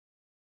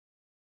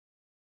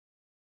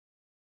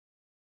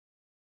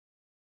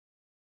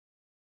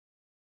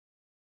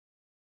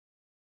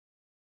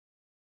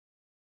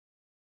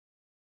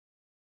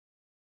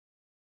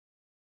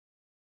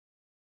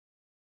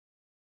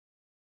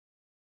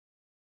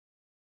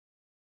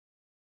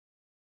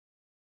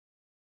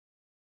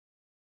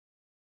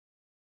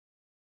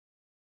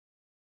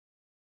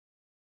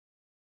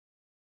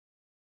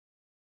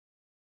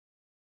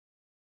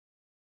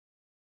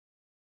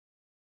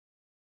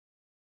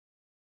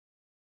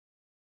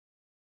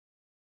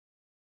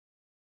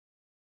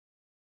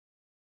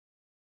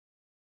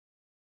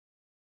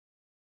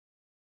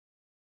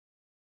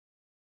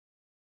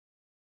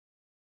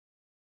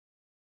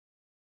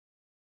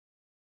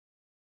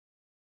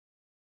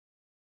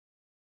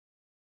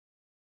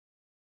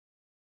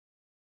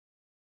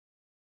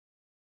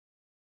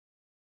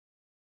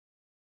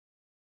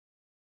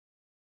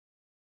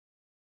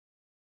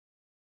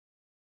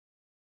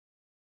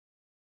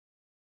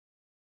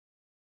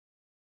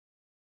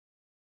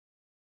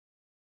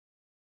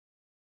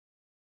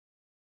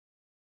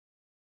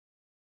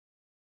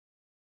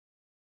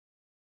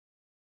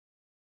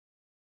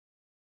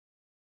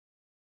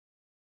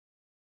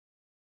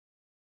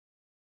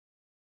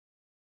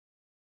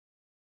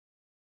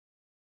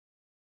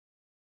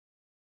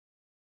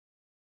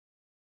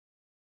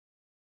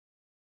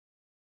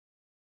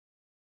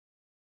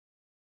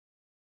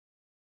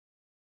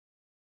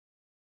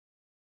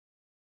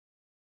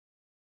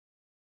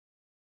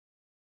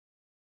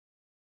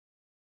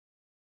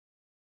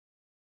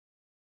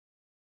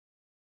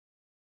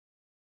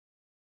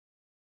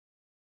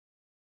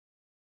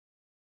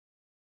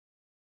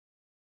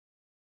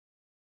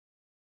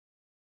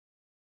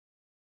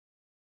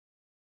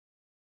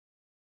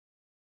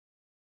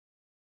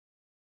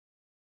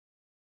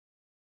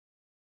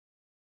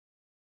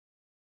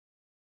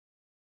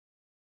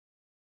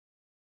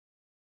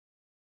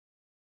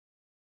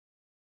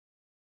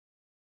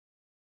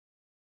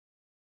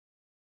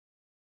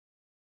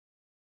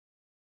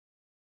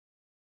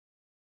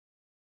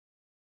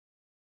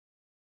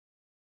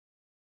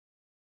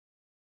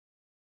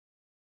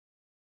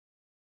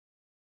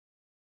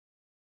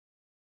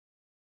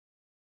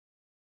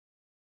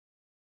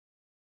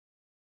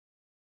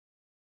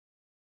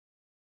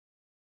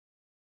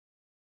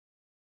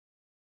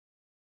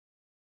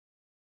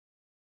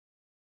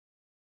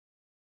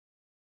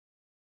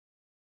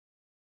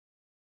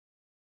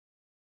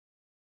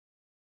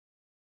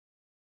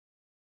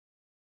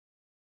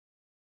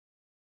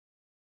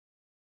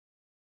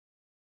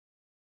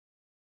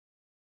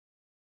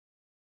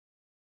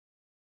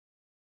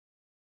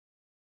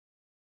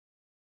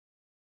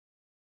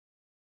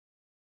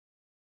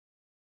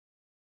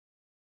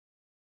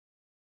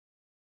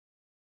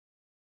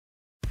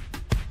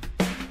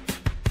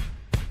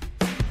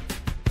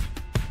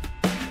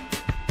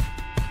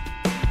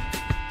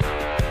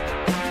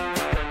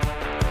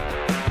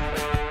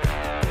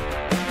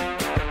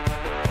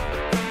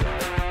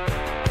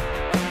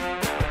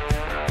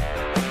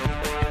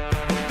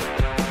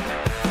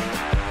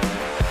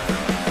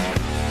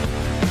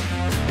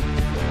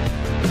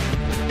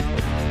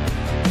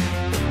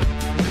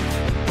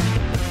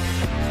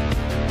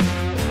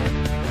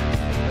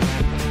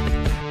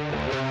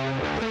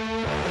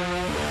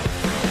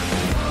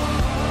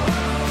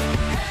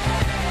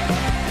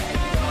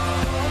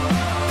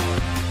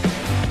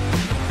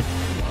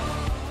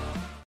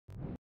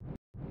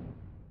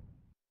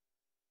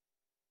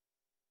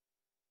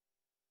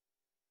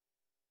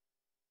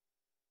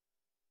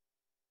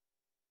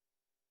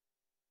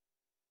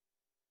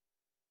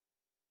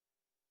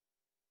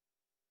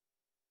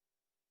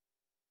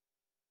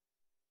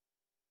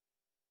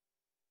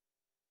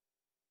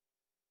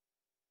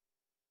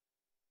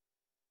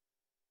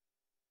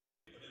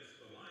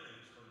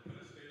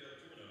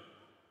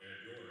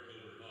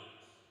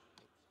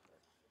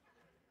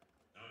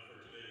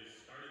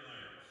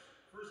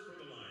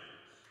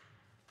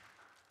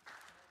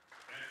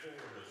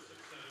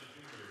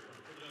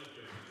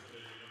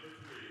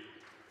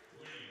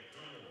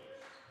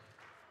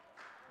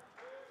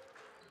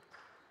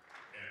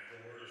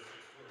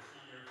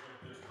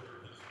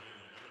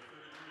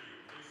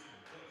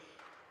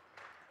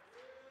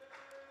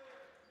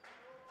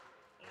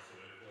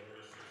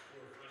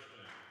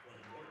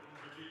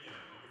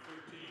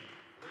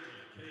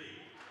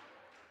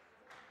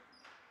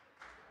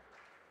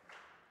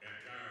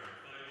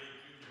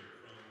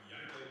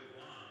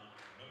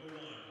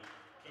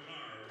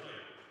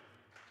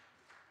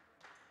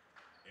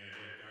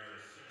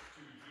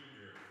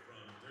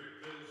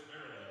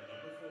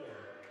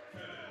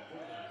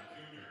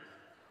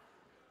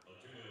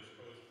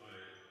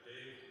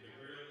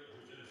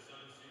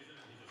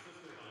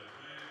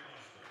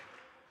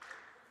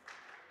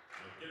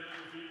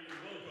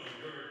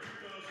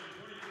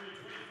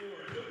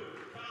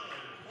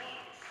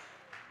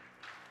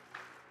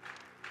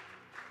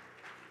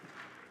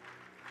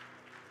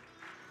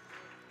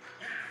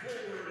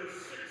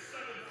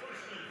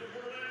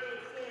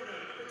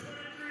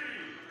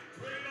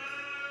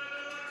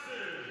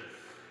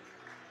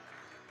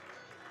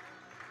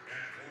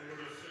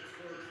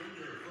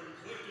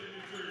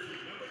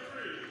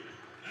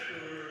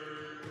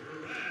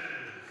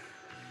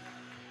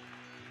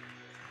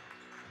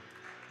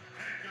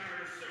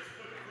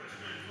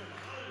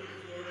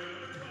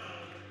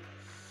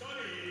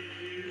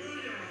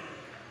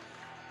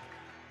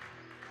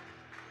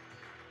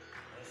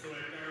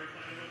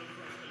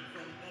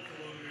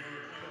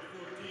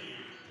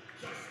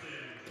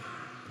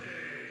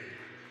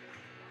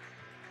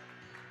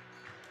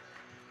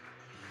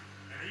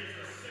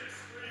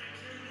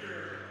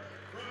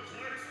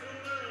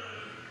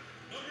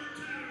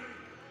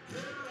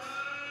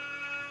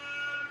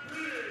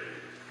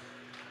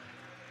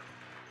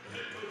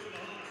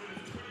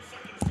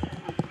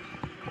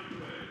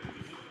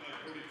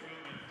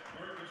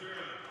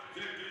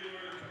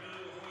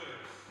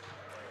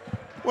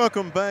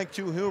Welcome back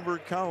to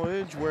Hilbert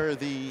College, where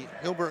the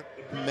Hilbert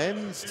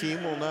men's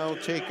team will now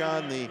take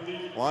on the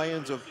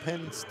Lions of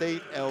Penn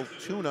State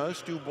Altoona.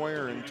 Stu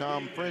Boyer and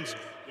Tom Prince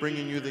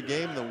bringing you the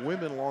game. The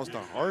women lost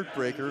a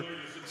heartbreaker,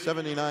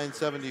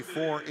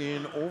 79-74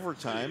 in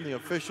overtime. The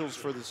officials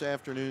for this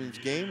afternoon's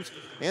games,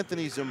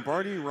 Anthony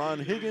Zimbardi, Ron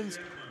Higgins,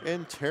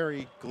 and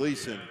Terry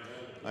Gleason.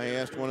 I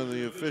asked one of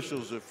the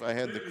officials if I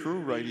had the crew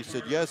right. He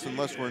said, yes,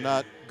 unless we're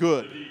not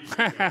good.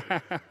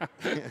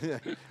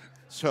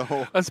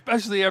 So,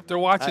 especially after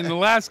watching the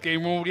last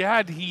game when we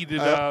had heated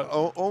up.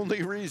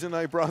 Only reason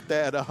I brought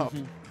that up.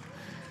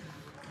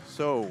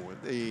 So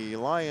the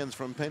Lions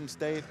from Penn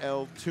State,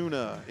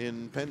 Altoona,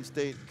 in Penn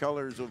State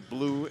colors of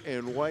blue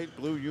and white,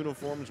 blue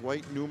uniforms,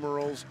 white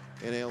numerals,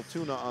 and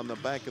Altoona on the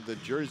back of the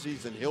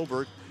jerseys, and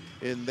Hilbert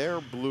in their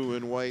blue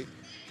and white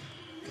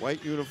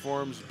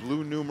uniforms,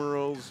 blue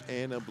numerals,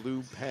 and a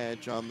blue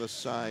patch on the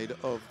side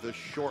of the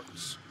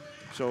shorts.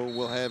 So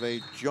we'll have a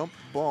jump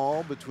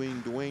ball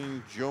between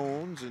Dwayne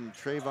Jones and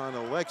Trayvon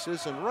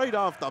Alexis, and right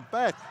off the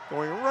bat,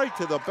 going right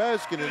to the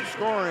basket and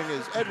scoring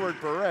is Edward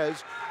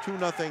Perez,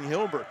 2-0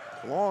 Hilbert.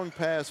 Long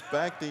pass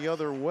back the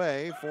other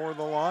way for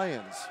the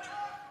Lions.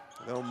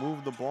 They'll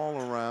move the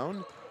ball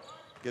around,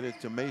 get it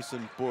to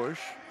Mason Bush,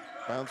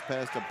 bounce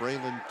pass to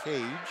Braylon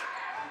Cage.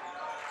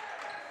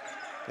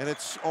 And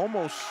it's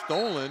almost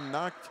stolen,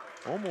 knocked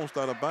almost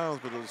out of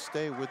bounds, but it'll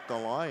stay with the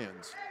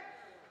Lions.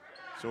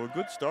 So a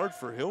good start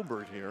for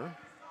Hilbert here.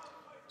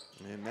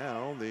 And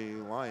now the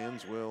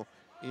Lions will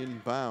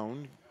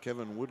inbound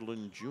Kevin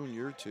Woodland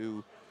Jr.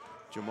 to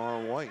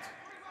Jamar White.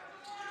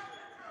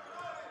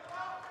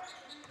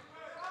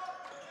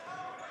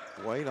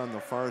 White on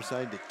the far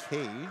side to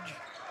Cage.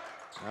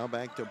 Now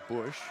back to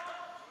Bush.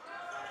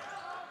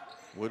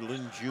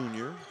 Woodland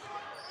Jr.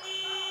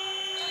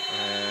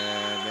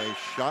 And a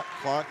shot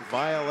clock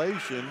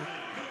violation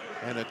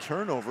and a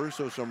turnover,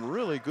 so some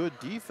really good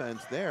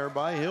defense there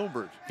by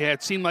Hilbert. Yeah,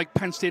 it seemed like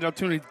Penn State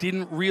Altoona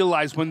didn't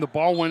realize when the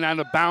ball went out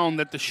of bounds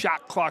that the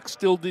shot clock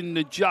still didn't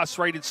adjust,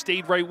 right? It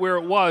stayed right where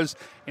it was,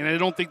 and I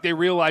don't think they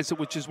realized it,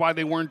 which is why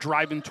they weren't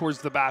driving towards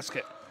the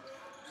basket.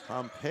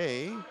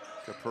 Pompey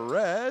to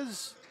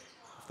Perez.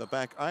 The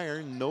back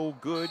iron, no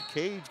good.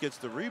 Cage gets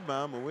the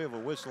rebound, but we have a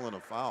whistle and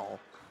a foul.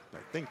 I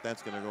think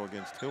that's going to go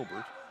against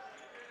Hilbert.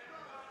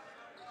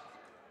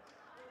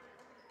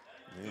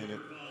 And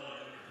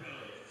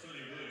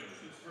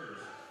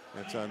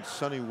that's on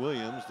Sonny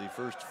Williams, the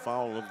first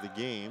foul of the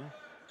game.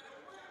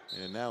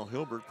 And now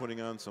Hilbert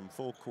putting on some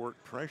full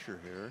court pressure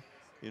here.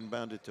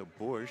 Inbounded to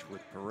Bush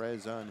with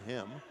Perez on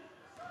him.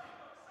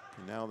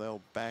 And now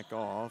they'll back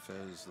off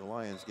as the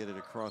Lions get it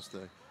across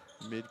the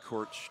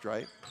mid-court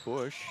stripe.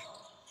 Bush.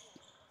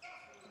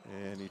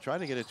 And he tried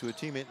to get it to a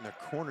teammate in the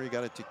corner. He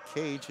got it to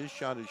Cage. His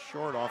shot is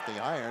short off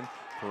the iron.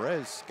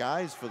 Perez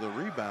skies for the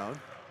rebound.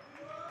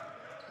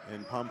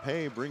 And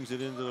Pompey brings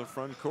it into the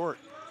front court.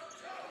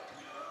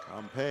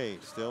 Pompey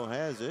still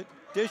has it,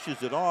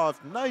 dishes it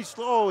off. Nice,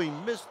 oh, he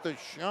missed the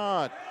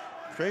shot.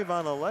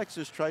 Trayvon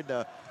Alexis tried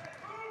to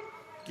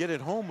get it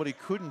home, but he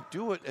couldn't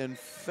do it and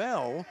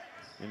fell.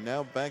 And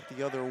now back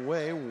the other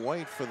way,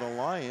 White for the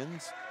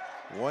Lions.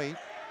 White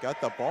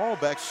got the ball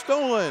back,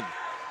 stolen.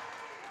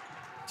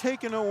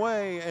 Taken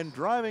away and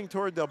driving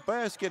toward the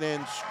basket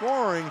and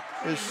scoring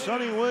is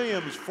Sonny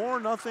Williams,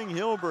 4-0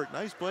 Hilbert.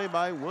 Nice play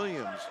by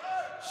Williams.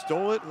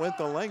 Stole it, went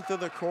the length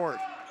of the court.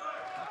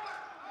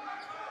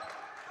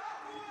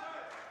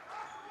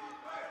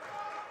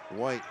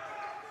 White,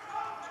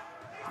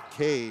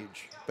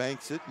 Cage,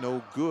 banks it,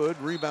 no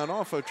good. Rebound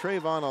off of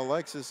Trayvon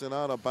Alexis and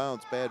out of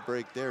bounds. Bad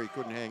break there, he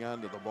couldn't hang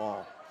on to the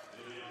ball.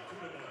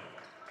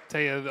 Tell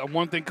you, the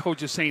one thing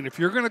Coach is saying, if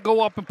you're going to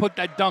go up and put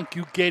that dunk,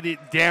 you get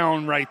it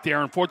down right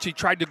there. Unfortunately,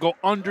 tried to go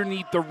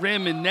underneath the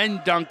rim and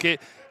then dunk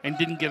it and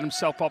didn't get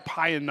himself up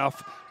high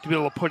enough to be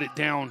able to put it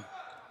down.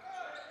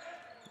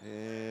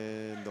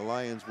 And the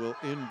Lions will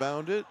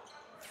inbound it.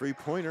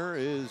 Three-pointer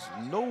is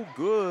no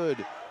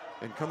good.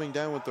 And coming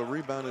down with the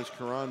rebound is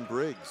Karan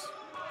Briggs.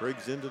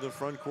 Briggs into the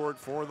front court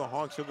for the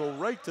Hawks. He'll go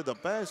right to the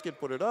basket,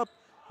 put it up.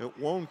 It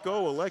won't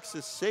go.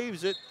 Alexis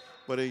saves it,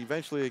 but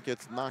eventually it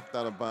gets knocked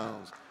out of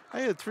bounds.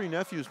 I had 3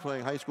 nephews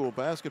playing high school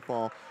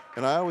basketball,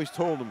 and I always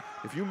told them,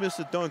 if you miss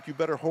a dunk, you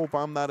better hope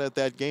I'm not at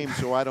that game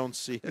so I don't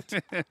see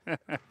it.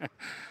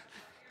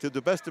 To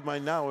the best of my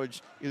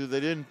knowledge, either they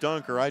didn't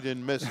dunk or I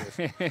didn't miss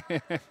it.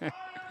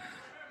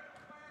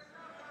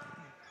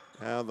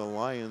 Now the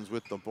Lions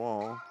with the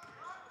ball.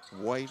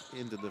 White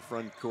into the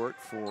front court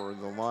for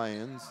the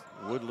Lions.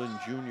 Woodland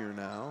Jr.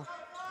 now.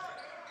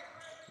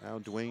 Now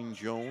Dwayne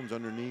Jones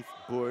underneath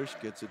Bush,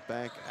 gets it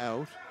back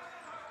out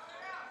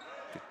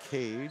to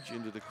Cage.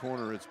 Into the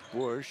corner, it's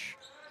Bush.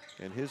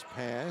 And his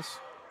pass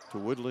to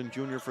Woodland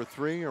Jr. for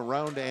 3,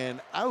 around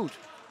and out.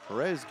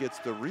 Perez gets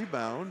the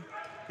rebound,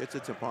 gets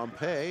it to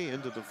Pompey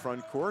into the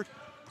front court.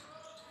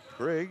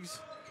 Briggs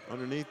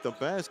underneath the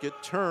basket,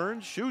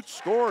 turns, shoots,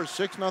 scores,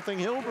 6-0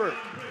 Hilbert.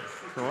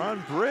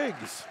 Karan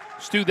Briggs.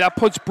 Stu, that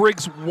puts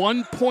Briggs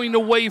 1 point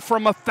away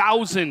from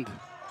 1,000.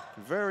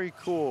 Very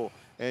cool.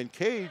 And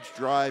Cage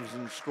drives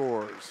and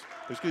scores.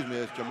 Excuse me,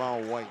 that's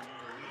Jamal White.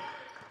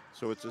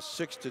 So it's a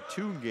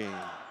 6-2 game.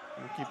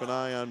 We'll keep an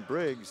eye on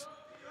Briggs.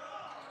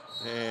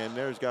 And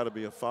there's got to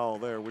be a foul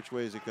there. Which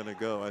way is it going to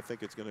go? I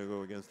think it's going to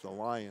go against the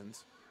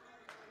Lions.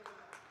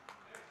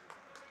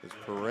 As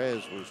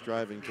Perez was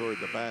driving toward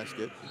the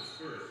basket.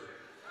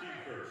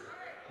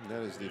 And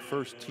that is the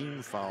first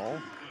team foul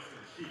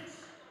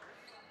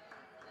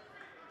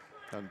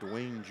on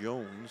Dwayne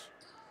Jones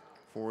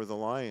for the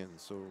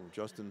Lions. So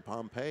Justin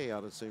Pompey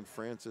out of St.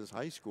 Francis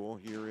High School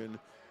here in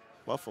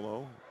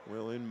Buffalo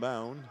will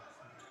inbound.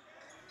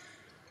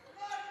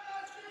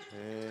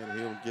 And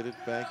he'll get it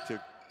back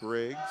to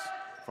Briggs.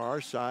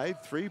 Far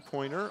side,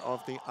 three-pointer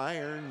off the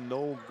iron,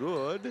 no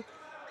good.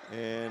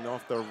 And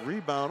off the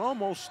rebound,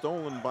 almost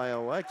stolen by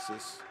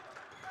Alexis.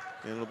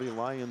 And it'll be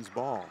Lions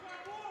ball.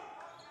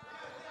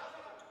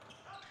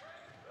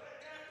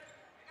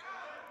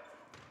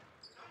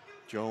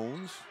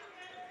 Jones.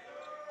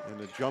 And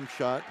the jump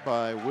shot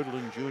by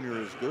Woodland Jr.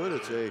 is good.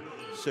 It's a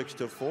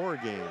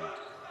 6-4 game.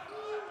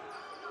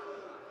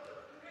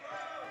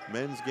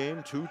 Men's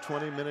game, 2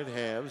 20-minute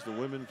halves. The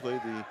women play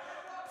the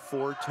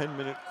 4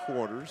 10-minute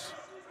quarters.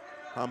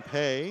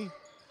 Pompey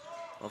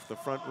off the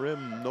front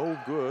rim, no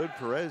good.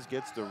 Perez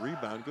gets the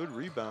rebound. Good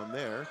rebound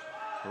there.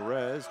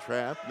 Perez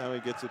trapped. Now he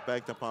gets it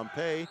back to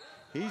Pompey.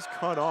 He's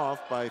cut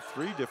off by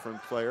 3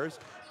 different players.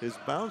 His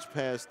bounce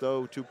pass,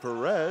 though, to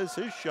Perez.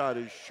 His shot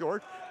is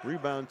short.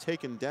 Rebound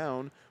taken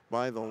down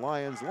by the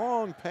Lions.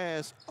 Long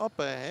pass up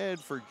ahead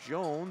for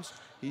Jones.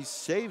 He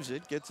saves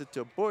it, gets it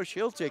to Bush.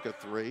 He'll take a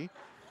 3.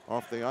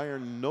 Off the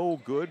iron,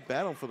 no good.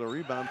 Battle for the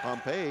rebound.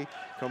 Pompey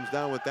comes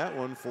down with that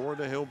one for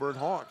the Hilbert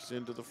Hawks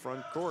into the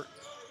front court.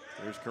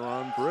 There's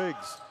Karan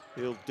Briggs.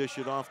 He'll dish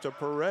it off to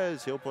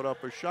Perez. He'll put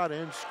up a shot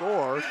and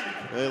score.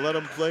 They let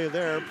him play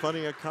there.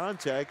 Plenty of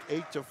contact.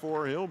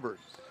 8-4 Hilbert.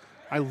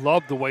 I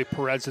love the way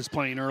Perez is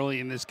playing early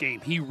in this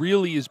game. He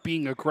really is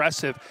being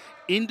aggressive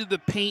into the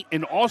paint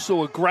and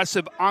also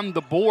aggressive on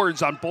the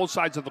boards on both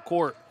sides of the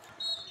court.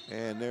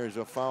 And there's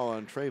a foul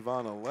on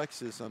Trayvon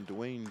Alexis on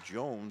Dwayne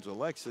Jones.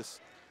 Alexis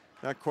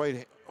not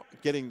quite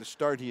getting the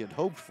start he had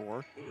hoped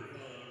for.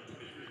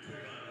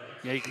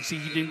 Yeah, you can see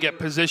he didn't get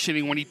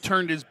positioning when he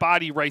turned his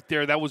body right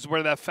there. That was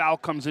where that foul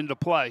comes into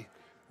play.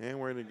 And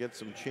we're going to get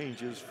some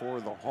changes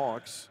for the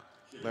Hawks.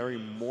 Larry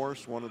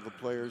Morse, one of the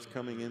players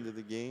coming into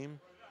the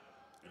game,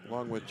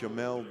 along with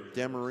Jamel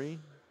Demery.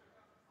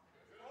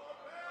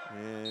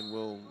 And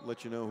we'll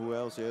let you know who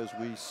else as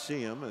we see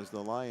him as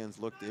the Lions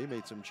look. They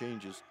made some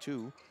changes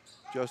too.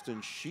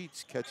 Justin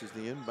Sheets catches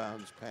the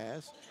inbounds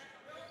pass.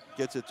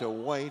 Gets it to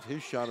White.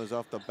 His shot is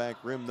off the back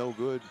rim, no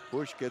good.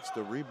 Bush gets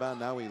the rebound.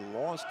 Now he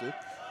lost it,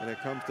 and it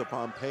comes to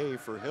Pompey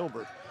for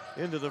Hilbert.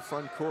 Into the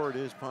front court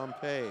is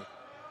Pompey.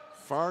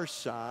 Far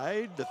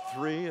side, the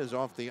 3 is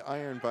off the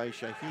iron by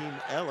Shaheem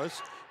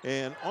Ellis.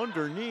 And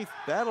underneath,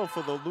 battle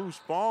for the loose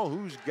ball.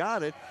 Who's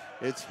got it?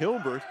 It's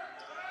Hilbert.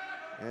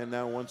 And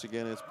now once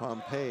again, it's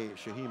Pompey.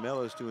 Shaheem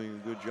Ellis doing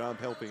a good job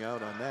helping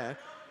out on that.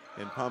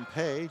 And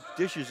Pompey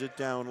dishes it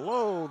down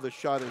low. The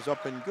shot is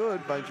up and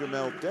good by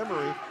Jamel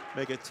Demery.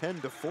 Make it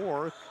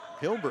 10-4.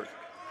 Hilbert.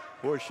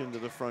 Bush into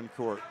the front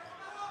court.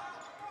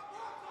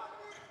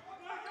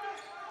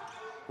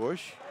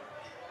 Bush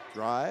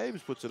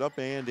drives, puts it up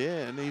and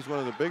in. He's one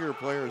of the bigger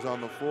players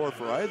on the floor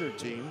for either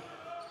team.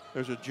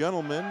 There's a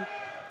gentleman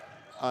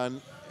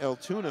on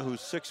Altoona who's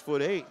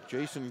 6'8",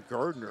 Jason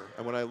Gardner.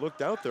 And when I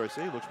looked out there, I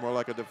say he looks more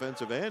like a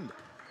defensive end.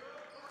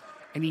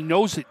 And he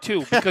knows it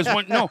too, because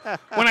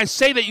when I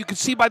say that, you can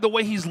see by the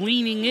way he's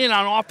leaning in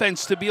on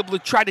offense to be able to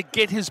try to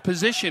get his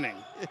positioning.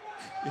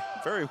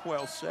 Very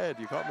well said.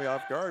 You caught me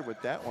off guard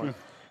with that one.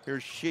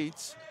 Here's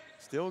Sheets,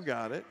 still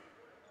got it.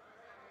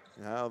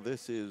 Now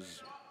this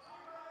is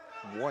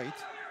White.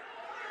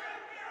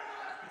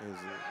 As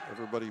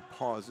everybody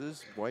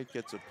pauses, White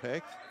gets a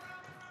pick.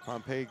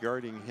 Pompey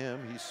guarding him.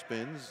 He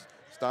spins,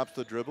 stops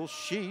the dribble.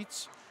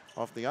 Sheets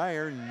off the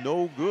iron,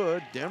 no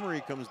good.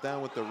 Demery comes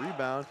down with the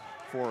rebound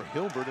for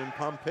Hilbert, and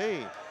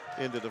Pompey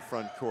into the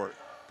front court.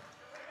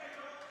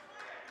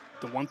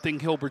 The one thing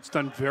Hilbert's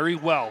done very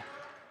well,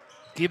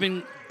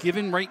 given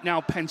right now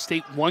Penn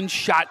State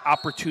one-shot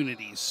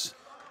opportunities.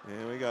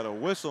 And we got a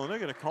whistle, and they're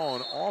going to call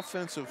an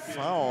offensive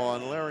foul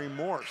on Larry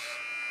Morse.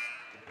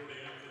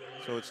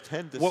 So it's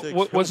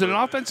 10-6. Was it an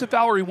offensive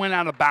foul or he went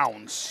out of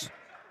bounds?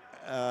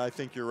 I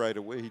think you're right.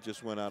 He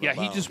just went out of bounds.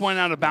 Yeah, he just went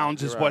out of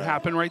bounds is what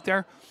happened right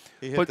there.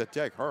 He hit the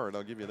deck hard,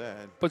 I'll give you that.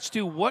 But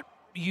Stu, what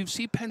you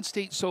see Penn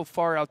State so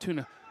far,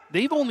 Altoona,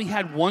 they've only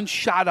had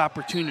one-shot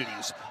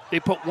opportunities. They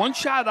put one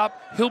shot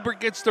up, Hilbert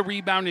gets the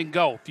rebound and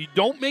go. If you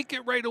don't make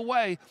it right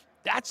away,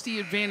 that's the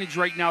advantage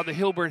right now that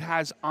Hilbert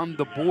has on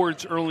the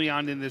boards early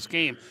on in this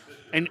game.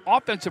 And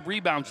offensive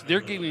rebounds, they're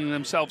giving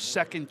themselves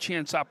second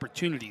chance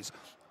opportunities.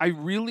 I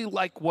really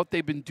like what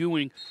they've been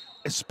doing,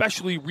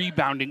 especially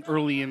rebounding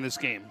early in this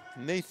game.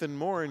 Nathan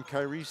Moore and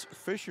Kyrese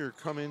Fisher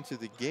come into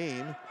the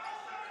game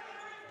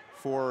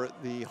for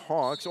the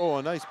Hawks. Oh,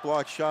 a nice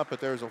block shot, but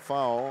there's a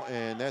foul,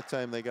 and that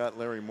time they got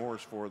Larry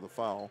Morse for the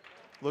foul.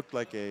 Looked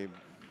like a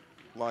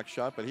block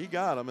shot, but he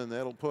got him, and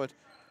that'll put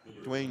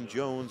Dwayne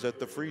Jones at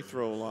the free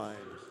throw line.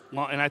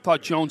 Well, and I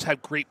thought Jones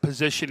had great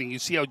positioning. You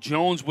see how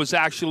Jones was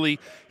actually,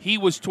 he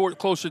was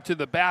closer to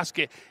the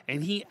basket,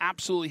 and he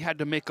absolutely had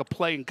to make a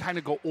play and kind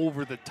of go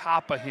over the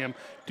top of him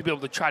to be able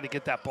to try to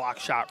get that block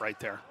shot right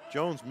there.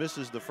 Jones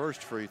misses the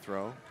first free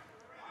throw.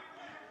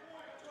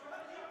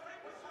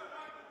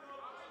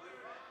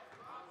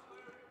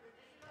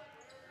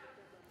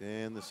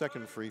 And the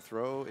second free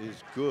throw is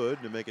good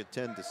to make it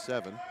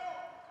 10-7.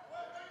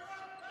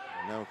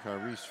 Now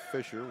Kyrese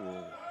Fisher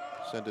will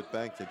send it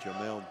back to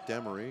Jamel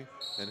Demery,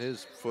 and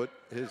his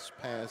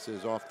pass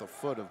is off the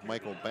foot of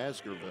Michael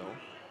Baskerville.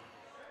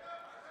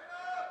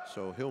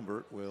 So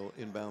Hilbert will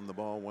inbound the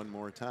ball one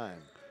more time.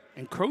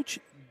 And Coach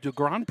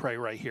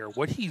DeGrandpre right here,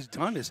 what he's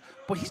done is,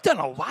 but he's done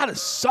a lot of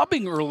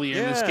subbing early in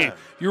this game.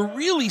 You're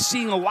really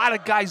seeing a lot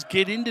of guys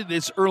get into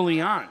this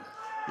early on.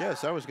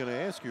 Yes, I was going to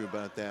ask you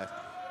about that.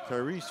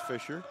 Kyrese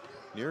Fisher,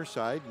 near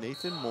side,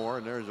 Nathan Moore,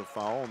 and there's a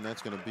foul, and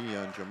that's going to be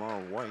on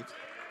Jamar White.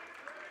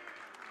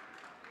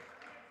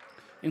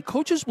 And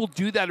coaches will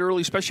do that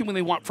early, especially when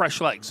they want fresh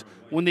legs.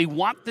 When they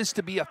want this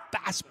to be a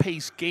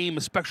fast-paced game,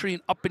 especially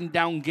an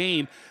up-and-down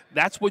game,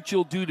 that's what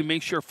you'll do to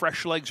make sure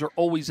fresh legs are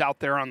always out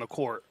there on the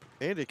court.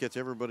 And it gets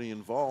everybody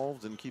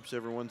involved and keeps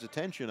everyone's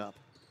attention up.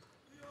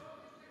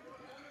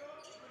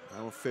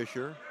 Now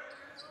Fisher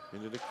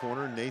into the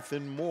corner.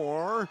 Nathan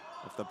Moore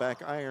off the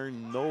back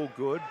iron, no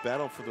good.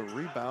 Battle for the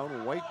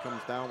rebound. White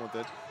comes down with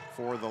it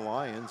for the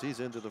Lions. He's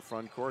into the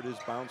front court. His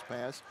bounce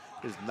pass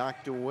is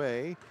knocked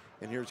away.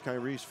 And here's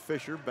Kyrese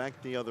Fisher back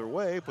the other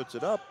way, puts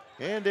it up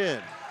and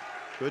in.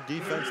 Good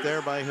defense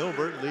there by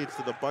Hilbert, leads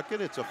to the bucket.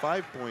 It's a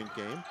 5-point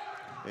game,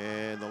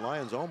 and the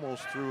Lions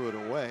almost threw it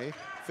away.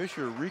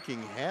 Fisher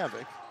wreaking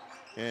havoc,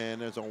 and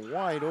there's a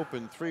wide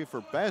open three for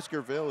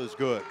Baskerville is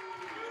good.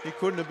 He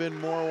couldn't have been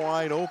more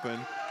wide open.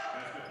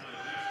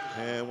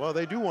 And well,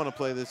 they do want to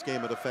play this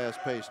game at a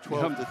fast pace,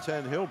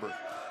 12-10 Hilbert.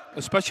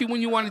 Especially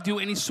when you want to do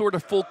any sort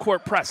of full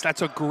court press.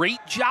 That's a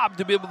great job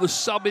to be able to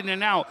sub in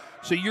and out,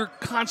 so you're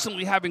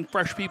constantly having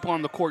fresh people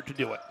on the court to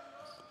do it.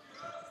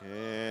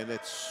 And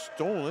it's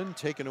stolen,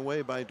 taken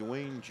away by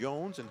Dwayne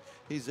Jones, and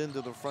he's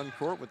into the front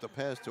court with the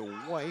pass to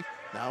White.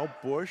 Now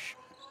Bush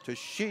to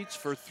Sheets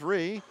for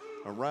three,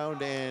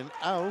 around and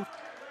out,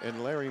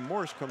 and Larry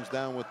Morse comes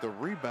down with the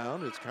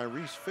rebound. It's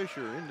Kyrese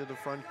Fisher into the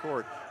front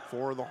court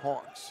for the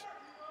Hawks.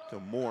 To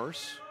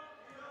Morse.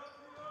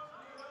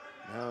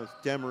 Now it's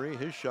Demery.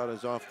 His shot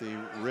is off the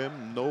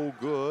rim, no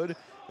good.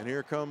 And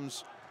here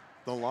comes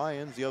the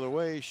Lions the other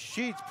way.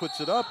 Sheets puts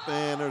it up,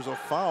 and there's a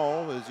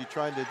foul as he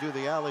tried to do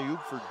the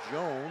alley-oop for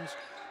Jones.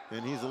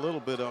 And he's a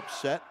little bit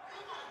upset,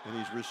 and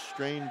he's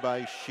restrained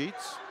by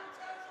Sheets.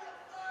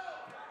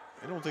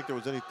 I don't think there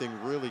was anything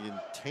really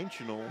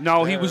intentional.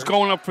 No, he was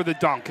going up for the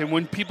dunk. And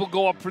when people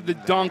go up for the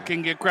dunk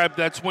and get grabbed,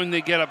 that's when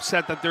they get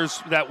upset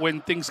that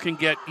when things can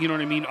get, you know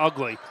what I mean,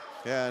 ugly.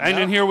 Yeah, and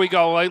then here we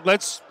go.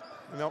 Let's.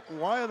 Now,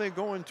 why are they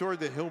going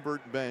toward the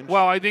Hilbert bench?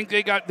 Well, I think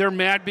they're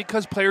mad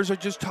because players are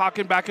just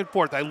talking back and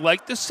forth. I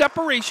like the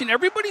separation.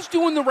 Everybody's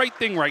doing the right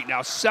thing right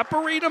now.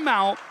 Separate them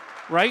out,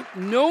 right?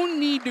 No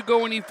need to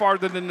go any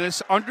farther than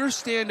this.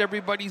 Understand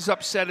everybody's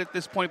upset at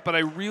this point, but I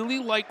really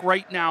like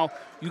right now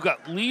you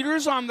got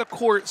leaders on the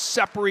court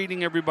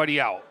separating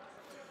everybody out.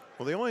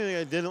 Well, the only thing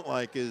I didn't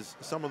like is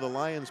some of the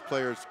Lions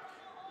players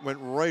went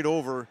right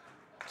over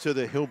to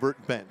the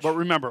Hilbert bench. But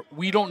remember,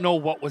 we don't know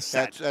what was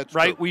said, that's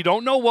right? true. We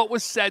don't know what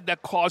was said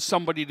that caused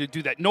somebody to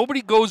do that.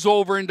 Nobody goes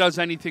over and does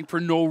anything for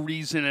no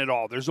reason at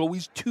all. There's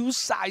always two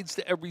sides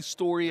to every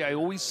story. I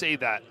always say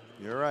that.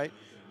 You're right.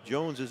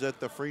 Jones is at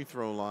the free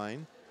throw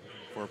line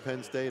for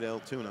Penn State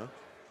Altoona.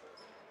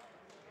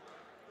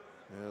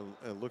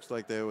 It looks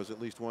like there was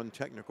at least one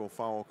technical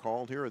foul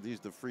called here. Are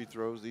these the free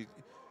throws?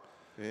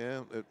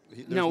 There's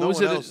no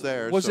one else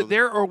there. Was it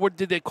there, or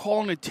did they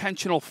call an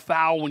intentional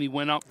foul when he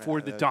went up for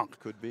the dunk?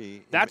 Could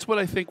be. That's what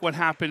I think what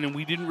happened, and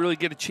we didn't really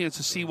get a chance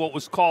to see what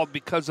was called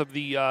because of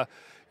the, you know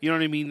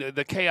what I mean,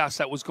 the chaos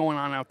that was going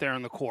on out there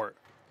in the court.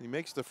 He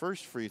makes the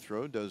first free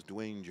throw, does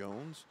Dwayne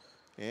Jones,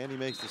 and he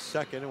makes the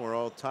second, and we're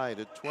all tied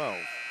at 12.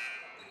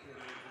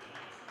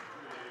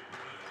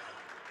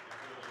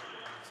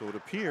 So it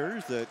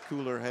appears that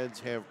cooler heads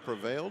have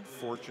prevailed,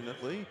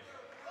 fortunately.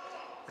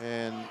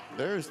 And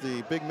there's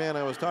the big man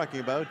I was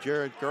talking about,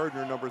 Jared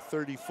Gardner, number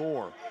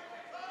 34.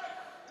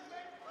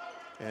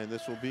 And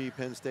this will be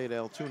Penn State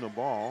Altoona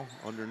ball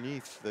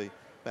underneath the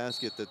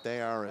basket that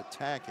they are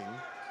attacking.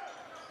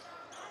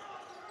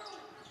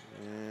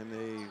 And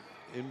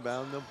they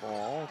inbound the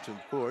ball to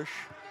Bush.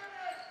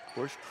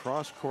 Bush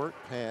cross-court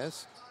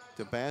pass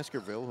to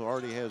Baskerville, who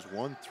already has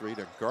 1-3,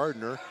 to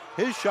Gardner.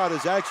 His shot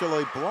is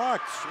actually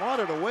blocked,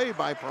 swatted away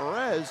by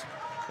Perez.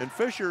 And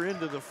Fisher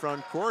into the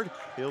front court.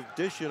 He'll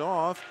dish it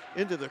off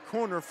into the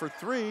corner for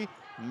three.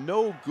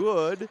 No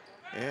good.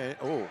 And,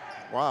 oh,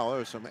 wow,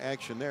 there's some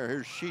action there.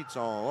 Here's Sheets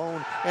all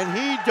alone. And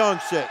he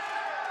dunks it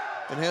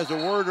and has a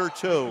word or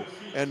two.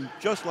 And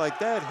just like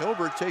that,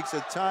 Hilbert takes a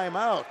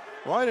timeout.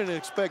 Well, I didn't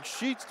expect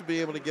Sheets to be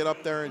able to get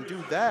up there and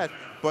do that,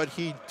 but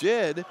he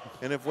did.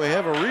 And if we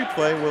have a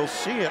replay, we'll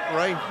see it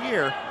right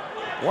here.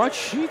 Watch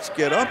Sheets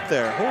get up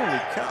there. Holy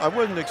cow, I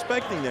wasn't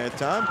expecting that,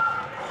 Tom.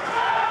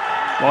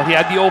 Well, he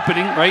had the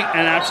opening, right,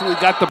 and absolutely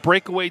got the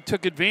breakaway,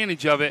 took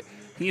advantage of it.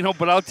 You know,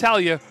 but I'll tell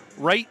you,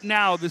 right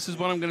now, this is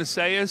what I'm going to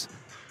say is,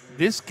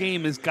 this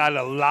game has got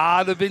a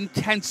lot of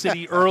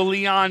intensity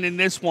early on in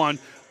this one.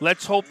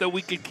 Let's hope that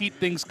we can keep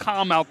things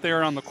calm out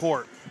there on the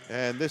court.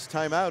 And this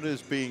timeout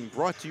is being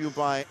brought to you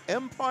by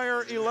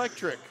Empire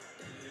Electric.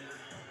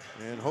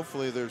 And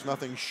hopefully there's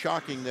nothing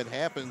shocking that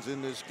happens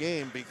in this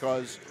game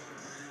because,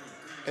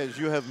 as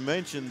you have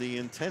mentioned, the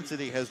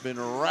intensity has been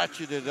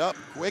ratcheted up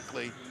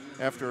quickly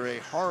after a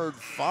hard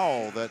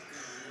foul that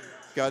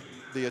got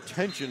the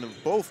attention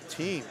of both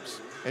teams.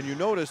 And you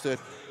notice that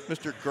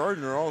Mr.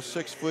 Gardner, all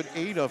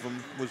 6'8" of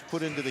him, was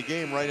put into the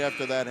game right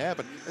after that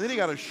happened. And then he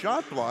got a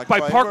shot blocked by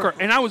Parker.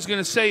 And I was going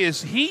to say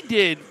is he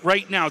did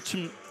right now,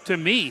 to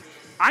me,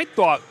 I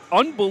thought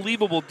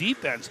unbelievable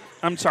defense.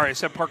 I'm sorry, I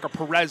said Parker.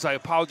 Perez, I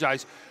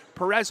apologize.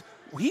 Perez,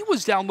 he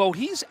was down low.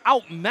 He's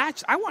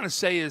outmatched. I want to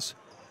say is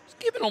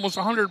giving almost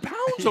 100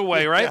 pounds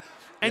away, right? Yeah.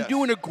 And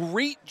doing a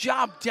great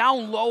job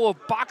down low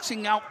of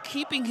boxing out,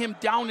 keeping him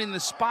down in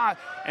the spot,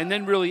 and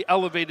then really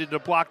elevated to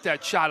block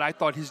that shot. I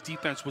thought his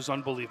defense was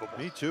unbelievable.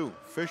 Me too.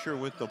 Fisher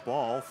with the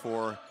ball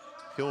for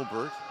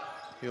Hilbert.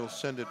 He'll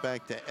send it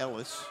back to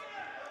Ellis.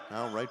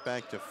 Now right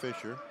back to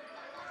Fisher.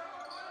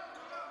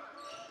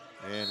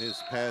 And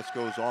his pass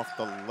goes off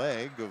the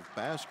leg of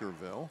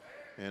Baskerville,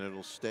 and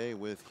it'll stay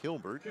with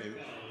Hilbert.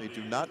 They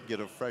do not get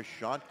a fresh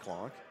shot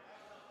clock.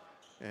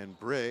 And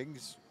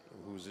Briggs,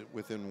 who's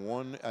within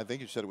one, I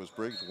think you said it was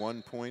Briggs,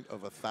 1 point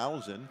of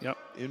 1,000. Yep.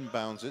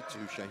 Inbounds it to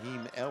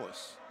Shaheem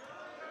Ellis.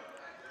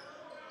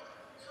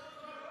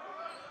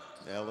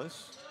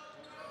 Ellis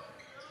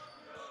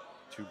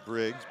to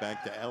Briggs,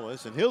 back to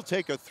Ellis, and he'll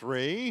take a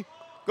three.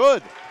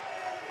 Good.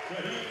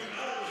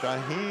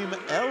 Shaheem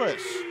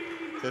Ellis,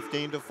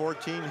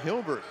 15-14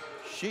 Hilbert.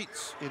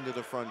 Sheets into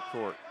the front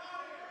court.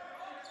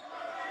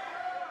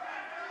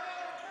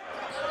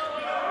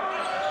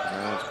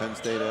 Now it's Penn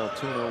State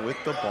Altoona with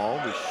the ball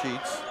with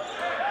Sheets.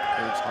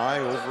 It's high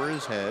over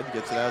his head,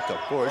 gets it out to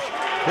Bush.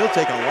 He'll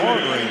take a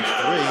long-range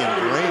three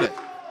and drain it.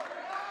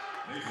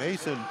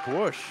 Mason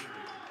Bush,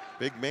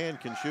 big man,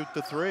 can shoot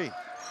the three.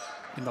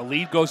 And the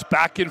lead goes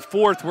back and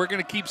forth. We're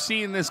going to keep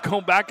seeing this go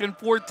back and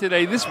forth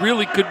today. This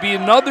really could be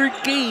another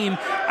game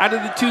out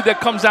of the two that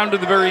comes down to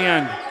the very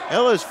end.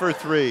 Ellis for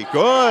three.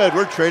 Good.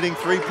 We're trading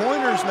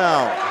three-pointers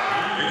now.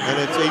 And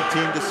it's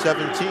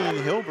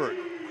 18-17 Hilbert.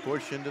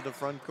 Bush into the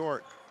front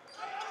court.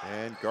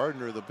 And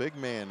Gardner, the big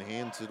man,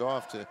 hands it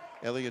off to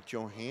Elliot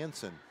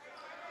Johansson.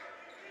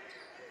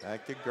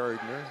 Back to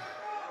Gardner.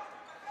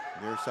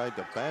 Near side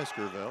to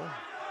Baskerville.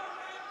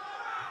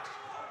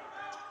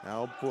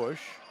 Now Bush.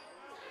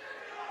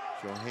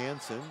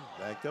 Johansson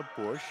back to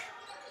Bush.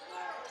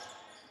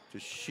 To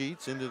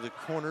Sheets into the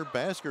corner.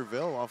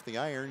 Baskerville off the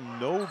iron.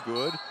 No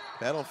good.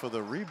 Battle for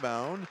the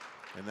rebound.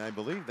 And I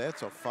believe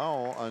that's a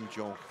foul on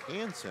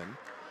Johansson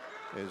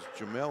as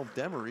Jamel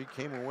Demery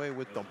came away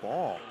with the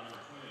ball.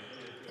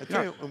 I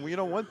tell you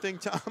know, one thing,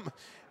 Tom,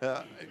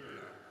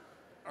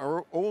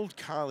 our old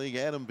colleague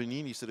Adam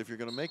Benini said, if you're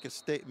going to make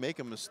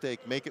a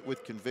mistake, make it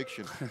with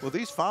conviction. Well,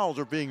 these fouls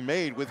are being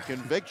made with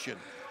conviction.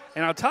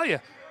 And I'll tell you,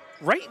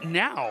 right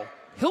now,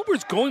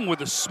 Hilbert's going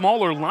with a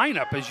smaller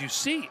lineup, as you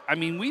see. I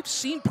mean, we've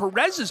seen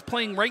Perez is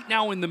playing right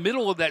now in the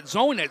middle of that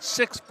zone at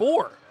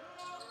 6'4".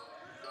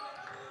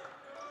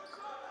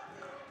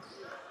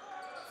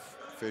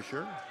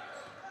 Fisher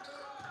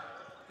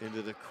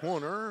into the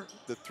corner,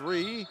 the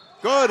three,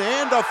 good,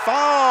 and a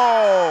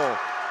foul.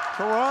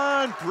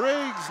 Karan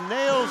Briggs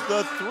nails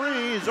the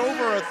three. He's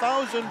over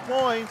 1,000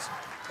 points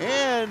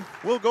and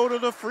will go to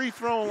the free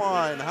throw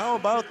line. How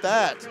about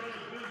that?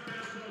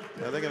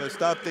 Are they going to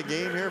stop the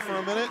game here for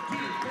a minute?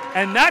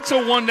 And that's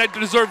a one that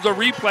deserves a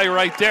replay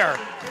right there.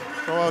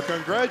 Well,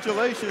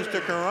 congratulations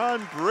to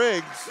Karan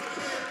Briggs.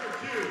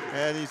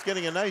 And he's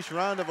getting a nice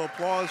round of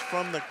applause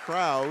from the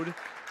crowd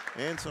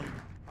and some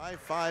high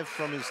fives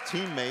from his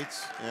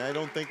teammates. And I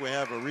don't think we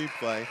have a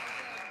replay.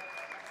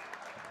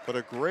 But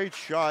a great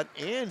shot,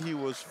 and he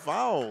was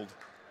fouled.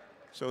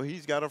 So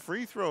he's got a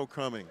free throw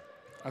coming.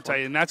 I'll tell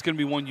you, and that's going to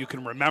be one you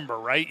can remember,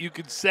 right? You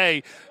could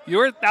say,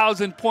 you're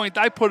 1,000 points.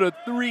 I put a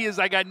three as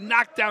I got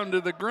knocked down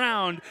to the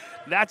ground.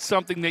 That's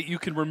something that you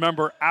can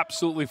remember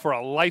absolutely for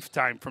a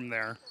lifetime from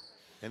there.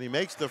 And he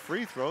makes the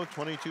free throw,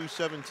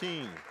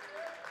 22-17.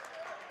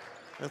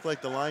 That's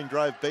like the line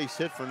drive base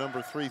hit for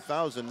number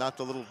 3,000, not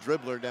the little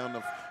dribbler down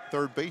the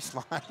third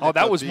baseline. Oh,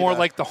 that was more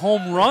like the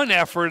home run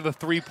after the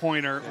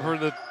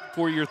three-pointer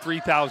for your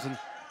 3,000.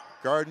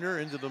 Gardner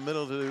into the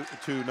middle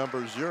to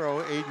number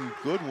 0, Aiden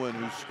Goodwin,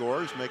 who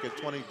scores, make it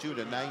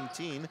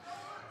 22-19.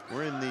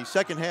 We're in the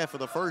second half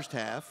of the first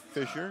half.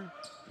 Fisher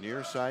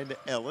near side to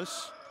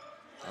Ellis.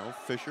 Now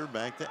Fisher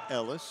back to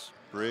Ellis.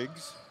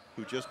 Briggs,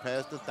 who just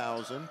passed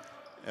 1,000.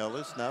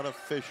 Ellis now to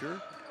Fisher.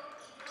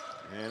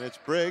 And it's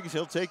Briggs.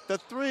 He'll take the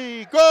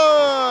three.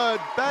 Good!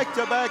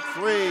 Back-to-back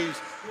threes.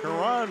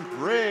 Karan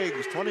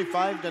Briggs,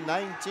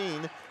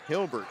 25-19.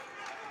 Hilbert.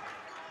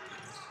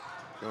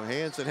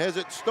 Johansson has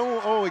it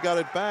stolen. Oh, he got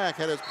it back,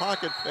 had his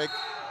pocket picked.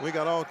 We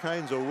got all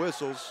kinds of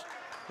whistles.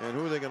 And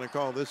who are they going to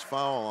call this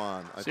foul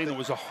on? I think think it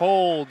was a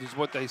hold is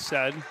what they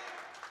said.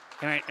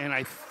 And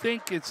I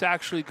think it's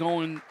actually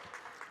going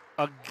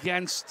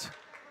against,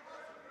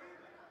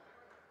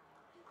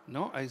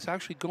 no, it's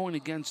actually going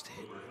against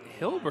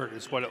Hilbert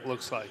is what it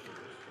looks like.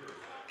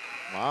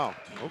 Wow,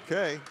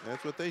 okay,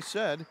 that's what they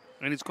said.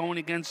 And it's going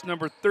against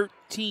number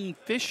 13,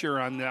 Fisher,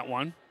 on that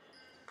one.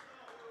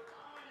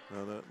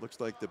 Well, that looks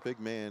like the big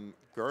man,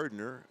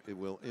 Gardner, it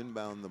will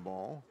inbound the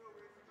ball.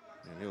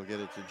 And he'll get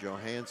it to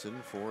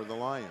Johansson for the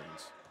Lions.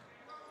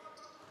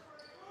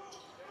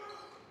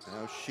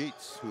 Now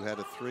Sheets, who had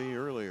a 3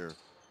 earlier.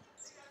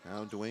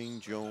 Now Dwayne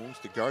Jones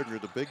to Gardner,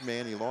 the big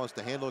man. He lost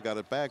the handle, got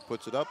it back,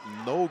 puts it up.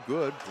 No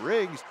good.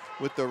 Briggs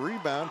with the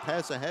rebound.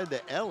 Pass ahead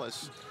to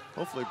Ellis.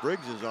 Hopefully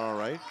Briggs is all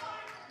right.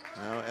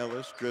 Now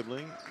Ellis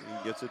dribbling.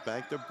 He gets it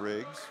back to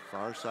Briggs.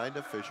 Far side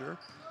to Fisher.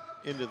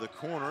 Into the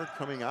corner.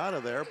 Coming out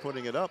of there.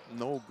 Putting it up.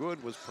 No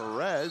good was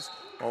Perez.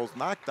 Ball's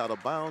knocked out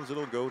of bounds.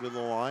 It'll go to the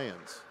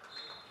Lions.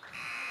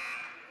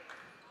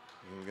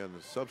 We got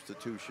a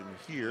substitution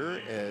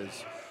here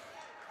as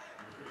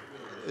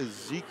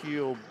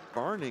Ezekiel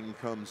Barning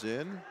comes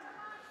in,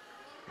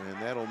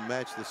 and that'll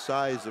match the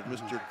size of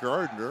Mr.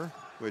 Gardner,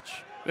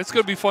 which it's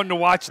going to be fun to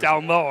watch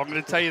down low. I'm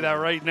going to tell you that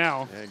right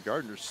now. And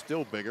Gardner's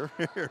still bigger.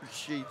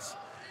 Sheets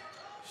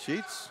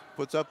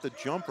puts up the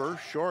jumper,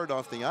 short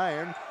off the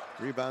iron.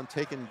 Rebound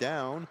taken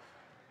down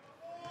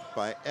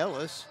by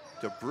Ellis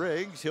to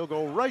Briggs. He'll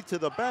go right to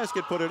the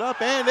basket, put it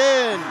up and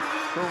in.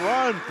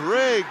 Ron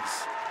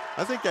Briggs.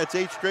 I think that's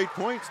 8 straight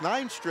points,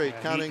 9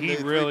 straight, counting he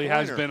the really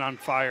has three-pointer. been on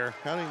fire.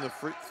 Counting the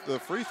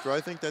free throw,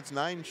 I think that's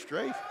 9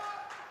 straight.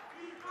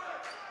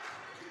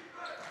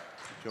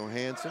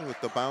 Johansson with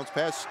the bounce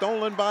pass,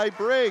 stolen by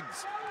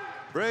Briggs.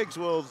 Briggs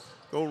will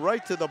go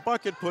right to the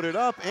bucket, put it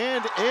up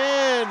and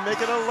in.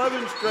 Make it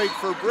 11 straight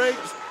for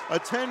Briggs. A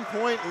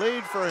 10-point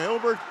lead for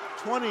Hilbert,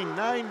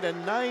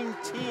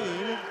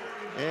 29-19.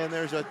 And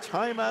there's a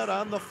timeout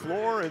on the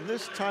floor, and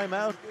this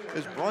timeout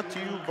is brought to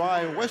you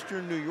by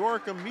Western New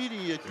York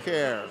Immediate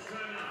Care.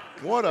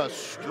 What a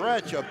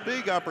stretch, a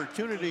big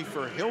opportunity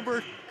for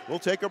Hilbert. We'll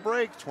take a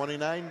break,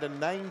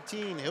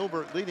 29-19.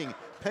 Hilbert leading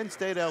Penn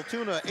State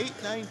Altoona,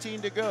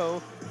 8:19 to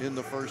go in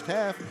the first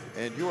half.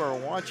 And you are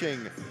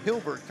watching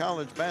Hilbert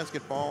College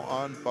basketball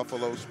on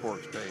Buffalo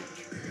Sports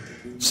Page.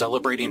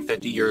 Celebrating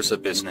 50 years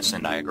of business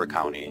in Niagara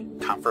County,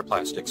 Comfort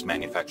Plastics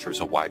manufactures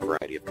a wide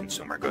variety of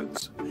consumer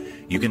goods.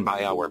 You can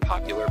buy our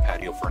popular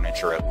patio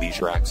furniture at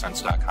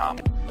leisureaccents.com,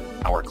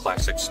 our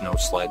classic snow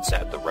sleds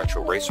at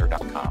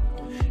theretroracer.com,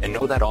 and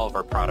know that all of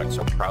our products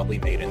are proudly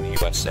made in the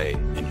USA,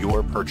 and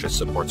your purchase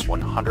supports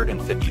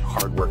 150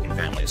 hardworking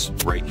families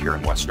right here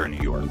in Western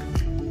New York.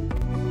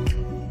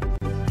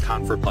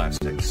 Comfort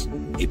Plastics,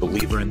 a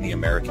believer in the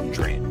American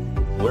dream.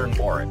 Learn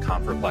more at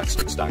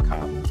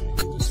comfortplastics.com.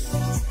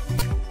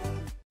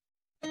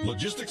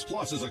 Logistics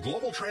Plus is a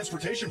global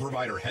transportation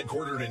provider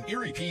headquartered in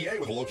Erie, PA,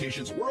 with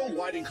locations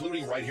worldwide,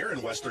 including right here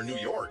in Western New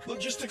York.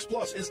 Logistics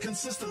Plus is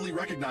consistently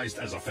recognized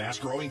as a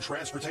fast-growing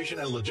transportation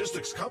and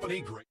logistics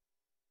company.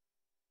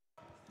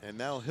 And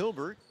now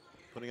Hilbert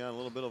putting on a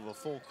little bit of a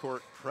full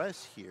court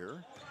press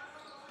here.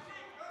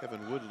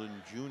 Kevin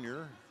Woodland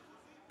Jr.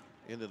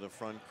 into the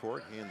front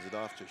court, hands it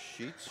off to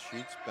Sheets.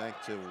 Sheets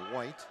back to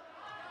White.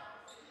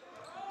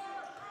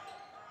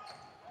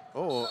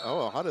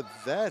 Oh, how did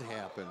that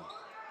happen?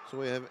 So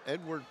we have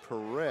Edward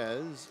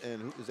Perez,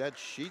 and who, is that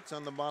Sheets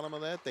on the bottom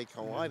of that? They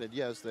collided.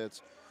 Yes,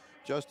 that's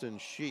Justin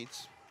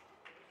Sheets.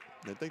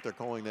 I think they're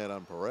calling that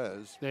on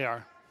Perez. They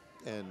are.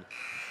 And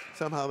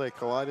somehow they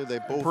collided. They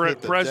both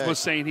hit the Perez deck. was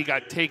saying he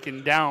got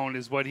taken down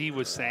is what he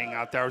was saying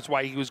out there. That's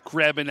why he was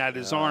grabbing at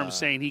his arm,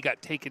 saying he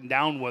got taken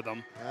down with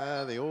him.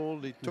 The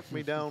old he took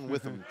me down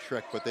with him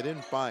trick, but they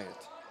didn't buy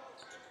it.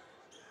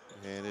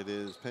 And it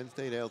is Penn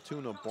State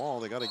Altoona ball.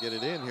 They got to get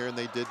it in here, and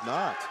they did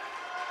not.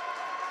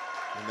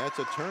 And that's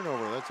a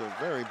turnover. That's a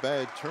very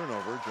bad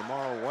turnover.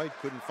 Jamar White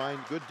couldn't find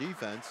good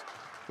defense,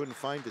 couldn't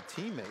find a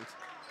teammate.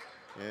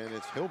 And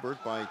it's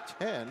Hilbert by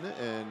 10,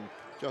 and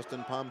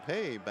Justin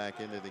Pompey back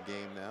into the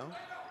game now.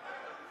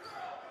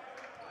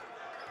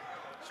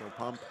 So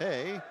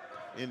Pompey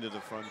into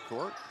the front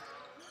court.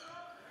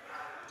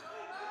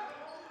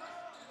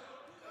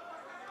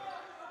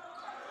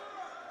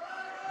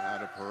 Now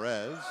to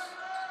Perez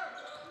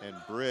and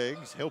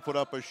Briggs. He'll put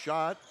up a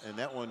shot, and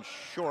that one's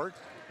short.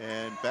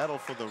 And battle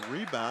for the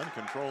rebound,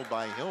 controlled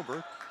by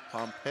Hilbert.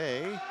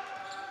 Pompey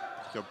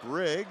to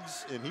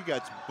Briggs, and he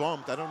gets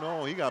bumped. I don't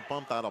know, he got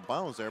bumped out of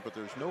bounds there, but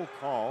there's no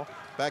call.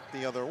 Back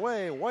the other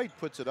way, White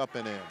puts it up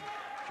and in.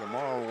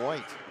 Jamar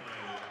White.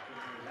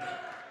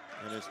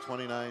 And it's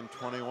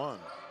 29-21.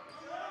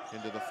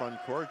 Into the front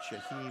court,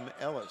 Shaheem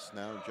Ellis.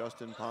 Now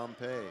Justin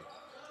Pompey.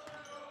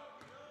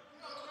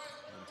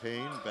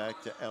 Payne back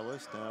to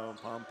Ellis, now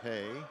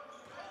Pompey.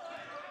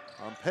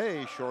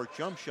 Pompey, short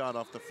jump shot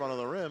off the front of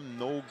the rim,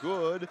 no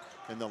good.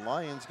 And the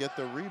Lions get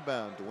the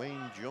rebound.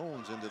 Dwayne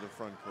Jones into the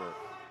front court.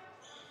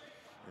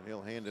 And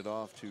he'll hand it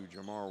off to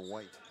Jamar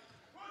White.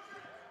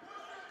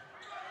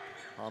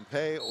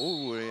 Pompey,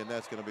 oh, and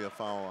that's going to be a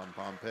foul on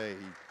Pompey.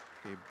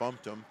 He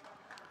bumped him,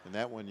 and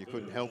that one you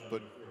couldn't help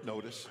but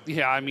notice.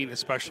 Yeah, I mean,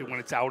 especially when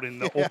it's out in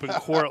the open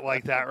court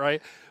like that, right?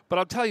 But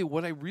I'll tell you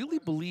what I really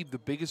believe the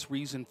biggest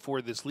reason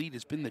for this lead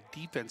has been the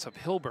defense of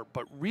Hilbert,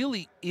 but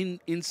really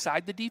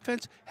inside the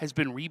defense has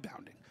been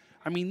rebounding.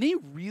 I mean, they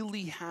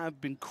really have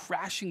been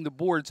crashing the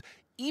boards.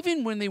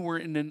 Even when they were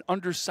in an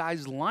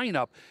undersized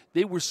lineup,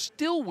 they were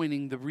still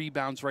winning the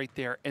rebounds right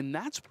there, and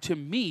that's, to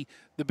me,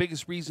 the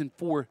biggest reason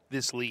for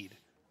this lead.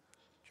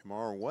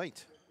 Jamar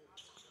White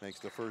makes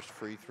the first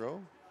free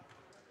throw,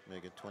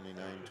 make it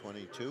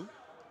 29-22.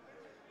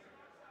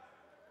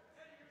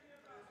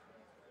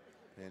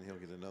 And he'll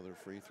get another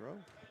free throw.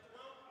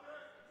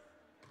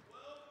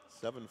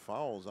 7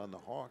 fouls on the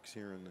Hawks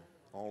here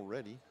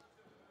already.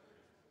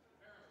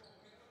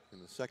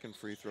 And the second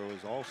free throw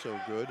is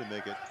also good to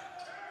make it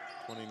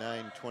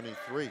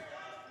 29-23.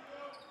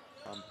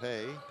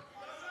 Pompey.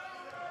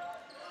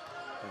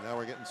 And now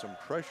we're getting some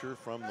pressure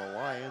from the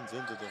Lions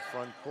into the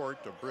front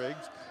court to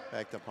Briggs.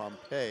 Back to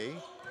Pompey.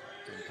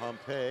 And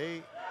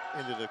Pompey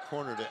into the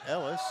corner to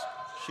Ellis.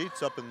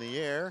 Sheets up in the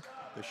air.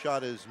 The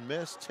shot is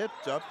missed,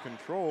 tipped up,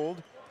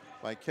 controlled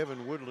by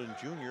Kevin Woodland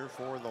Jr.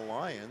 for the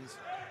Lions.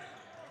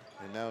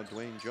 And now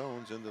Dwayne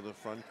Jones into the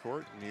front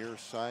court, near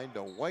side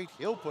to White.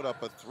 He'll put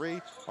up a 3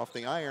 off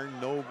the iron,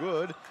 no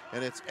good.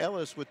 And it's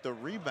Ellis with the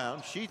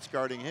rebound. Sheets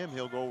guarding him.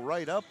 He'll go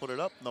right up, put it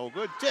up, no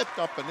good. Tipped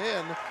up and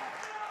in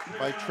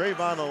by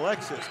Trayvon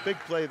Alexis. Big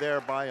play there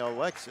by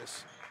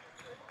Alexis.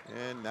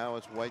 And now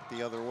it's White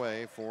the other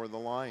way for the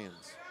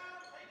Lions.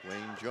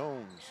 Dwayne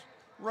Jones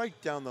right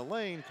down the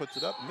lane, puts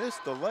it up,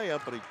 missed the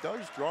layup, but he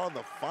does draw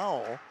the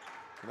foul.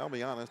 And I'll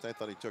be honest, I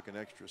thought he took an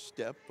extra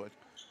step, but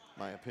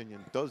my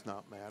opinion does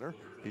not matter.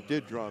 He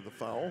did draw the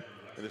foul.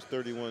 It is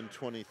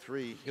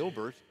 31-23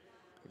 Hilbert.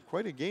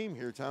 Quite a game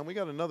here, Tom. We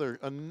got another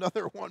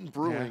one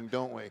brewing,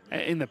 don't we?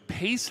 And the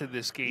pace of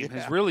this game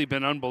has really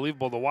been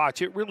unbelievable to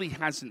watch. It really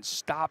hasn't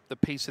stopped the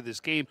pace of this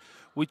game,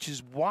 which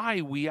is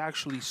why we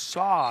actually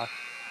saw,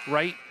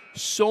 right,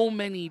 so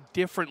many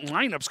different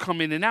lineups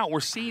come in and out.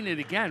 We're seeing it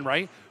again,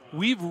 right?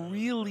 We've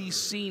really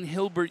seen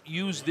Hilbert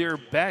use their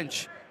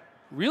bench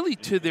really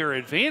to their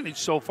advantage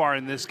so far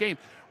in this game,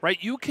 right?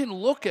 You can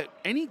look at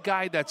any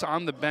guy that's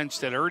on the bench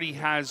that already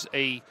has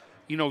a,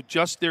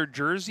 just their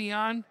jersey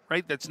on,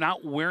 right? That's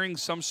not wearing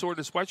some sort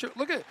of sweatshirt.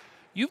 Look at,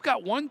 you've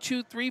got 1,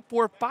 2, 3,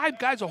 4, 5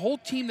 guys, a whole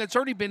team that's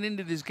already been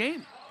into this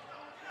game.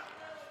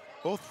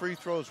 Both free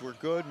throws were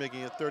good,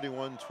 making it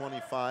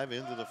 31-25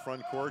 into the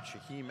front court.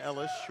 Shaheem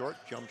Ellis, short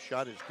jump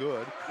shot is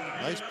good.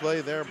 Nice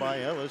play there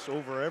by Ellis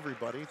over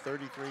everybody,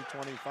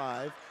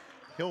 33-25,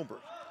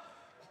 Hilbert.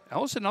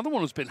 Ellis, another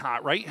one who's been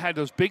hot, right? Had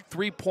those big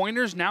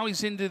 3-pointers. Now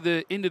he's into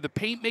the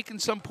paint, making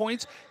some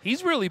points.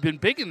 He's really been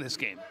big in this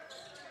game.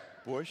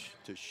 Bush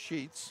to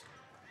Sheets,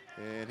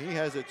 and he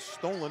has it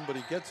stolen, but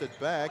he gets it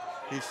back.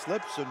 He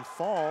slips and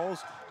falls,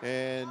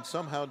 and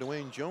somehow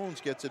Dwayne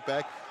Jones gets it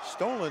back.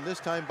 Stolen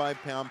this time by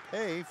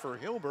Pompey for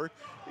Hilbert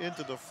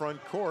into the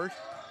front court.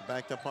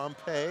 Back to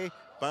Pompey.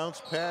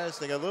 Bounce pass.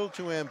 They got a little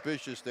too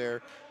ambitious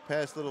there.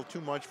 Passed a little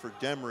too much for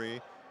Demery,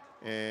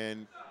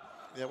 and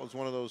that was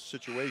one of those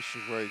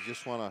situations where you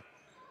just want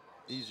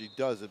to easy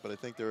does it, but I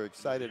think they're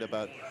excited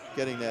about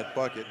getting that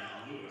bucket.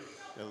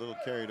 Got a little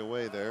carried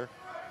away there.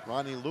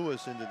 Ronnie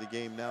Lewis into the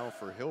game now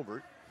for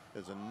Hilbert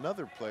as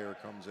another player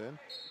comes in.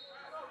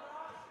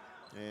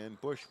 And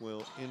Bush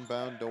will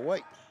inbound to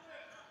White.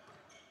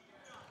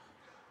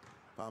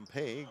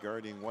 Pompey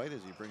guarding White as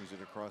he brings it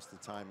across the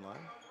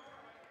timeline.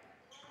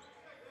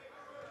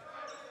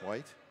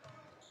 White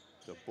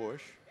to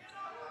Bush.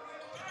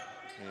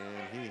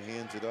 And he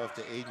hands it off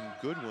to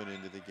Aiden Goodwin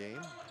into the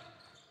game.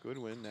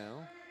 Goodwin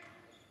now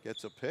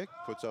gets a pick,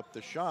 puts up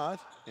the shot,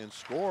 and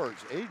scores.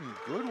 Aiden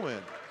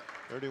Goodwin,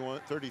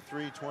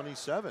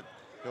 33-27.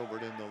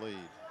 Hilbert in the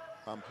lead.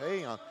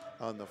 Pompey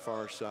on the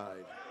far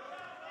side.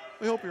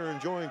 We hope you're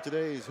enjoying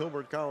today's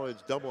Hilbert College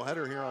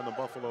doubleheader here on the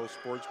Buffalo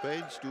Sports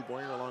Page. Stu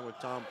Boyer along with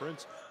Tom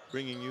Prince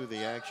bringing you the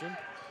action.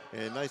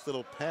 And nice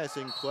little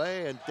passing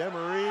play, and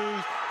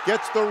Demery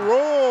gets the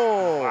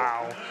roll.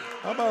 Wow.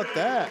 How about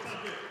that?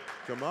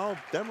 Jamal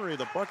Demery,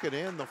 the bucket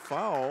and the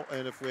foul.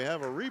 And if we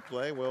have a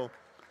replay, we'll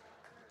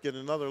get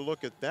another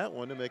look at that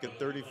one to make it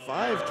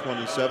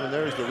 35-27.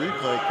 There's the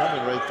replay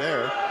coming right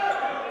there.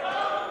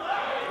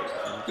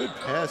 Some good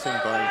passing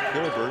by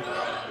Hilbert.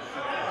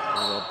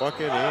 And the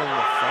bucket and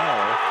the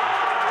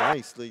foul.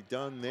 Nicely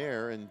done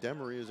there. And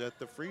Demery is at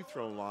the free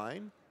throw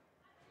line.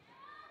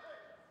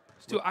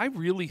 Stu, I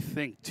really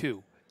think,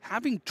 too,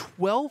 having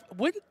 12,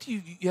 when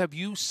have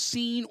you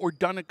seen or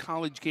done a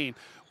college game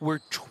where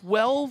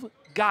 12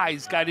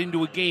 guys got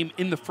into a game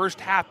in the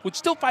first half with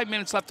still 5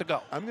 minutes left to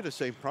go? I'm going to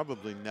say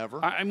probably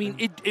never. I mean,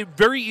 it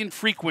very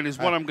infrequent is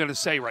what I'm going to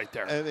say right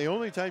there. And the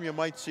only time you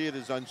might see it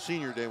is on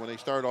senior day when they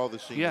start all the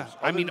seniors.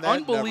 Yeah, I mean,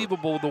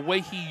 unbelievable the way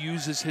he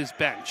uses his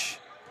bench.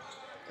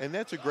 And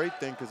that's a great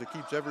thing because it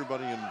keeps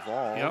everybody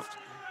involved. Yep.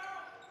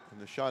 And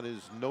the shot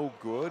is no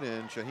good,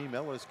 and Shaheem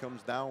Ellis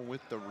comes down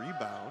with the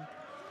rebound.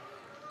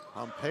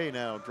 Pompey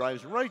now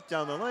drives right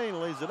down the lane,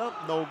 lays it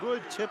up, no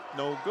good. Tip,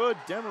 no good.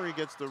 Demery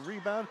gets the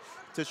rebound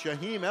to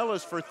Shaheem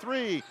Ellis for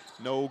three,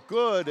 no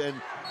good. And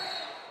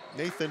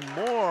Nathan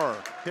Moore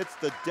hits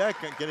the deck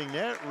getting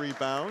that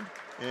rebound.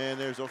 And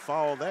there's a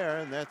foul there,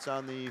 and that's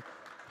on the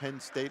Penn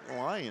State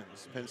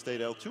Lions, Penn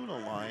State Altoona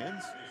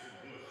Lions.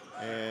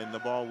 And the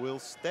ball will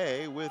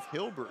stay with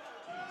Hilbert.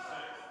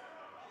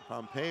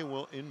 Pompey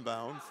will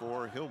inbound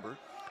for Hilbert.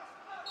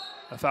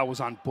 I thought it was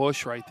on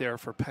Bush right there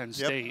for Penn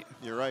State. Yep,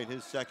 you're right,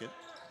 his second.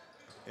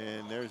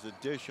 And there's a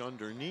dish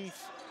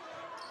underneath.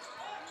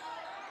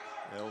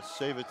 They'll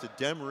save it to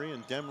Demery,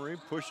 and Demery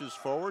pushes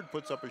forward,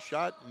 puts up a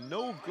shot,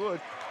 no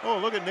good. Oh,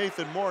 look at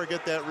Nathan Moore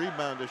get that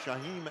rebound to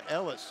Shaheem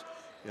Ellis.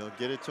 He'll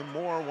get it to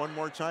Moore one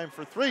more time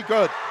for three,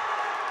 good.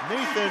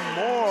 Nathan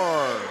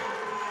Moore,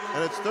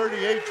 and it's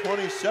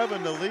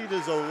 38-27, the lead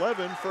is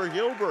 11 for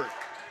Hilbert.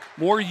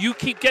 Moore, you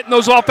keep getting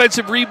those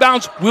offensive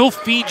rebounds, we'll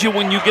feed you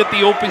when you get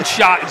the open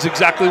shot, is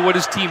exactly what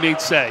his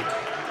teammates say.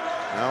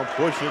 Now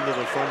push into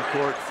the front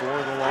court for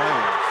the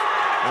Lions.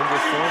 Under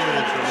 4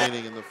 minutes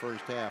remaining in the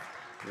first half.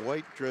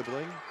 White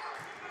dribbling.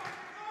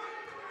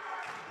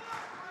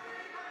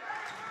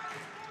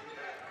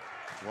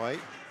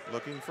 White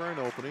looking for an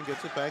opening,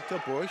 gets it back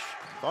to Bush.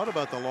 Thought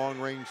about the long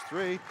range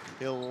three.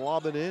 He'll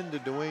lob it in to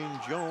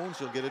Dwayne Jones.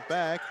 He'll get it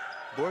back.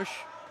 Bush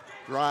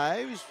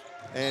drives,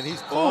 and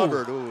he's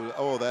clobbered. Ooh,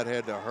 oh, that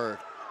had to hurt.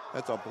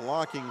 That's a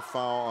blocking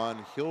foul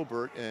on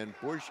Hilbert, and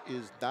Bush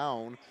is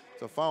down.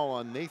 It's a foul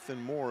on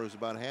Nathan Moore, who's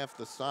about half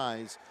the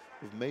size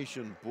of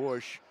Mason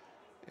Bush.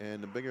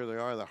 And the bigger they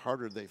are, the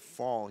harder they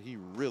fall. He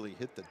really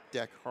hit the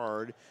deck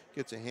hard.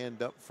 Gets a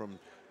hand up from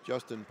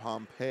Justin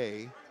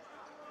Pompey.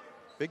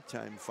 Big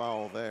time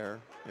foul there.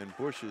 And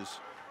Bush is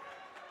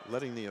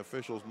letting the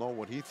officials know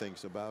what he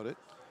thinks about it.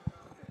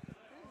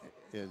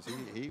 Is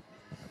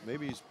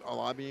maybe he's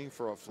lobbying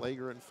for a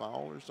flagrant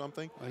foul or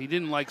something? Well, he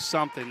didn't like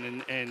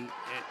something, and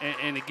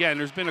again,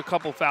 there's been a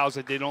couple fouls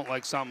that they don't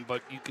like something,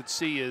 but you could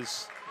see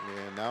is,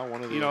 yeah, now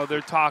one of the, you know,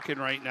 they're talking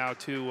right now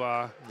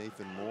to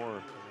Nathan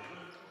Moore.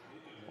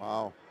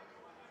 Wow.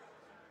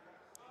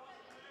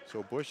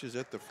 So Bush is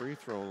at the free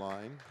throw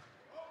line.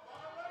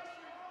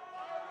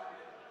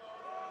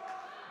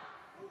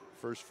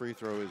 First free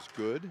throw is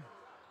good.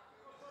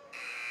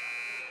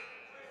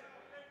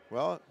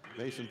 Well,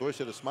 Mason Bush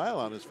had a smile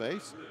on his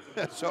face,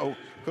 so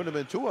couldn't have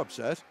been too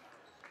upset.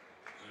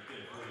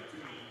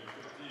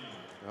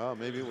 Well,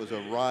 maybe it was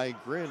a wry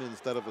grin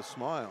instead of a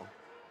smile.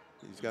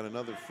 He's got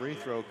another free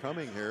throw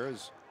coming here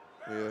as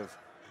we have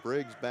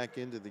Briggs back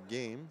into the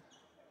game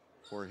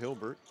for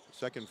Hilbert.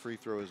 Second free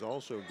throw is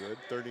also good.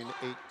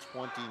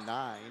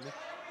 38-29 in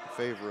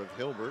favor of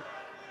Hilbert.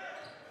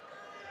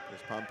 As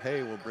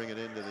Pompey will bring it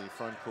into the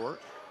front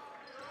court.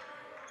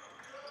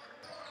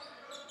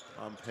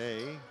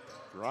 Pompey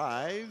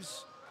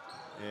drives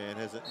and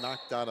has it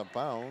knocked out of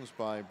bounds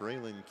by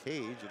Braylon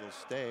Cage. It'll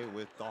stay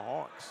with the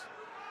Hawks.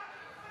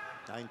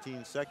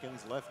 19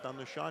 seconds left on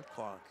the shot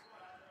clock.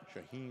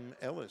 Shaheem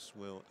Ellis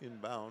will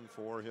inbound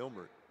for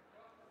Hilbert.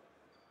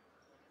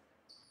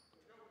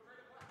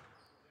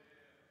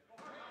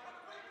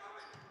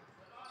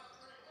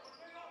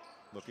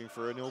 Looking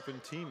for an open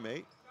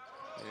teammate,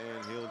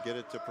 and he'll get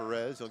it to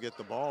Perez. He'll get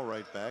the ball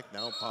right back.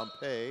 Now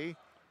Pompey,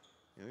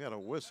 we got a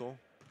whistle.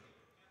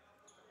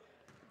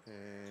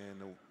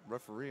 And the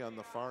referee on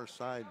the far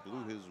side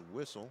blew his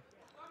whistle.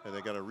 And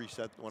they got to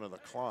reset one of the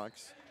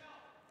clocks.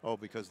 Oh,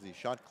 because the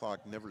shot clock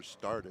never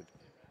started.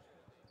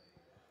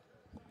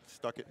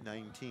 Stuck at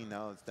 19,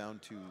 now it's down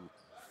to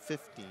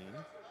 15.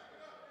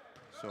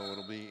 So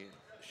it'll be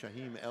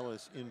Shaheem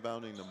Ellis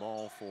inbounding the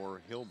ball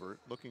for Hilbert,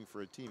 looking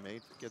for a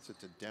teammate, gets it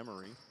to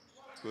Demery.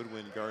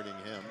 Goodwin guarding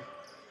him.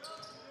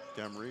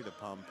 Demery to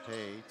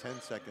Pompey,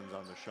 10 seconds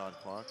on the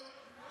shot clock.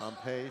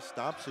 Pompey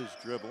stops his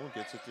dribble,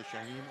 gets it to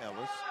Shaheem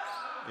Ellis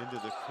into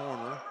the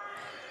corner.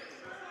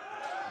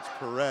 It's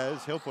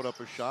Perez, he'll put up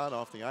a shot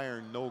off the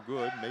iron, no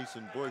good.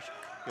 Mason Bush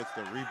gets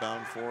the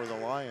rebound for the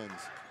Lions.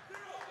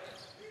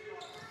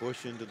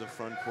 Bush into the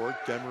front court,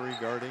 Demery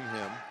guarding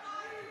him.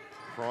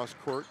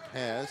 Cross-court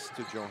pass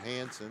to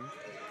Johansson.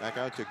 Back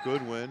out to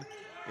Goodwin.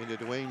 Into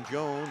Dwayne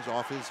Jones,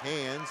 off his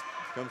hands.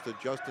 Comes to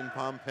Justin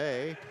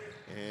Pompey.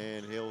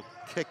 And he'll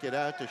kick it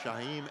out to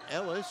Shaheem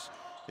Ellis.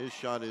 His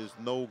shot is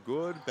no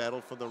good.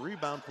 Battle for the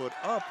rebound, put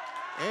up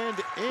and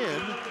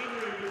in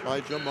by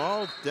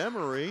Jamal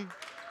Demery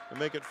to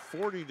make it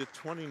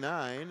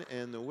 40-29.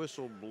 And the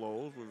whistle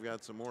blows. We've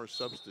got some more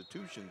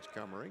substitutions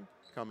coming.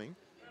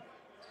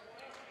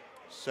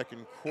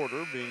 Second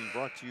quarter being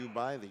brought to you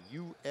by the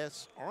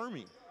U.S.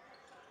 Army.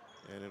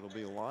 And it'll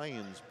be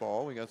Lions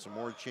ball. We got some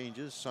more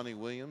changes. Sonny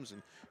Williams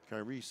and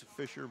Kyrese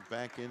Fisher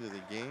back into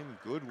the game.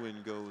 Goodwin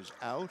goes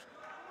out.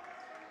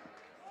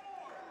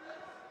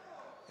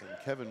 And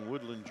Kevin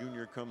Woodland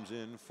Jr. comes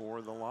in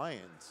for the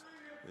Lions.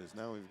 As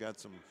now we've got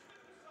some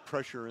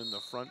pressure in the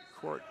front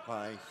court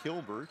by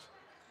Hilbert.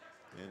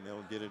 And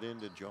they'll get it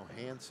into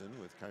Johansson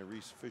with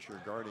Kyrese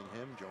Fisher guarding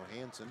him.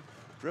 Johansson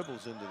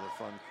dribbles into the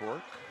front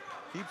court.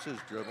 Keeps his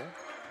dribble.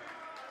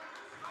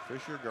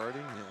 Fisher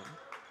guarding him.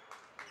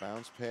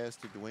 Bounce pass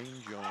to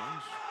Dwayne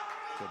Jones,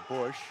 to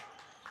Bush.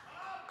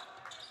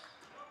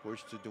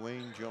 Bush to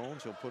Dwayne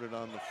Jones. He'll put it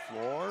on the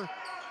floor.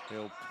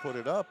 He'll put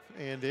it up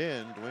and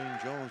in.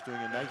 Dwayne Jones doing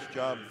a nice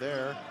job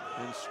there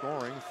in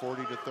scoring,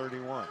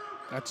 40-31.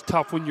 That's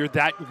tough when you're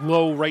that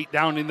low right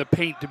down in the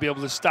paint to be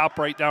able to stop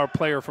right down a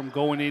player from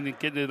going in and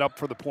getting it up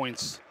for the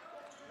points.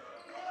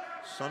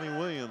 Sonny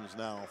Williams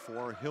now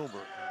for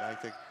Hilbert.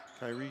 Back to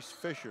Tyrese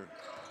Fisher.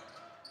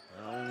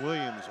 Now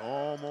Williams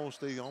almost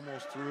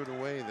threw it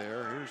away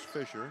there. Here's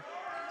Fisher.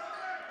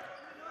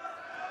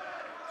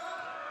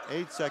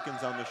 8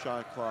 seconds on the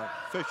shot clock.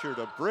 Fisher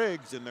to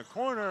Briggs in the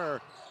corner.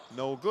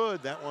 No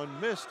good. That one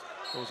missed.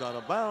 Goes out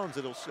of bounds.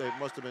 It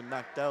must have been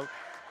knocked out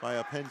by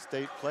a Penn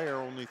State player.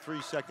 Only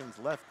 3 seconds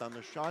left on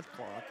the shot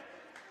clock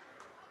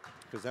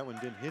because that one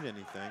didn't hit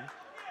anything.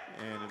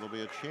 And it'll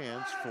be a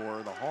chance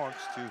for the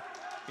Hawks to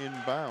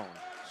inbound.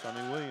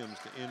 Sonny Williams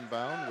to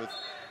inbound with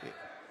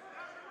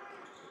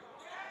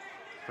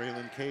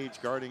Braylon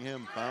Cage guarding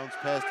him. Bounce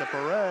pass to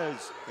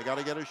Perez. They got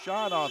to get a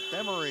shot off.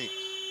 Demery.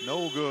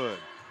 No good.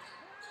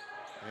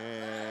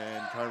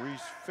 And Tyrese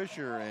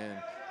Fisher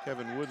and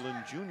Kevin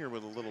Woodland Jr.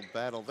 with a little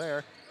battle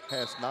there.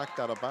 Pass knocked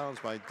out of bounds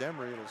by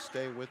Demery. It'll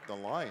stay with the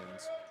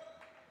Lions.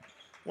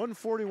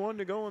 1:41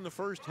 to go in the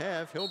first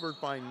half.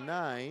 Hilbert by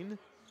 9.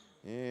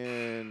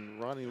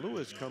 And Ronnie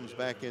Lewis comes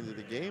back into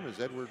the game as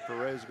Edward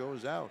Perez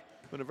goes out.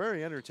 Been a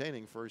very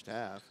entertaining first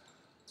half.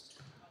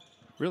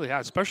 Really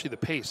has, especially the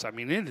pace. I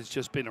mean, it has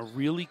just been a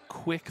really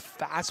quick,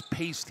 fast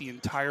pace the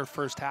entire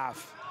first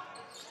half.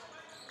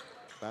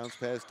 Bounce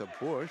pass to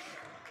Bush.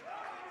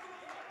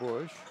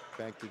 Bush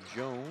back to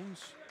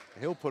Jones.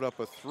 He'll put up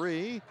a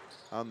 3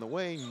 on the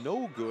way.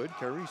 No good.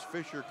 Tyrese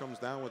Fisher comes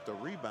down with the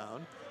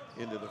rebound.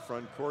 Into the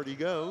front court he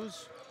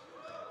goes.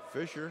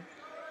 Fisher.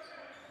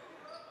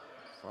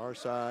 Far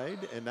side.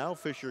 And now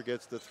Fisher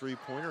gets the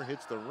 3-pointer.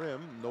 Hits the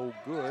rim. No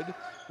good.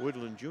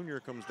 Woodland Jr.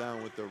 comes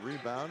down with the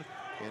rebound.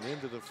 And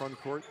into the front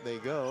court they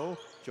go.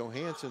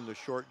 Johansson, the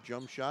short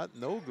jump shot.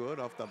 No good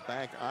off the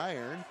back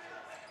iron.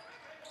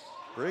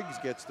 Briggs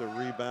gets the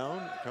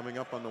rebound, coming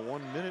up on the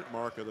 1-minute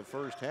mark of the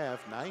first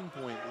half.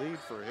 9-point lead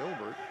for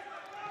Hilbert.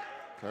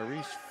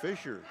 Tyrese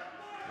Fisher.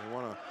 They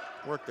want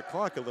to work the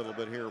clock a little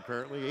bit here,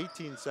 apparently.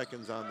 18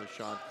 seconds on the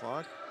shot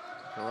clock.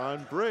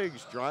 Teron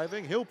Briggs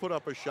driving. He'll put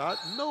up a shot.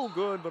 No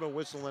good, but a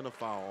whistle and a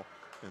foul.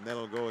 And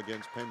that'll go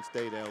against Penn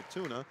State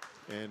Altoona.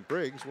 And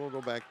Briggs will go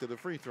back to the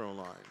free throw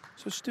line.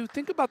 So, Stu,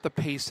 think about the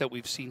pace that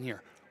we've seen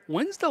here.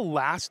 When's the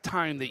last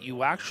time that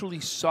you actually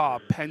saw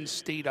Penn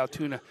State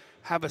Altoona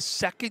have a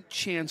second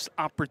chance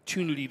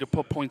opportunity to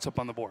put points up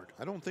on the board?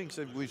 I don't think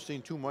we've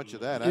seen too much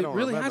of that. It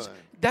really has.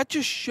 That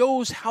just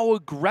shows how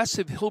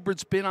aggressive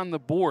Hilbert's been on the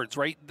boards,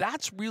 right?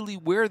 That's really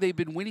where they've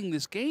been winning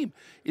this game,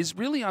 is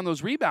really on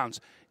those rebounds.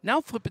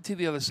 Now flip it to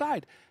the other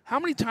side. How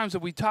many times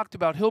have we talked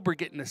about Hilbert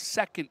getting a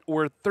second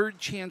or a third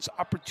chance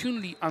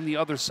opportunity on the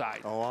other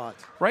side? A lot.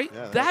 Right?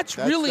 Yeah, that's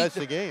really that's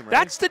the game, right?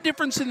 That's the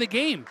difference in the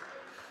game.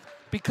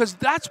 Because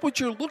that's what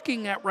you're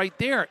looking at right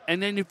there.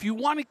 And then if you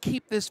want to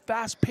keep this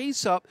fast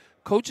pace up,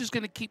 coach is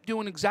going to keep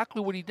doing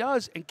exactly what he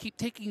does and keep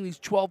taking these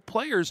 12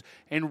 players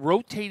and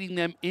rotating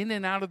them in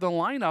and out of the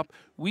lineup.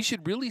 We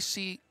should really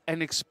see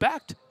and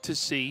expect to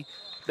see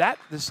that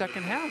the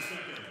second half.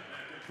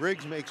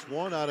 Briggs makes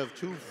 1 out of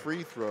 2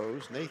 free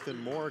throws. Nathan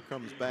Moore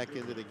comes back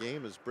into the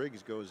game as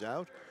Briggs goes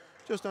out.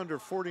 Just under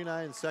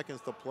 49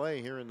 seconds to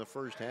play here in the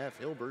first half.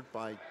 Hilbert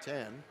by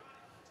 10.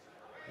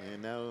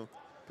 And now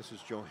this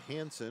is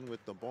Johansson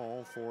with the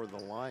ball for the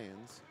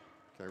Lions.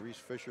 Tyrese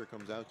Fisher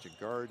comes out to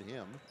guard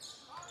him.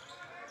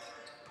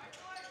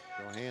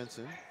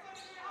 Johansson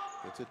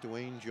gets it to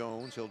Dwayne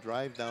Jones. He'll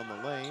drive down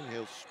the lane.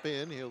 He'll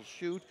spin. He'll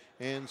shoot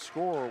and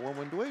score. Well,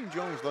 when Dwayne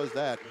Jones does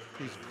that,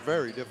 he's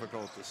very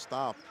difficult to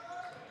stop.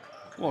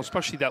 Well,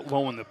 especially that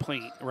low in the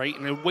paint, right?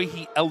 And the way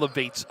he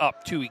elevates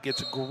up, too. He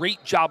gets a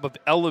great job of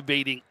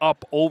elevating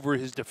up over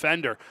his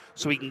defender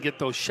so he can get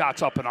those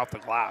shots up and off the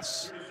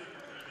glass.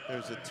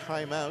 There's a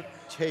timeout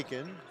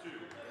taken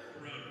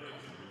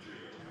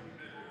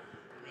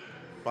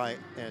by,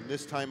 and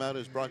this timeout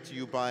is brought to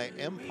you by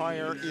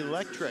Empire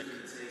Electric.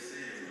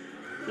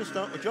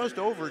 Just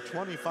over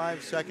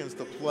 25 seconds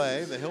to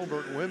play. The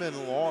Hilbert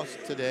women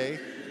lost today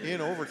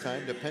in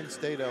overtime to Penn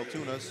State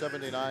Altoona,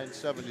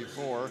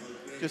 79-74.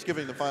 Just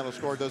giving the final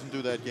score doesn't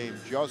do that game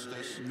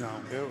justice. No.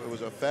 It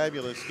was a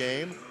fabulous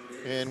game.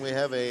 And we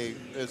have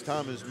as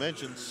Tom has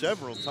mentioned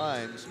several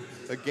times,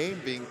 a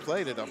game being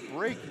played at a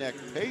breakneck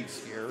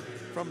pace here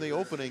from the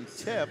opening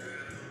tip.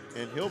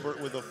 And Hilbert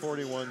with a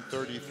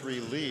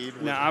 41-33 lead.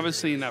 Now,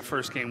 obviously in that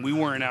first game, we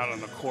weren't out on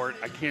the court.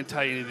 I can't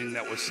tell you anything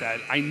that was said.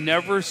 I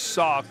never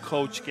saw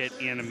Coach get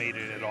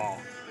animated at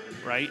all,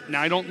 right?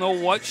 Now, I don't know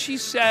what she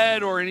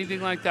said or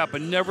anything like that,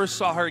 but never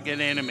saw her get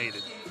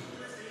animated.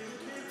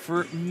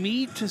 For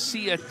me to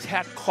see a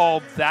tech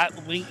called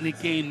that late in the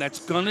game that's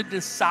going to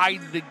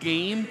decide the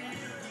game,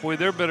 boy,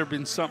 there better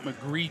been something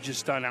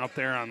egregious done out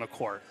there on the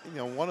court. You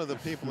know, one of the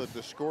people at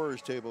the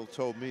scorer's table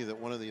told me that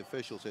one of the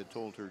officials had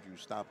told her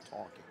to stop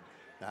talking.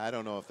 I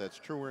don't know if that's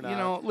true or not. You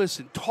know,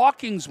 listen,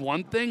 talking's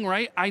one thing,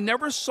 right? I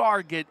never saw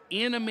her get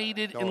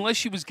animated unless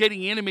she was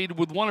getting animated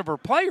with one of her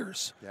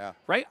players. Yeah.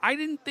 Right? I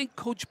didn't think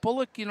Coach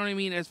Bullock, you know what I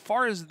mean, as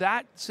far as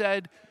that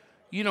said,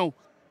 you know,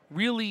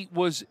 really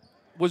was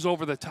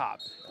over the top.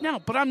 Now,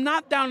 but I'm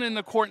not down in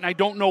the court and I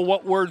don't know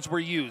what words were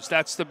used.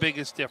 That's the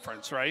biggest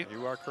difference, right?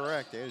 You are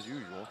correct, as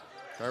usual.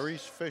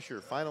 Tyrese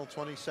Fisher, final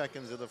 20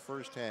 seconds of the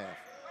first half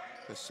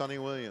to Sonny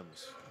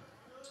Williams.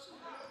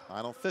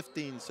 Final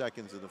 15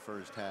 seconds of the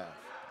first half.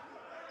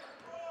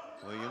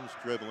 Williams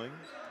dribbling.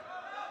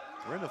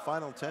 We're in the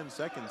final 10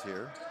 seconds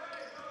here.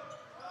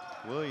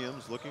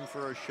 Williams looking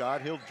for a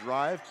shot. He'll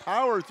drive,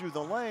 power through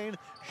the lane.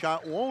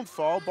 Shot won't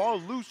fall. Ball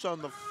loose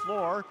on the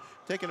floor.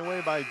 Taken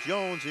away by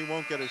Jones. He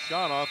won't get a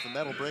shot off, and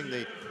that'll bring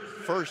the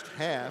first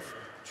half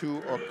to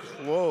a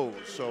close.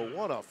 So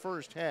what a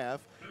first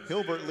half.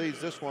 Hilbert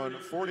leads this one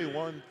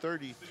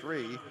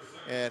 41-33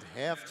 at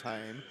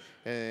halftime.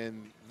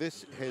 And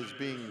this has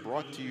been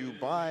brought to you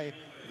by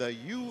the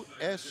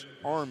U.S.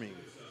 Army.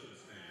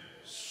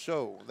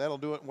 So that'll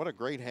do it. What a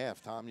great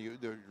half, Tom. You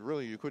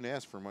couldn't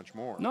ask for much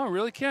more. No, I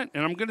really can't.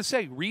 And I'm going to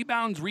say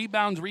rebounds,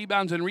 rebounds,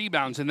 rebounds, and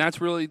rebounds. And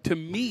that's really, to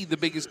me, the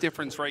biggest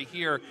difference right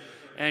here.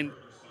 And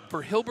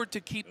for Hilbert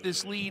to keep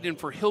this lead and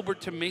for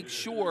Hilbert to make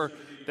sure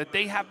that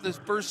they have this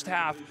first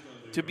half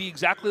to be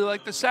exactly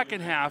like the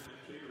second half,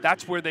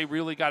 that's where they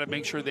really got to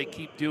make sure they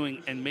keep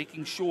doing and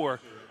making sure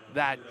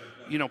that,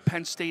 you know,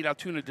 Penn State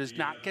Altoona does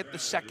not get the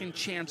second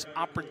chance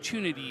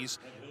opportunities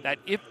that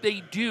if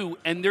they do,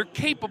 and they're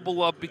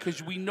capable of,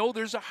 because we know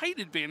there's a height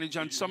advantage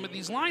on some of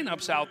these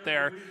lineups out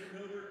there,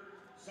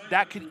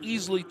 that can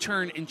easily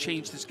turn and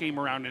change this game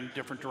around in a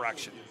different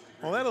direction.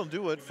 Well, that'll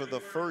do it for the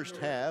first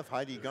half.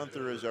 Heidi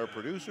Gunther is our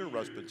producer,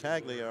 Russ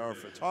Battaglia, our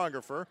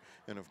photographer,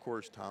 and of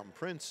course, Tom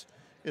Prince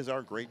is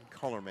our great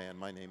color man.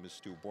 My name is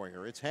Stu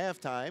Boyer. It's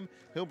halftime.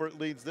 Hilbert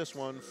leads this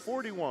one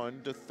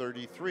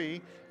 41-33,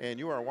 and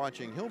you are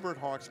watching Hilbert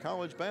Hawks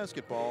College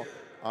basketball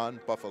on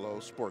Buffalo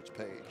Sports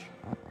Page.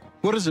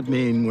 What does it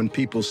mean when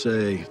people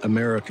say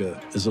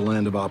America is a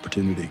land of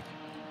opportunity?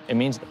 It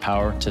means the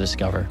power to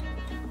discover,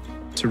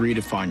 To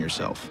redefine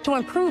yourself. To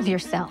improve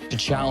yourself. to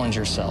challenge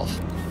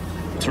yourself.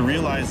 To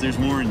realize there's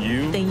more in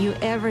you Than you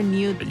ever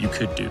knew. that you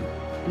could do.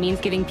 It means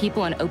giving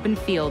people an open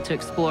field to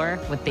explore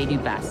what they do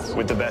best.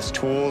 With the best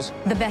tools,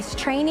 The best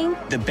training.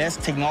 the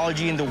best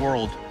technology in the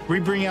world. We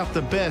bring out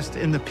the best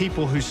in the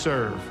people who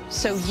serve.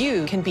 So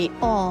you can be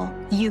all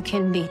you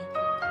can be.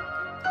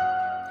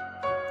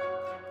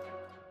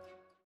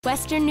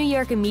 Western New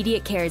York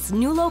Immediate Care's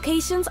new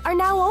locations are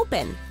now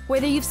open.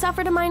 Whether you've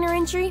suffered a minor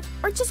injury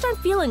or just aren't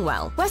feeling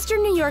well,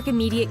 Western New York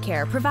Immediate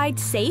Care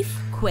provides safe,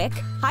 quick,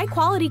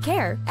 high-quality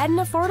care at an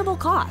affordable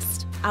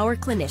cost. Our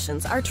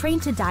clinicians are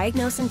trained to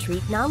diagnose and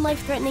treat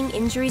non-life-threatening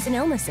injuries and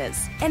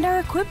illnesses and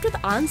are equipped with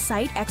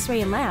on-site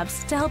x-ray and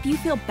labs to help you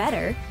feel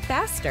better,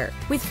 faster.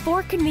 With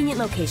 4 convenient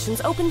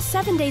locations open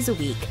 7 days a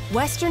week,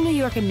 Western New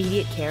York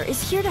Immediate Care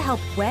is here to help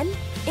when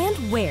and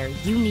where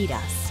you need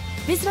us.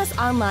 Visit us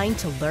online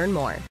to learn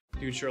more.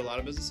 Do you insure a lot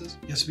of businesses?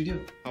 Yes, we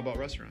do. How about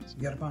restaurants?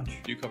 We got a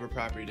bunch. Do you cover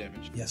property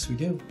damage? Yes, we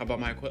do. How about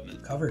my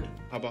equipment? Covered.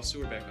 How about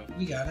sewer backup?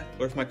 We got it.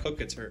 What if my cook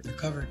gets hurt? They're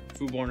covered.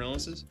 Foodborne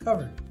illnesses?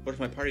 Covered. What if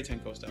my party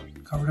tent goes down?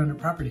 Covered under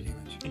property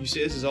damage. And you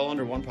say this is all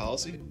under one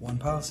policy? One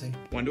policy.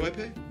 When do I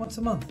pay? Once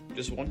a month.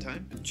 Just one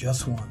time?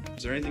 Just one.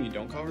 Is there anything you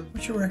don't cover?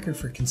 What's your record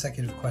for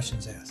consecutive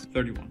questions asked?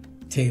 31.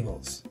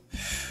 Tables.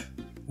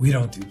 We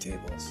don't do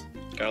tables.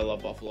 Gotta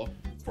love Buffalo.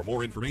 For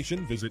more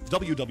information, visit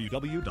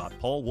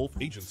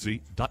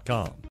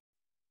www.paulwolfagency.com.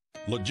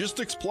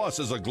 Logistics Plus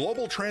is a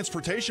global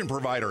transportation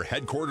provider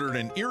headquartered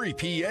in Erie,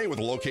 PA with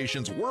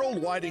locations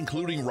worldwide,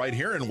 including right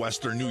here in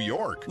Western New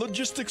York.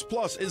 Logistics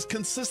Plus is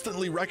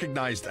consistently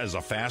recognized as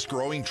a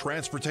fast-growing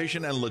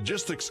transportation and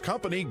logistics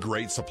company,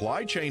 great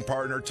supply chain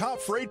partner, top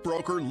freight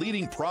broker,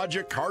 leading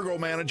project cargo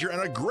manager,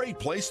 and a great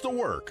place to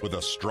work. With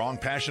a strong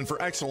passion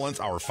for excellence,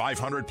 our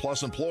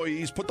 500-plus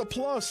employees put the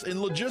plus in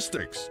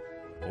logistics.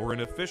 Or an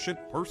efficient,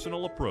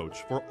 personal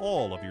approach for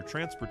all of your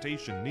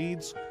transportation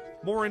needs.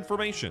 More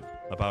information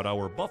about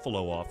our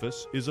Buffalo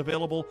office is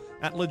available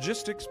at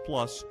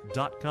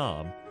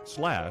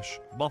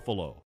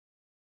logisticsplus.com/Buffalo.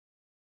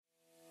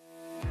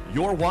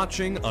 You're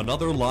watching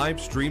another live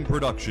stream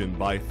production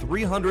by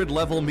 300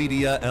 Level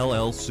Media,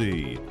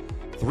 LLC.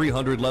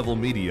 300 Level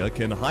Media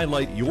can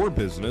highlight your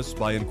business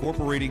by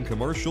incorporating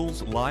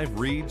commercials, live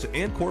reads,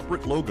 and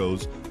corporate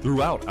logos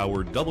throughout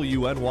our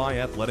WNY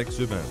Athletics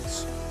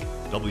events.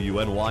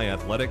 WNY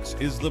Athletics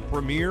is the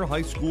premier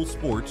high school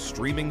sports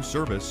streaming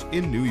service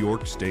in New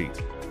York State,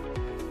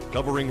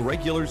 covering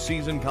regular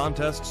season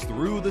contests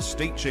through the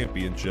state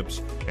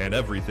championships and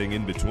everything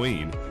in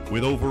between,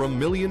 with over 1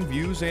 million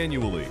views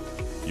annually.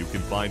 You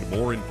can find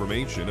more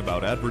information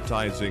about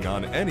advertising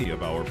on any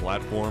of our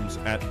platforms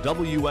at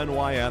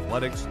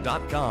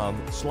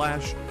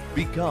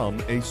WNYathletics.com/become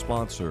a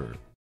sponsor.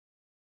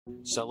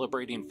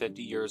 Celebrating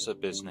 50 years of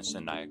business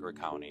in Niagara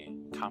County,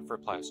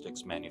 Comfort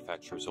Plastics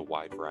manufactures a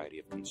wide variety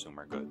of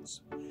consumer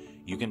goods.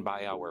 You can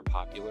buy our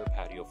popular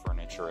patio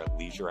furniture at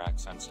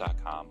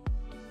leisureaccents.com,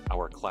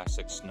 our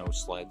classic snow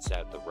sleds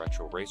at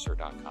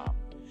theretroracer.com,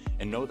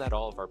 and know that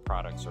all of our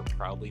products are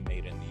proudly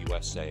made in the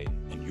USA,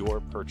 and your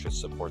purchase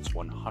supports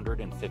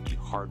 150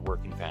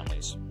 hardworking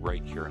families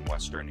right here in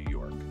Western New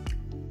York.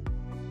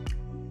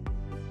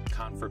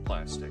 Confer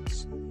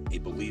Plastics, a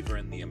believer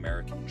in the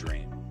American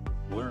dream.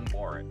 Learn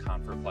more at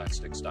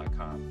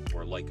conferplastics.com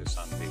or like us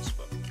on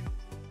Facebook.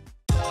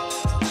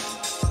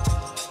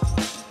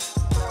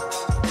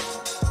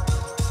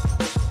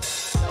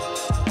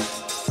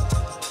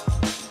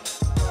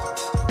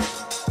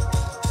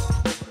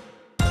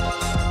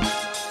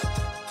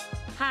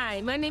 Hi,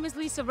 my name is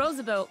Lisa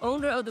Roosevelt,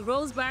 owner of the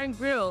Rose Bar and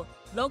Grill,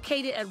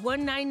 located at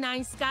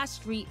 199 Scott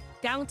Street,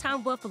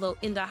 downtown Buffalo,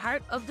 in the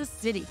heart of the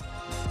city.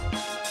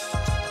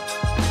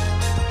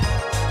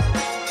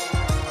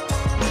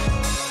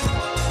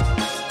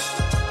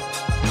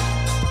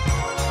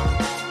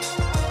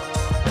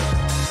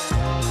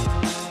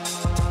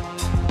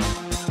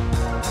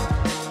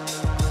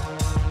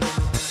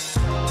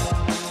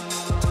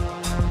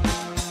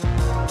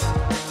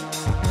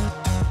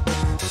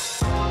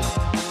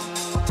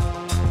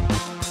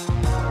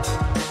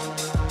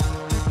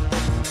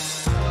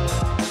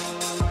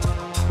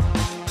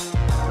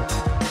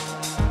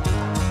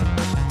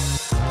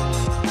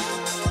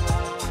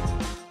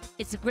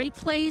 It's a great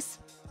place,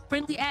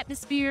 friendly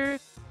atmosphere,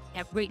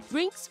 have great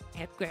drinks,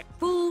 have great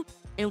food,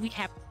 and we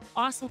have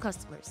awesome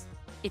customers.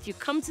 If you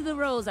come to the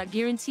Rose, I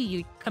guarantee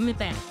you're coming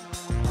back.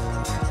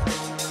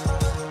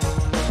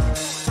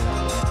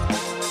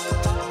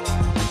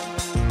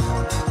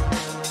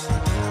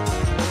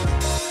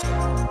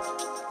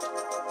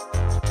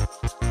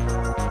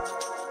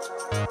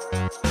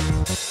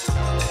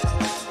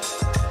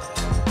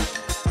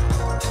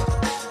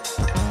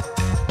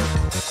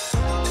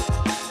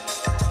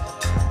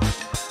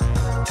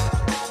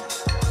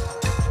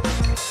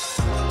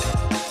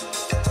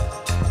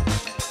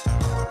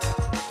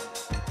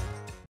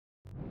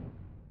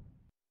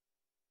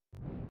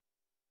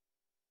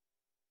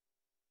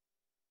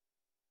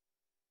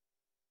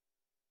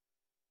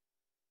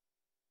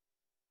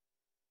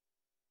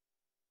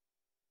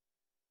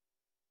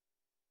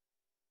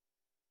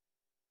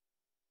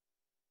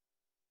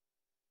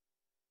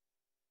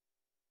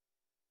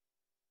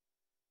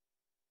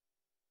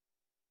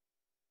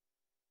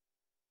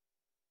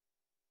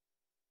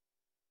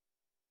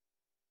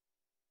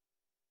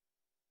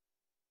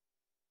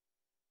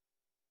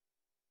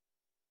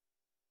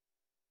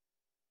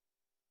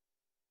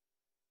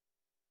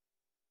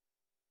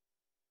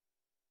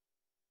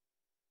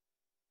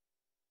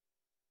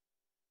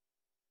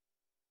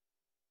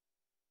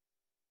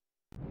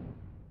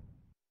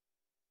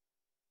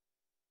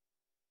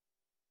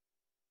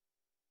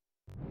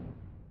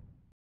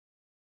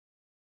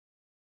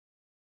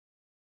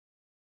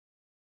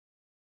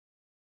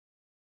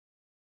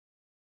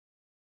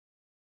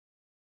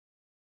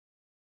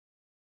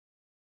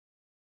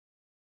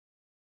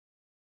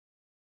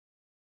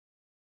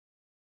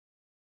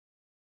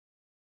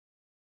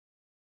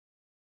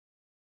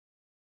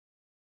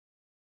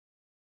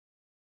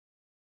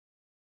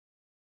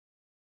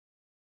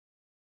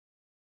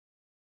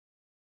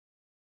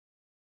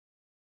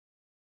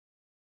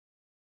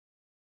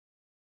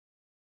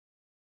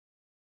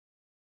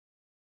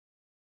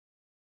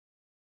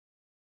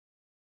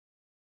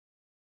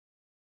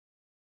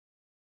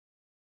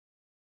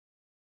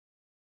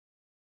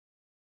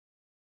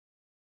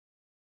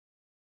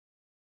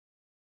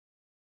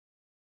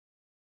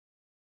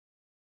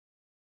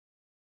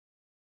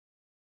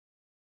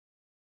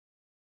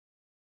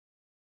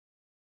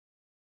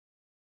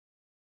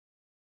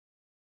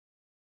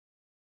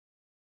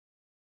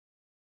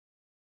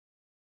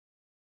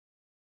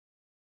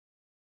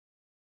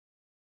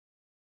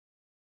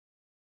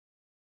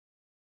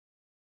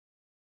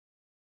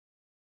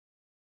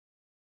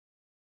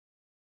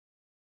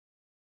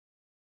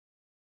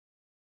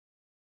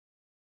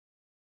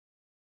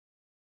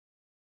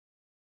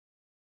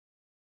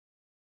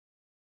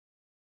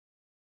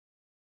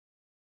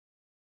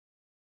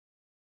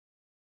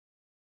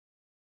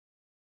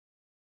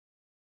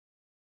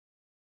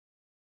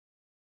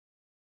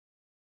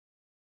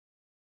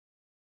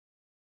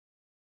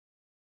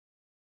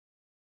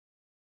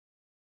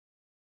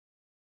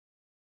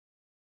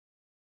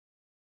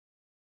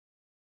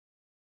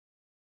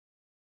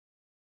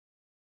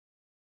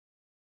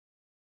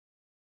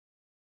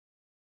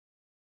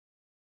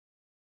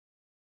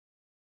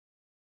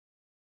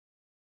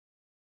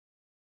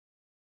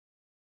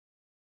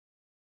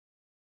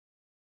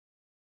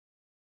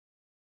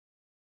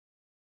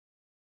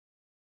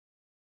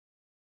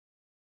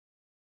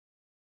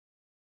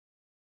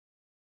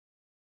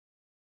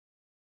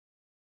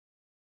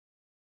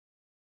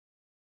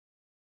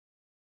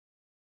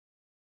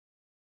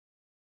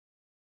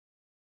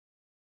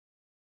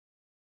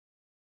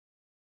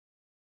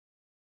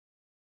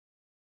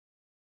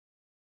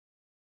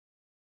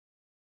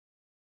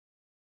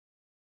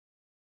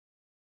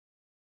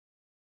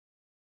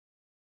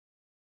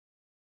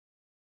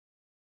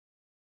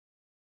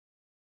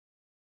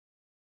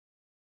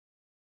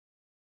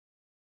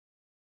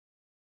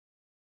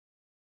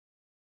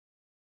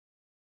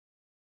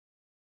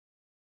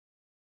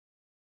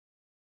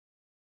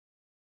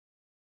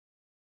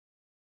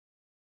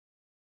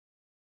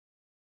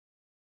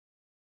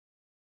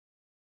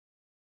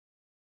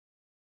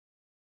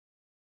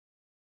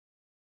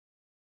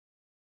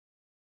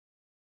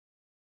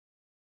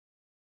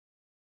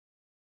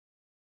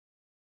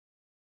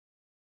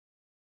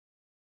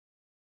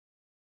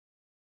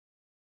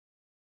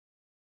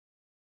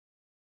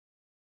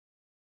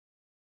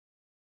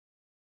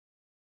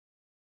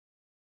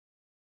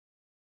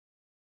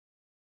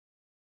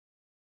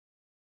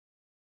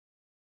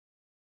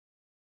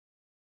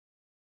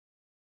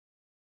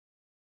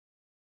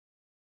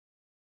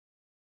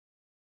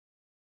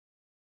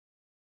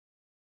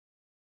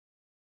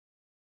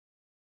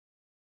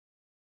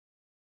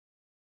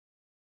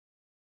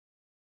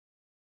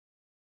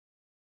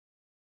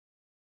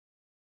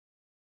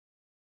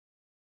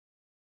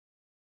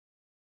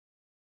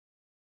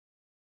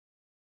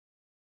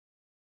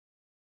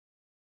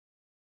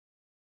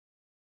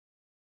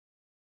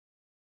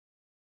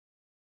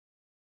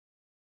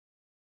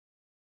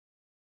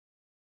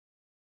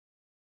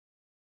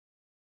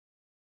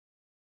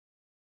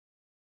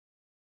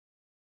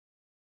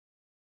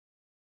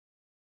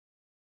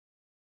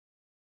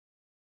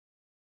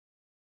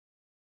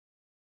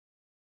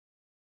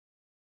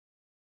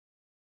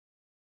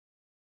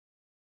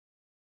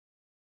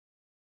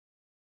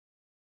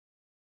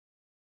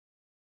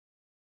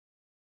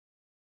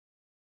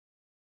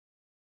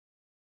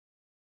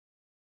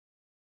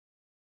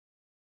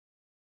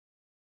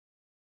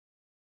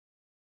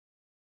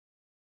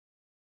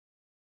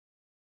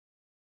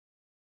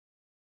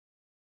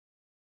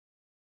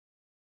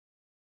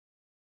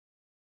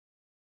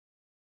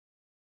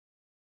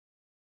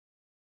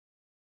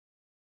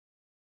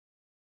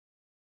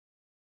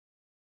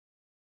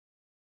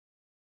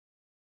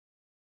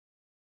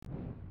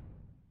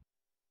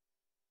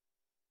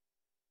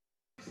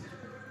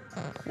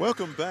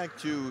 Welcome back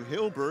to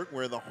Hilbert,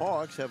 where the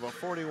Hawks have a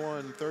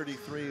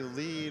 41-33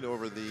 lead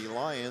over the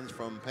Lions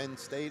from Penn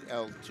State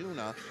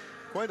Altoona.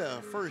 Quite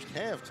a first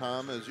half,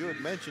 Tom, as you had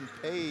mentioned,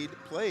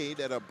 played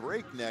at a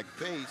breakneck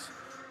pace.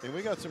 And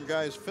we got some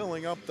guys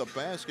filling up the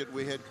basket.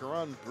 We had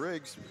Karan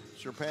Briggs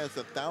surpass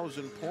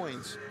 1,000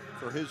 points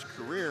for his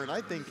career, and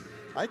I think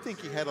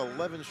he had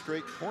 11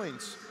 straight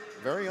points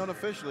very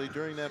unofficially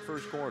during that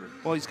first quarter.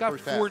 Well, he's got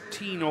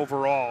 14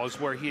 overall is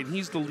where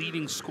he's the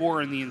leading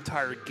scorer in the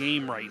entire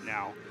game right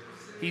now.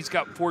 He's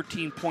got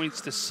 14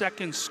 points. The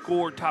second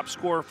top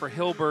scorer for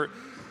Hilbert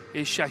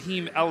is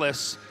Shaheem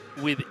Ellis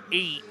with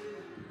 8.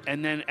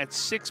 And then at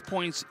 6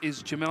 points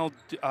is Jamel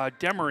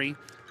Demery.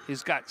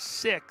 He's got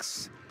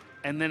 6.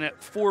 And then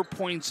at 4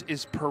 points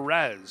is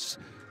Perez.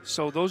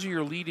 So those are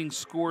your leading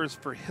scorers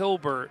for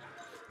Hilbert.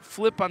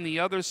 Flip on the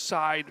other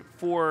side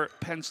for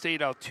Penn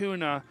State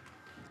Altoona.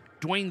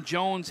 Dwayne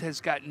Jones has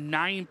got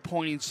 9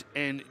 points,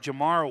 and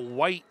Jamar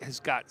White has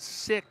got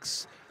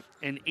 6,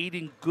 and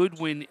Aiden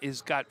Goodwin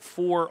has got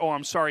 4. Oh,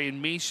 I'm sorry,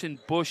 and Mason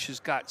Bush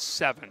has got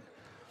 7.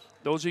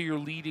 Those are your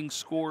leading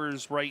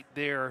scorers right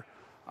there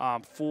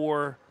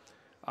for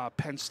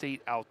Penn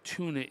State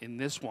Altoona in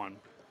this one.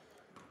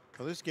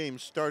 Well, this game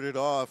started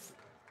off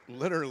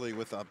literally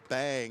with a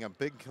bang, a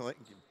big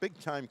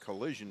time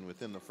collision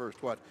within the first,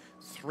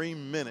 3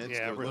 minutes?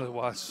 Yeah, it really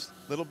was.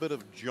 A little bit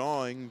of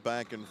jawing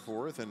back and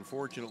forth, and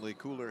fortunately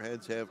cooler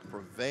heads have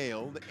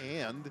prevailed,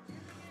 and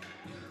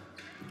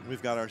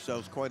we've got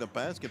ourselves quite a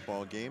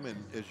basketball game.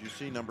 And as you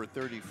see, number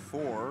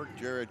 34,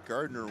 Jared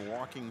Gardner,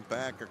 walking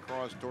back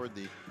across toward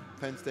the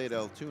Penn State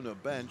Altoona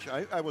bench.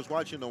 I was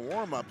watching the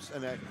warm-ups,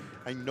 and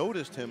I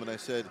noticed him, and I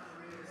said,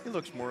 he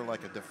looks more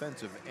like a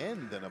defensive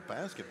end than a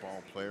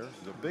basketball player.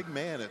 He's a big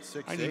man at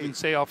 6'8". I didn't even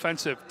say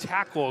offensive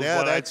tackle is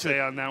what I'd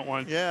say on that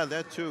one. Yeah,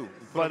 that too.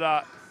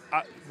 But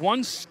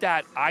one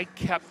stat I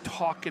kept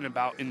talking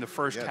about in the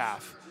first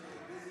half.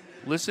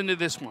 Listen to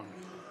this one.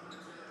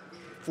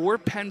 For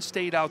Penn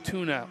State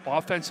Altoona,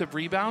 offensive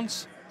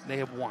rebounds, they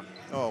have 1.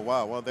 Oh,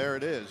 wow. Well, there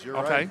it is. You're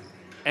right. Okay.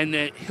 And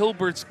then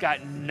Hilbert's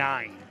got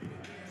 9.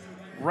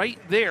 Right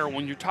there,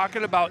 when you're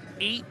talking about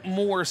 8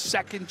 more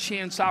second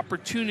chance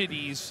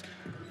opportunities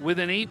with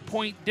an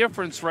 8-point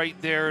difference right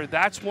there,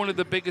 that's one of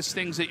the biggest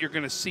things that you're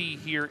going to see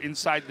here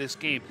inside this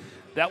game.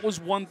 That was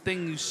one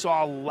thing you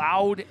saw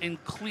loud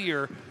and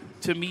clear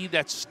to me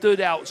that stood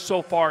out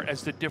so far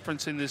as the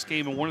difference in this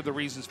game and one of the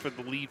reasons for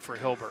the lead for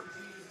Hilbert.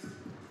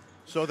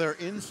 So their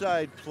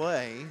inside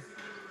play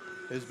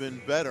has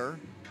been better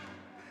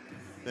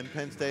than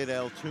Penn State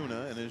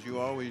Altoona, and as you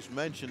always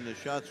mention, the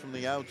shots from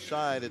the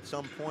outside at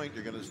some point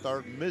you're going to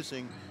start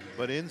missing,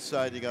 but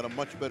inside you got a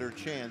much better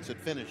chance at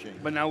finishing.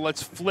 But now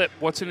let's flip.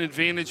 What's an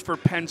advantage for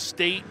Penn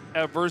State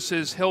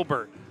versus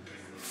Hilbert?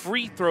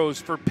 Free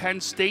throws for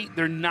Penn State,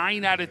 they're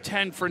 9 out of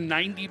 10 for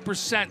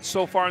 90%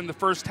 so far in the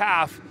first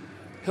half.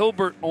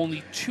 Hilbert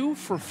only 2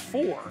 for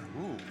 4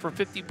 for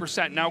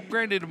 50%. Now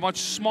granted, a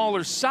much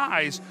smaller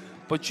size,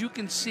 but you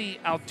can see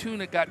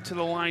Altoona got to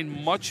the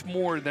line much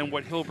more than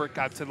what Hilbert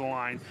got to the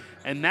line.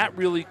 And that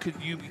really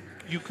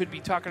you could be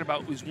talking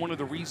about was one of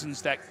the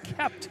reasons that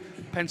kept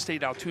Penn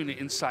State Altoona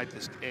inside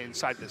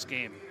this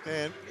game.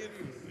 And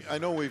I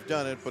know we've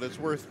done it, but it's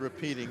worth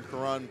repeating.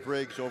 Karan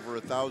Briggs over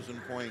 1,000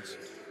 points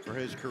for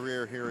his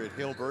career here at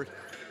Hilbert.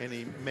 And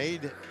he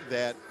made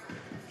that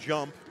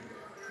jump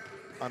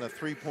on a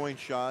 3-point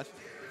shot,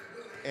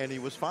 and he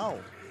was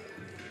fouled.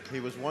 He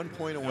was 1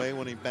 point away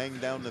when he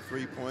banged down the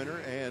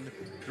 3-pointer and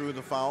drew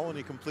the foul, and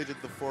he completed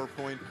the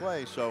 4-point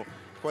play. So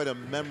quite a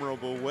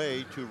memorable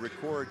way to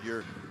record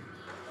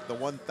the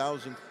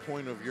 1,000th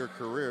point of your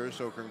career.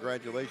 So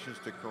congratulations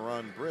to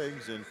Karan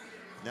Briggs. And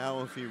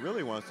now if he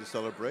really wants to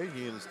celebrate,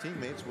 he and his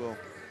teammates will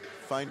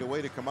find a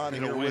way to come out of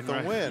here with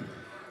a win.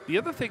 The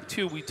other thing,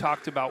 too, we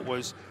talked about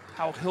was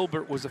how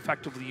Hilbert was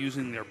effectively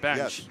using their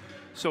bench. Yes.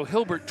 So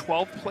Hilbert,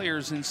 12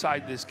 players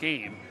inside this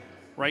game.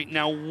 Right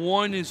now,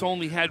 one has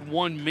only had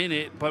 1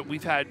 minute, but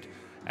we've had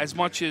as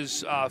much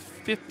as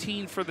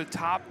 15 for the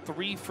top,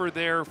 3 for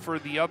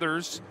the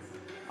others.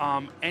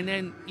 And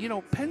then,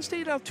 Penn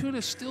State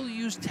Altoona still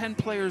used 10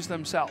 players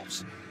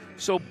themselves.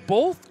 So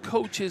both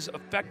coaches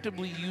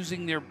effectively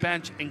using their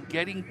bench and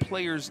getting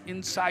players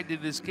inside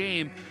of this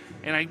game.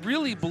 And I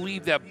really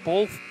believe that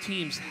both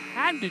teams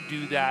had to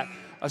do that,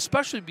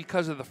 especially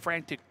because of the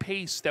frantic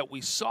pace that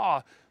we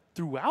saw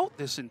throughout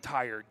this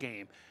entire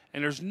game.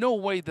 And there's no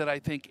way that I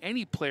think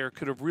any player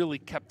could have really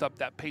kept up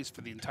that pace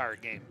for the entire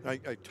game. I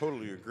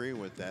totally agree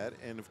with that.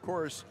 And, of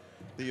course,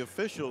 the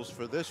officials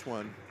for this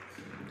one,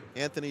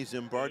 Anthony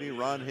Zimbardi,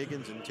 Ron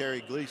Higgins, and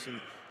Terry Gleason,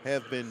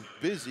 have been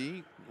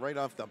busy right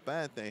off the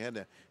bat. They had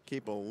to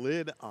keep a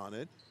lid on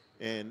it.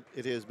 And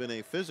it has been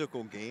a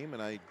physical game,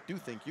 and I do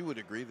think you would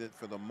agree that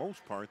for the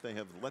most part they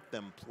have let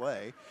them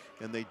play.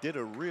 And they did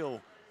a real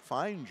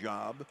fine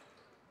job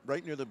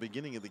right near the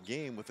beginning of the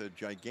game with a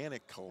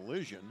gigantic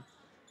collision.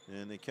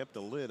 And they kept a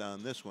lid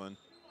on this one.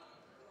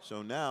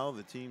 So now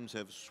the teams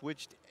have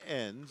switched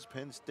ends.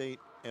 Penn State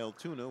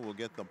Altoona will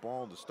get the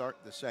ball to start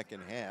the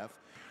second half.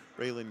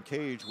 Braylon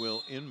Cage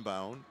will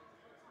inbound.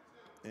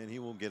 And he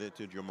will get it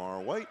to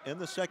Jamar White. And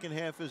the second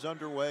half is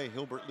underway.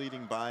 Hilbert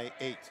leading by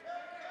 8.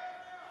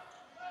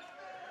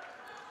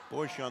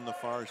 Bush on the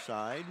far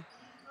side.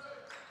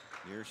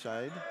 Near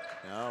side.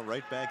 Now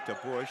right back to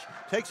Bush.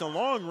 Takes a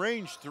long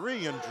range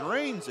three and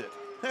drains it.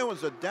 That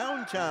was a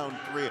downtown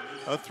three.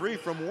 A three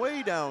from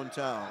way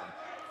downtown.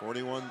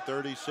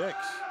 41-36.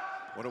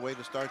 What a way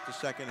to start the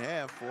second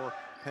half for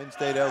Penn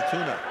State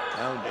Altoona.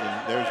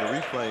 Now, there's a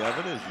replay of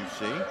it, as you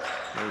see.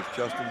 There's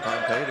Justin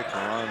Pompey to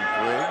Karan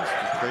Briggs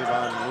to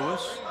Trayvon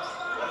Lewis.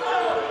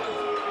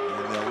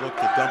 And they'll look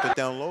to dump it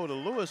down low to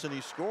Lewis, and he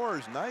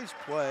scores. Nice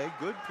play.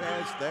 Good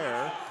pass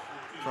there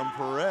from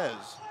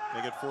Perez.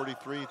 Make it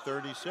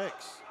 43-36.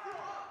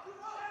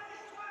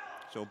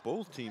 So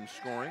both teams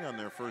scoring on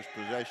their first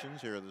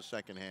possessions here in the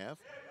second half.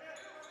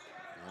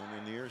 On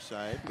the near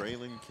side,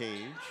 Braylon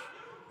Cage.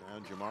 Now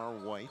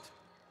Jamar White.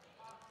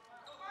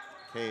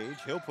 Cage,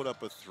 he'll put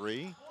up a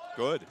three.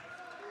 Good.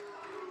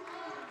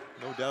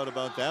 No doubt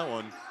about that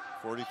one.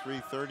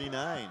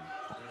 43-39.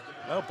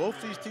 Well,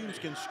 both these teams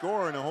can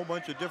score in a whole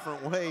bunch of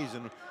different ways,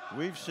 and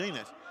we've seen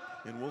it.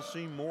 And we'll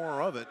see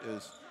more of it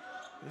as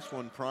this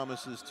one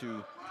promises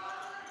to.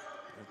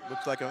 It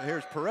looks like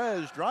here's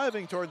Perez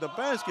driving toward the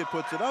basket,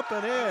 puts it up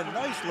and in.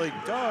 Nicely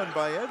done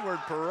by Edward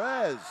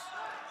Perez.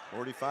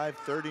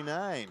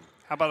 45-39.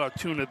 How about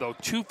Altoona, though?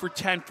 2 for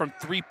 10 from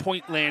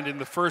three-point land in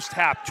the first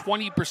half.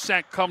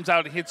 20% comes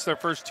out and hits their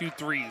first 2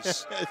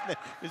 threes.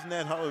 Isn't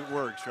that how it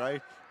works,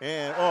 right?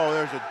 And, oh,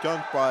 there's a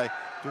dunk by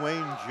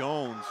Dwayne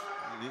Jones.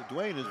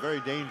 Dwayne is very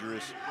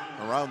dangerous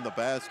around the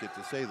basket,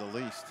 to say the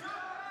least.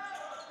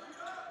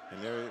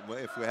 And there,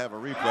 if we have a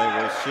replay,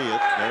 we'll see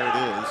it. There it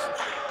is.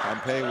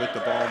 Pompey with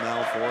the ball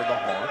now for the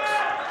Hawks.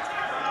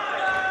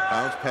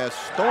 Bounce pass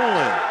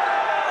stolen.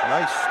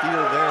 Nice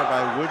steal there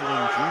by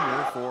Woodland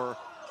Jr. for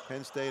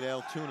Penn State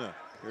Altoona.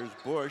 Here's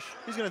Bush.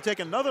 He's going to take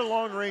another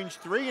long-range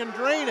three and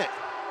drain it.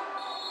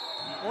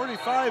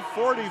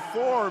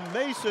 45-44.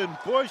 Mason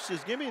Bush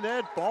says, give me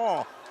that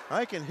ball.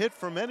 I can hit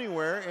from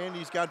anywhere, and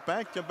he's got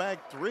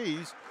back-to-back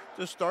threes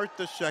to start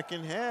the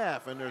second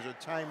half. And there's a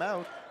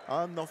timeout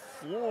on the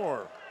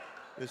floor.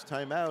 This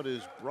timeout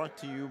is brought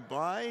to you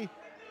by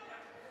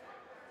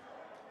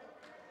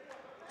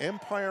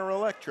Empire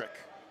Electric.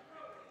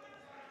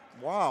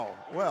 Wow.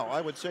 Well, I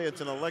would say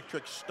it's an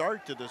electric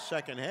start to the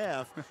second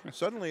half.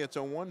 Suddenly it's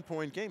a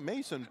one-point game.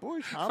 Mason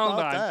Bush, how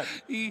about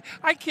that?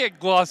 I can't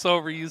gloss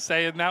over you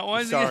saying that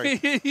one. Sorry.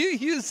 You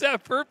used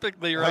that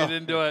perfectly right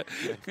into it.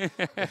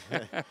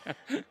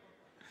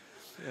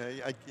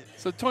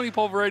 So Tony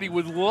Pulveretti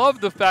would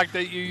love the fact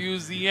that you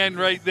use the end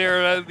right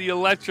there, the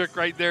electric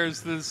right there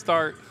is the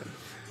start.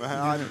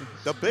 Well,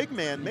 the big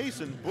man,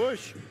 Mason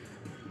Bush,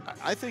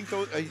 I think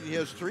he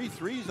has 3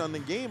 threes on the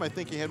game. I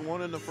think he had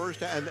one in the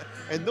first half.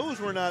 And those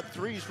were not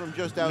threes from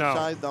just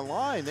outside the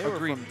line. They were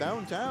from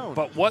downtown.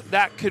 But what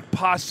that could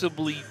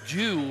possibly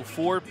do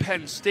for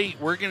Penn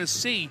State, we're going to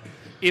see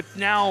if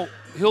now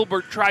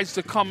Hilbert tries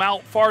to come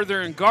out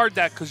farther and guard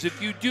that, because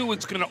if you do,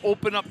 it's going to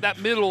open up that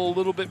middle a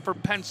little bit for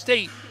Penn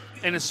State.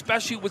 And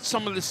especially with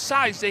some of the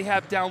size they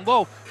have down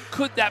low,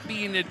 could that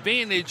be an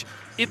advantage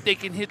if they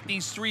can hit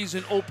these threes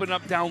and open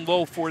up down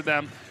low for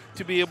them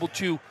to be able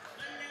to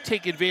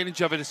take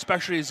advantage of it,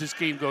 especially as this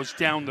game goes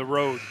down the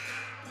road.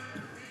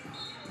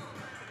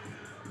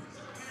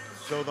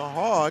 So the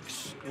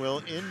Hawks will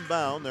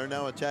inbound. They're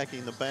now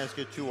attacking the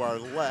basket to our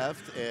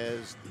left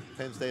as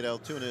Penn State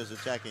Altoona is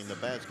attacking the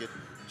basket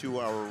to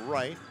our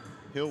right.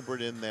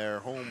 Hilbert in their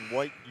home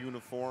white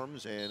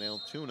uniforms and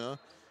Altoona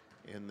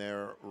in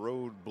their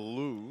road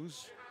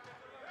blues.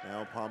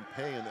 Now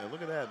Pompey in there.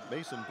 Look at that.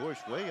 Mason Bush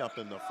way up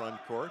in the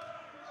front court.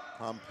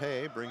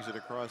 Pompey brings it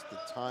across the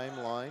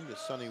timeline to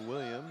Sonny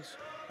Williams.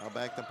 Now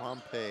back to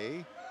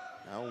Pompey.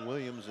 Now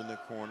Williams in the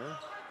corner.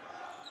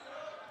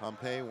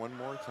 Pompey one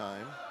more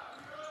time.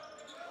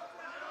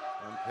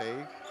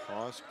 Pompey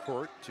cross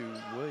court to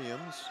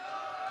Williams.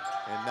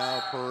 And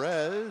now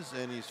Perez,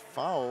 and he's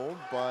fouled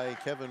by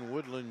Kevin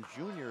Woodland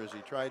Jr. as he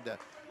tried to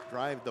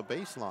drive the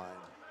baseline.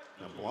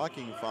 A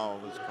blocking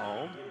foul is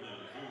called.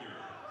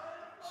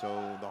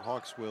 So the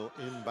Hawks will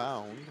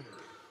inbound.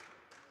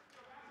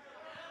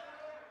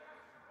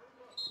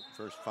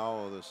 First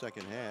foul of the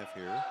second half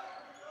here.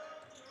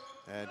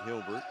 And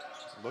Hilbert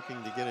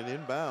looking to get an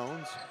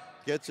inbounds.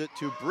 Gets it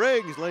to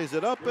Briggs, lays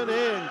it up and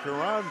in.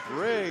 Karan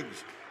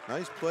Briggs.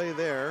 Nice play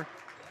there.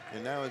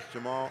 And now it's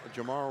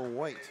Jamar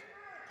White.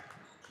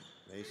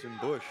 Mason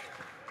Bush.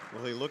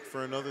 Will he look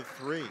for another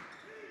three?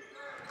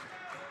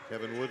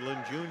 Kevin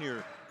Woodland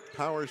Jr.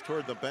 powers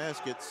toward the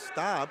basket,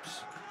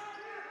 stops.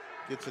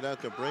 Gets it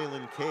out to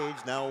Braylon Cage.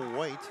 Now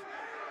White.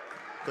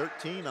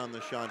 13 on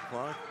the shot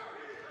clock.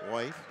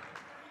 White.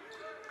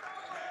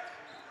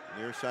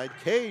 Near side,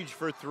 Cage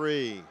for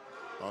three.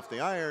 Off the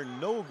iron,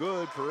 no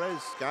good.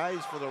 Perez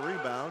skies for the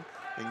rebound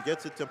and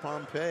gets it to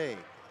Pompey.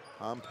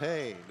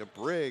 Pompey to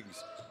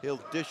Briggs.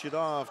 He'll dish it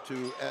off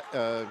to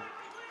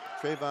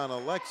Trayvon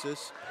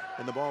Alexis,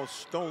 and the ball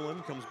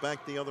stolen. Comes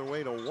back the other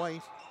way to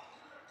White.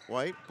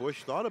 White,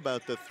 Bush thought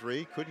about the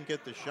three, couldn't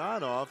get the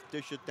shot off,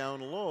 dish it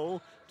down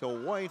low to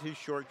White. His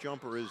short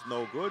jumper is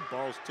no good.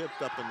 Ball's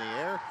tipped up in the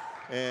air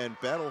and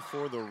battle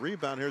for the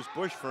rebound. Here's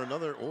Bush for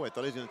another. Oh, I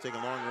thought he was going to take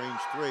a long-range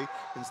three.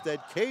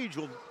 Instead, Cage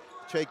will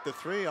take the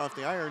three off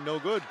the iron, no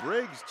good.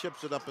 Briggs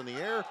chips it up in the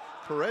air.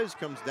 Perez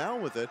comes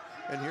down with it,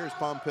 and here's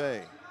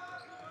Pompey.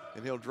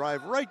 And he'll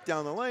drive right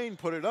down the lane,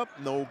 put it up,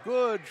 no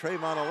good.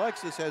 Trayvon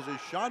Alexis has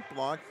his shot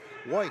blocked.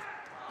 White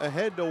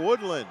ahead to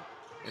Woodland.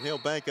 And he'll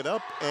bank it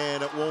up,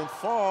 and it won't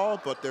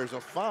fall, but there's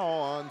a foul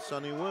on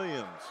Sonny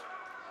Williams.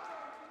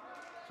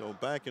 So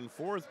back and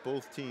forth,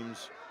 both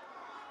teams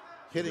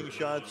hitting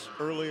shots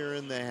earlier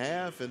in the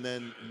half and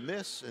then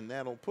miss, and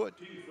that'll put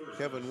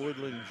Kevin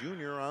Woodland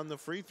Jr. on the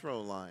free throw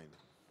line.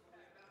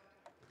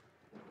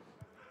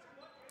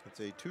 It's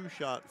a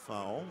two-shot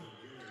foul.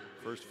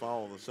 First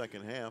foul of the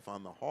second half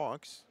on the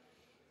Hawks.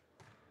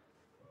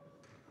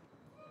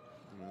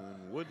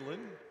 And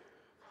Woodland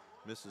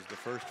misses the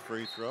first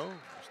free throw,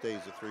 stays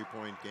a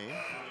three-point game.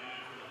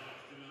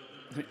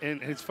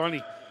 And it's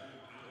funny,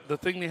 the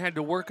thing they had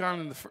to work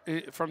on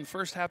from the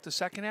first half to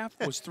second half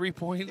was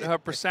three-point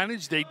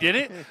percentage. They did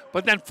it,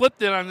 but then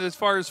flipped it on as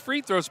far as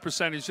free throws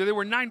percentage. So they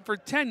were 9 for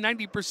 10,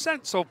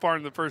 90% so far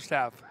in the first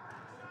half.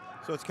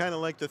 So it's kind of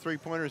like the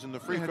three-pointers and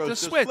the free throws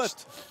just switched.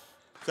 flipped.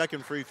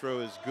 Second free throw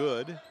is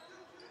good,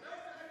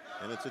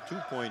 and it's a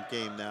two-point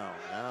game now.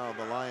 Now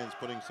the Lions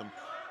putting some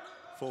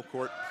full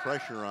court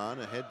pressure on,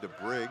 ahead to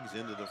Briggs,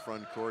 into the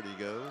front court he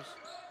goes.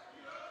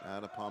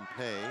 Out of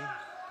Pompey.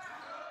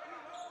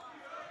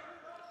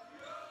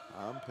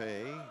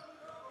 Pompey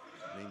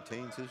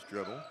maintains his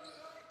dribble.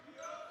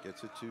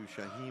 Gets it to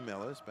Shaheem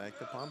Ellis, back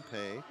to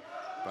Pompey.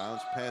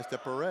 Bounce pass to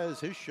Perez,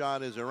 his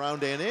shot is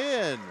around and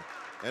in.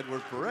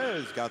 Edward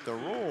Perez got the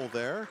roll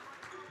there.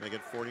 Make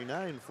it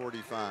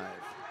 49-45.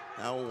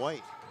 Now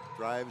White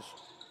drives,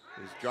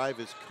 his drive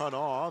is cut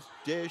off.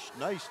 Dish,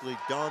 nicely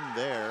done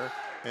there.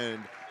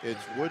 And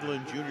it's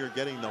Woodland Jr.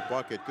 getting the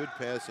bucket. Good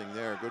passing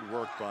there. Good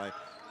work by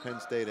Penn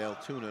State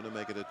Altoona to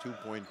make it a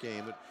two-point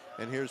game.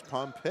 And here's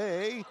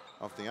Pompey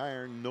off the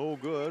iron, no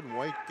good.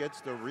 White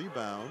gets the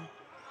rebound.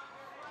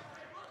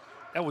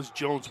 That was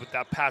Jones with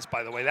that pass,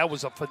 by the way. That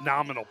was a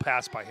phenomenal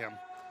pass by him.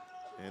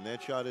 And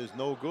that shot is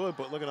no good,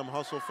 but look at him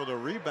hustle for the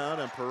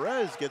rebound, and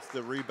Perez gets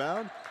the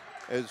rebound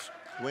as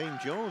Wayne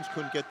Jones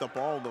couldn't get the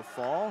ball to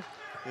fall.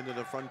 Into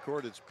the front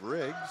court, it's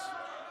Briggs.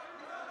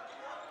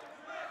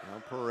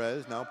 Now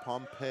Perez, now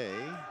Pompey.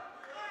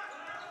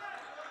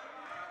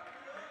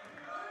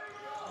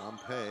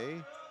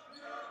 Pompey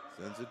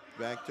sends it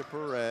back to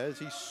Perez.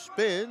 He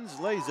spins,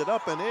 lays it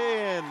up and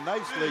in.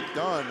 Nicely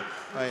done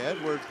by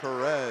Edward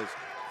Perez.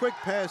 Quick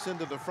pass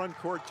into the front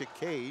court to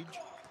Cage.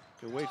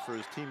 To wait for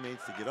his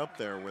teammates to get up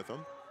there with him.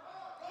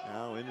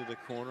 Now into the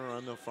corner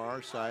on the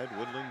far side,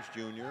 Woodlands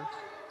Jr.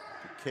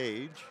 to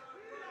Cage.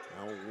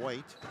 Now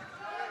White.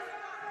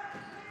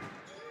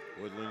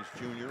 Woodlands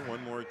Jr.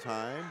 one more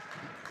time.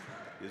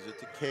 Gives it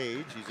to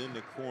Cage. He's in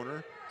the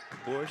corner.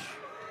 Bush.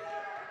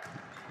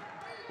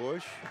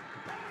 Bush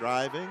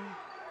driving.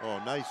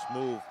 Oh, nice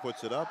move.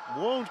 Puts it up.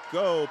 Won't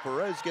go.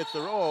 Perez gets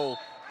the roll.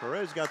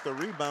 Perez got the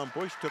rebound.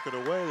 Bush took it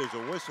away. There's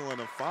a whistle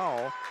and a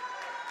foul.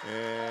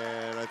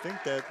 And I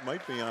think that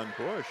might be on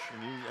Bush.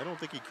 And I don't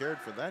think he cared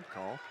for that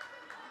call.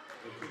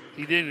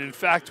 He didn't. In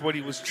fact, what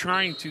he was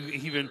trying to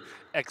even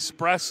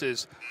express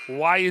is,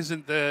 why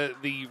isn't the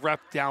rep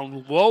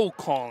down low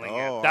calling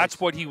it? That's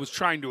what he was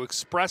trying to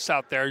express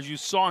out there. As you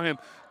saw him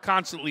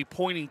constantly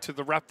pointing to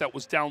the rep that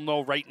was down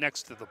low right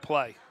next to the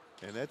play.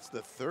 And that's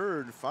the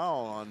third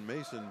foul on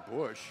Mason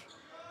Bush.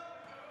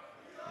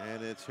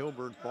 And it's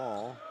Hilbert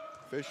ball.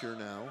 Fisher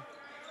now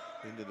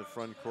into the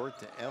front court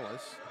to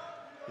Ellis.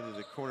 Into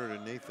the corner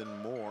to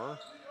Nathan Moore.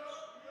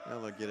 Now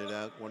they'll get it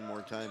out one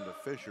more time to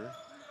Fisher.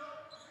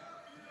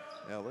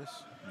 Ellis,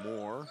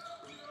 Moore.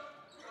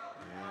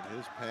 And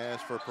his pass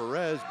for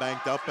Perez,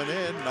 banked up and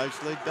in.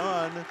 Nicely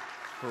done.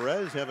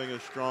 Perez having a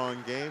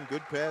strong game.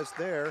 Good pass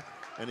there.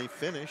 And he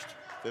finished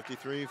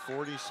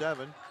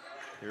 53-47.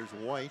 Here's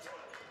White.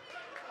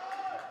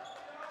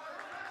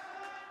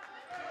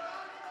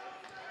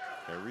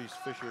 Reese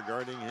Fisher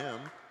guarding him.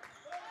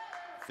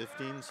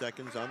 15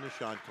 seconds on the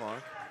shot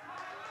clock.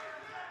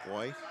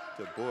 White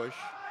to Bush.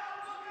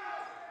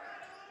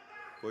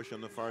 Bush on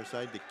the far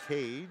side to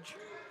Cage.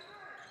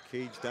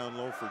 Cage down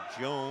low for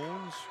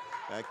Jones.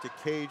 Back to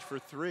Cage for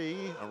three.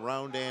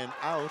 Around and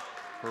out.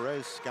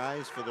 Perez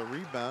skies for the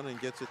rebound and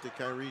gets it to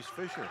Kyrese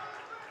Fisher.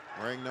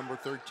 Wearing number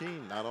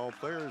 13. Not all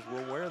players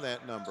will wear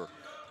that number.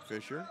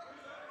 Fisher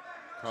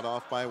cut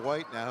off by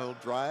White. Now he'll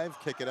drive,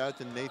 kick it out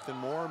to Nathan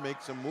Moore.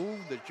 Makes a move.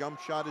 The jump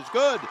shot is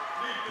good.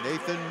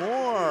 Nathan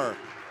Moore.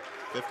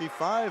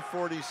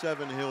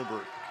 55-47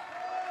 Hilbert.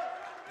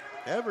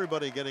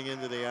 Everybody getting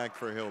into the act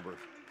for Hilbert.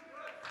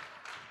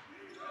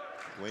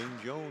 Wayne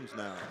Jones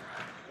now.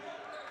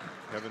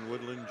 Kevin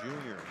Woodland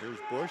Jr. Here's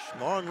Bush.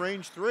 Long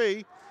range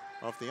three.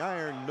 Off the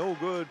iron. No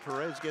good.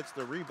 Perez gets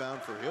the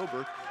rebound for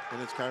Hilbert.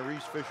 And it's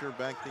Kyrese Fisher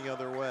back the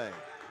other way.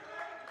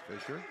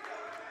 Fisher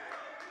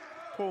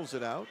pulls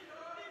it out.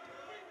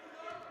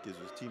 Gives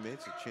his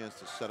teammates a chance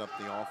to set up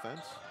the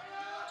offense.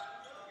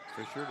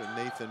 Fisher to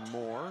Nathan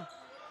Moore.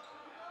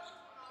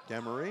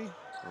 Demery,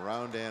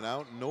 around and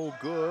out, no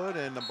good,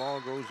 and the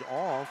ball goes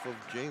off of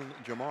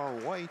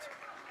Jamar White,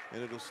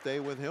 and it'll stay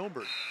with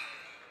Hilbert.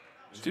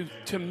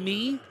 To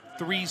me,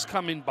 threes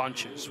come in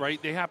bunches,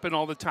 right? They happen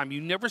all the time.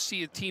 You never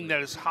see a team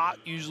that is hot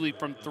usually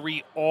from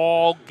three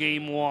all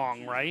game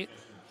long, right?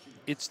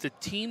 It's the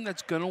team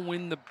that's going to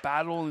win the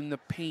battle in the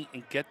paint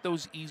and get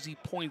those easy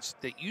points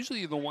that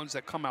usually are the ones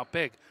that come out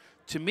big.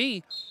 To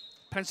me,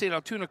 Penn State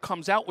Altoona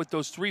comes out with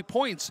those 3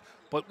 points,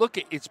 but look,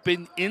 it's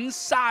been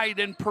inside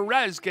and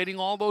Perez getting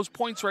all those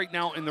points right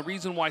now, and the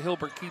reason why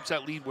Hilbert keeps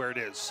that lead where it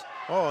is.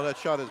 Oh, that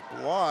shot is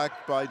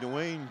blocked by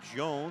Dwayne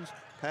Jones.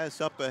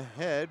 Pass up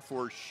ahead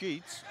for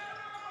Sheets.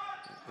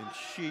 And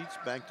Sheets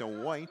back to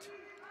White.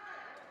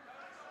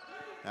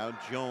 Now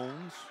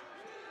Jones.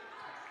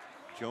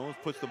 Jones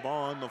puts the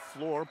ball on the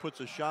floor, puts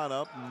a shot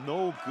up,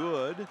 no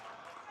good.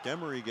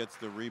 Demery gets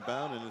the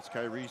rebound, and it's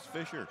Kyrese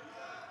Fisher.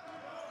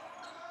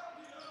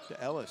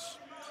 To Ellis.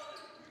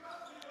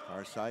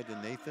 Far side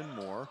to Nathan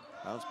Moore.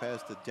 Bounce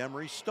pass to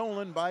Demery,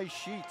 stolen by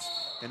Sheets,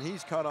 and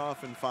he's cut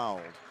off and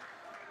fouled.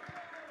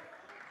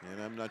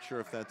 And I'm not sure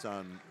if that's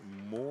on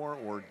Moore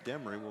or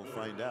Demery. We'll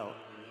find out.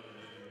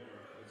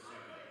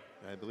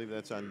 I believe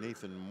that's on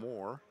Nathan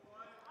Moore.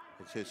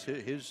 It's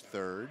his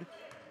third.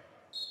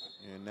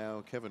 And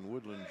now Kevin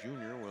Woodland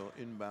Jr. will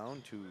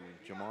inbound to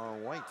Jamar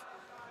White.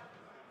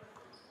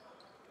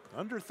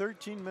 Under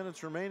 13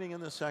 minutes remaining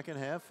in the second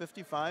half,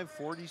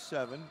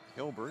 55-47,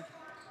 Hilbert.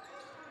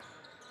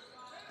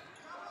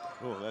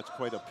 Oh, that's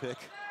quite a pick.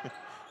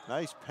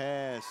 Nice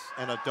pass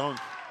and a dunk.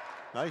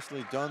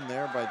 Nicely done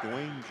there by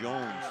Dwayne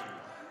Jones.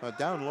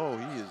 Down low,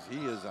 he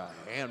is a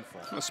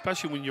handful.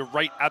 Especially when you're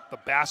right at the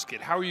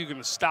basket. How are you going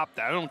to stop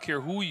that? I don't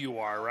care who you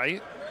are,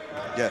 right?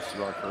 Yes,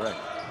 you are correct.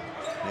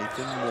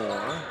 Nathan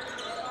Moore.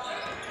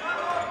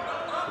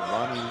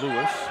 Ronnie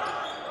Lewis.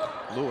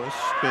 Lewis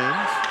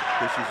spins,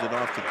 dishes it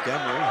off to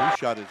Demery. His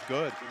shot is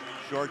good.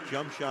 Short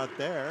jump shot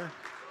there.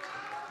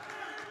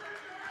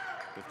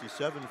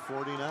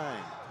 57-49.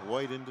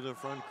 White into the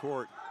front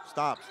court.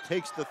 Stops,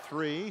 takes the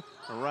three,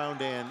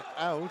 around and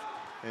out,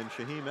 and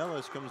Shaheem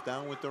Ellis comes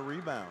down with the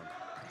rebound.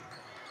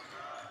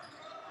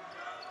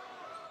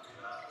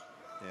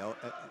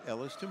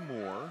 Ellis to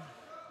Moore.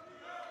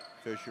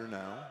 Fisher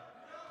now.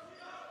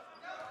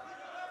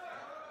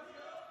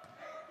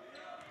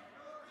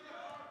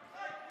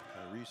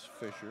 Reese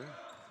Fisher.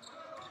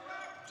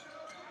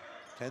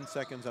 10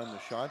 seconds on the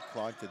shot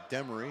clock to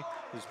Demery.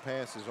 His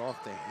pass is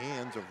off the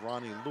hands of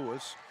Ronnie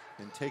Lewis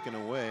and taken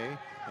away.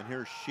 And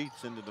here's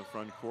Sheets into the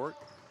front court.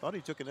 Thought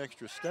he took an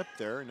extra step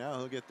there. Now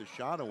he'll get the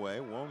shot away.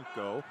 Won't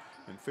go.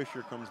 And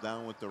Fisher comes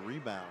down with the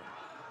rebound.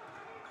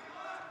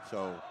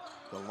 So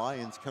the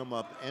Lions come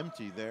up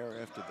empty there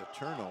after the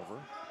turnover.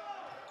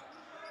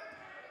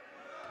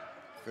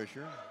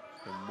 Fisher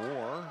and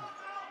Moore.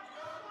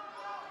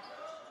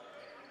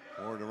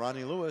 Moore to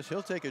Ronnie Lewis.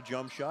 He'll take a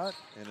jump shot,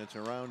 and it's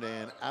around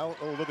and out.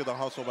 Oh, look at the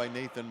hustle by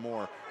Nathan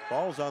Moore.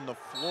 Ball's on the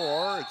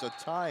floor. It's a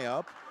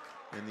tie-up,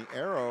 and the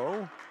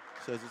arrow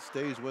says it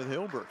stays with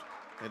Hilbert,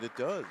 and it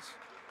does.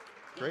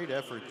 Great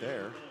effort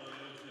there.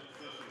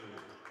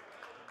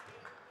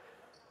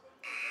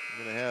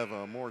 We're going to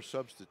have more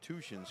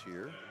substitutions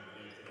here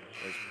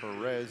as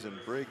Perez and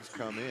Briggs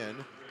come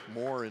in.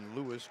 Moore and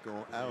Lewis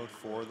go out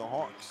for the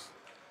Hawks.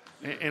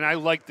 And I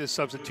like this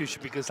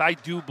substitution because I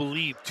do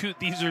believe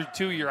these are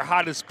two of your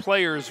hottest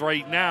players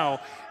right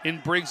now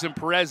in Briggs and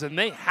Perez, and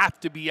they have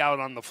to be out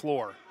on the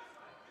floor.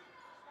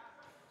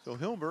 So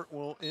Hilbert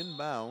will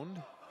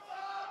inbound.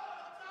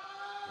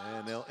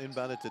 And they'll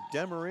inbound it to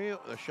Demery.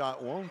 The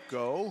shot won't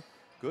go.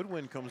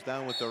 Goodwin comes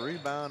down with the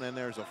rebound, and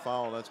there's a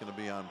foul. That's going to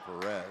be on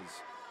Perez.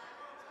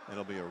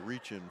 It'll be a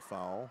reach-in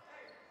foul.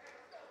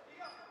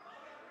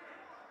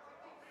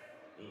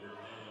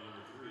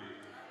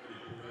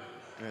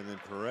 And then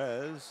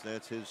Perez,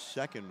 that's his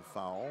second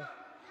foul.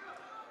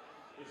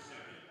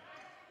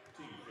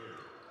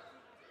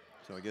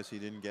 So I guess he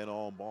didn't get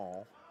all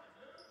ball.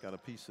 Got a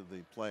piece of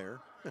the player.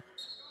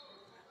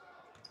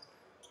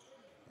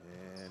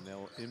 And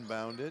they'll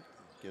inbound it,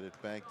 get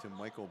it back to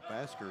Michael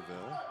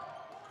Baskerville.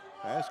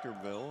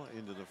 Baskerville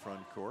into the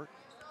front court.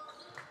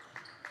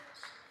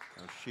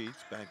 Now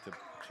Sheets back to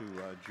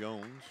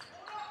Jones.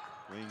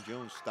 Wayne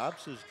Jones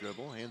stops his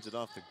dribble, hands it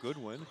off to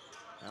Goodwin.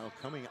 Now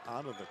coming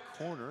out of the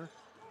corner.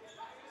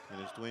 And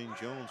it's Dwayne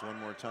Jones one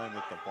more time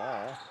with the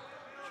ball.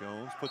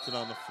 Jones puts it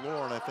on the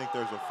floor, and I think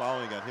there's a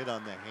foul. He got hit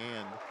on the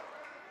hand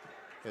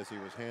as he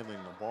was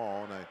handling the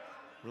ball, and I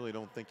really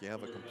don't think you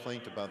have a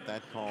complaint about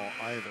that call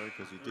either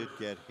because he did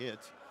get hit.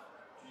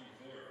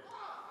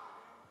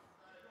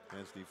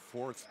 That's the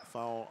fourth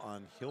foul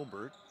on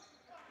Hilbert.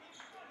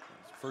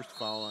 First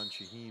foul on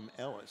Shaheem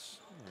Ellis,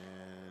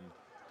 and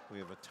we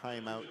have a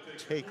timeout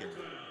taken.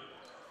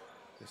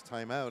 This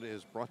timeout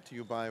is brought to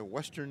you by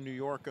Western New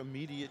York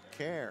Immediate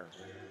Care.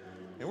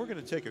 And we're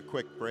going to take a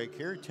quick break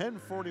here.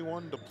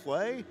 10:41 to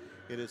play.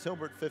 It is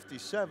Hilbert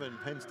 57,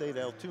 Penn State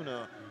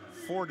Altoona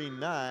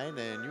 49,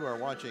 and you are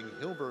watching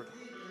Hilbert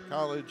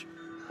College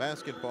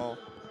basketball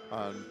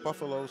on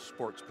Buffalo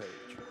Sports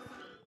Page.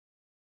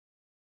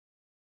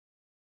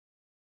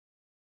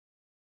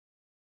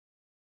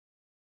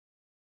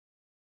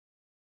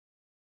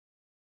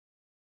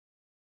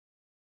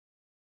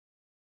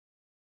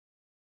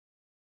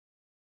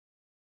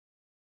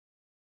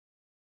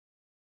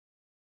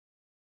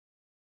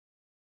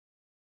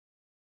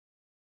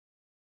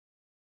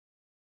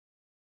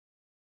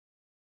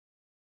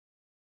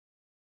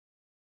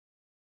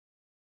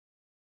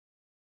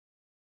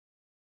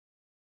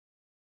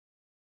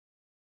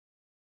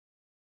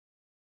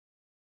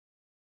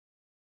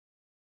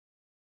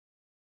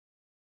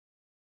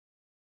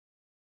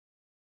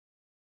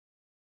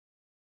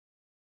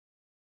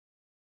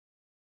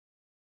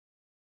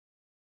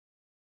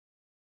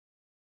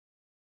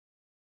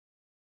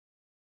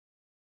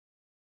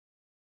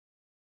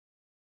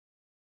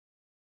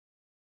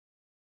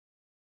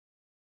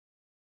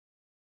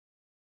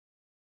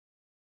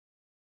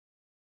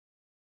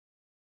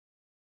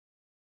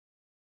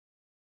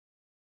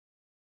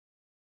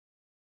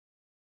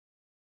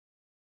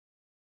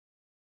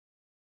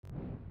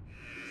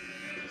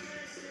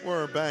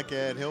 We're back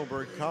at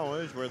Hilbert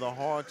College where the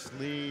Hawks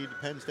lead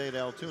Penn State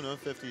Altoona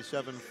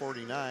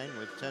 57-49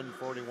 with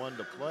 10:41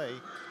 to play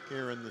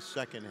here in the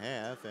second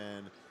half,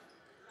 and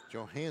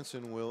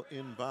Johansson will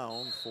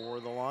inbound for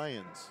the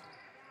Lions.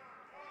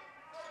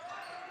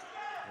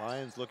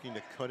 Lions looking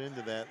to cut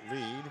into that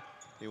lead.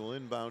 He will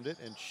inbound it,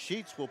 and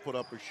Sheets will put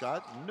up a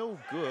shot, no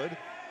good.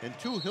 And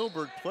two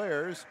Hilbert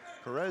players,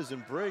 Perez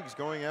and Briggs,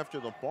 going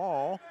after the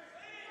ball,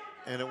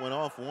 and it went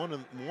off one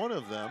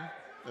of them.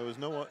 There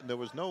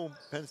was no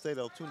Penn State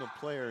Altoona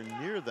player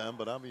near them,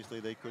 but obviously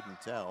they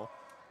couldn't tell,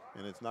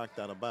 and it's knocked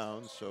out of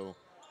bounds. So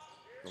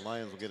the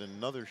Lions will get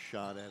another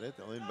shot at it.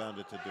 They'll inbound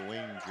it to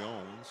Dwayne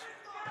Jones.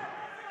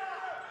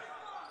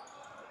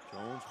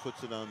 Jones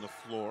puts it on the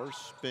floor,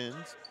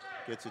 spins,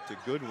 gets it to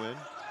Goodwin.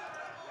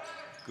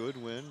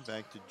 Goodwin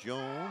back to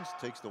Jones,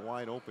 takes the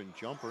wide open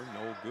jumper,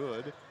 no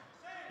good.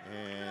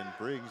 And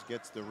Briggs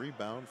gets the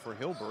rebound for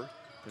Hilbert,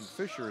 and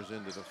Fisher is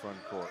into the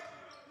front court.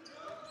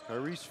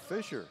 Tyrese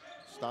Fisher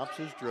stops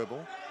his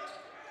dribble,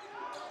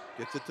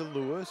 gets it to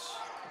Lewis.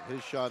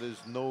 His shot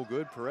is no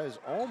good. Perez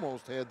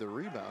almost had the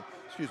rebound.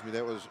 Excuse me,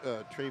 that was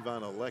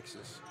Trayvon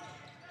Alexis.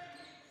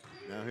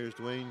 Now here's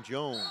Dwayne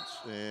Jones,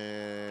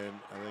 and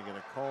are they going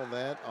to call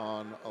that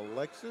on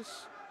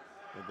Alexis?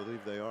 I believe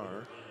they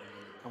are.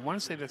 I want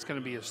to say that's going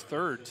to be his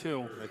third,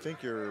 too. I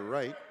think you're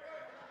right.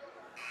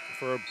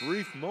 For a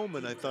brief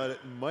moment, I thought it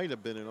might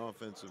have been an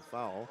offensive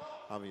foul.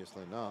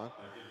 Obviously not.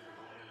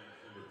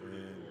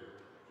 And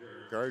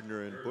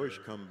Gardner and Bush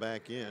come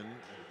back in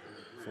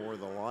for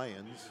the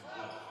Lions.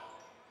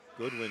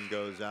 Goodwin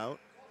goes out.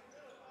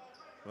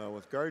 Well,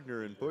 with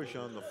Gardner and Bush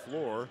on the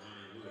floor,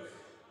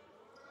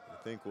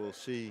 I think we'll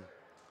see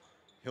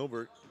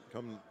Hilbert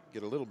come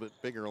get a little bit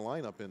bigger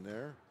lineup in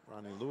there.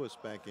 Ronnie Lewis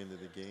back into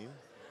the game.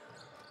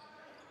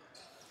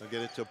 They'll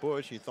get it to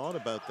Bush. He thought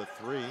about the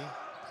three.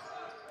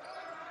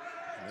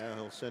 Now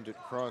he'll send it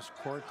cross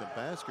court to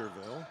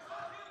Baskerville.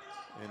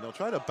 And they'll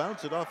try to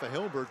bounce it off a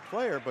Hilbert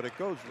player, but it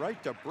goes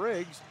right to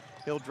Briggs.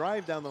 He'll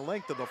drive down the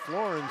length of the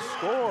floor and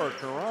score.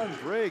 Karan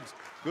Briggs,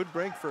 good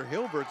break for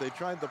Hilbert. They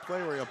tried the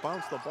play where he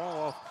bounced the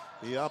ball off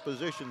the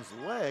opposition's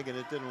leg, and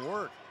it didn't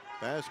work.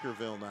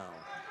 Baskerville now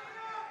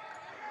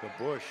to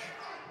Bush.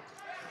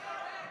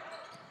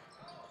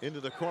 Into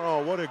the corner.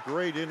 Oh, what a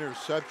great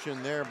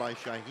interception there by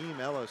Shaheem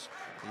Ellis.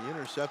 He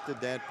intercepted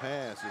that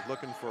pass. He's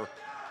looking for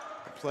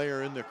a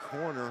player in the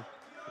corner,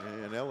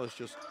 and Ellis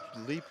just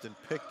leaped and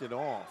picked it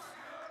off.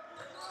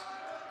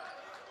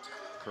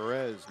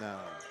 Perez now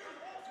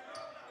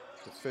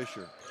to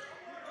Fisher.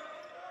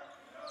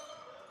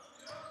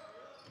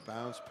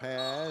 Bounce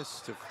pass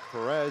to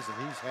Perez,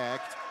 and he's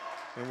hacked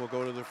and will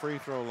go to the free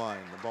throw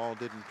line. The ball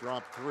didn't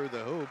drop through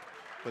the hoop,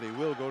 but he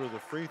will go to the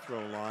free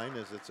throw line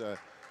as it's a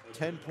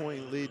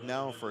 10-point lead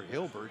now for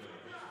Hilbert.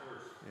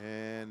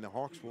 And the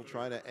Hawks will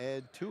try to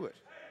add to it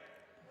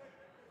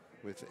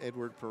with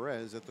Edward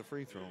Perez at the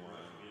free throw line.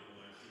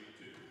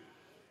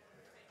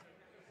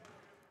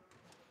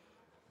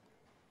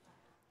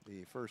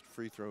 The first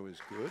free throw is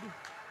good.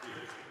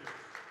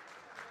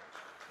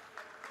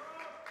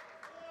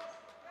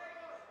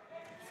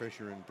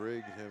 Fisher and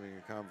Briggs having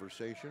a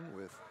conversation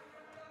with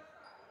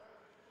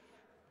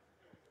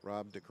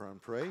Rob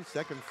DeCronpre.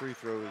 Second free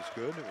throw is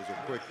good. It was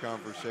a quick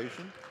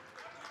conversation.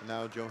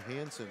 Now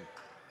Johansson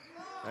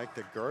back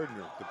to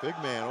Gardner. The big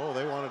man, oh,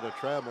 they wanted to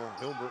travel.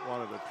 Hilbert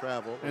wanted to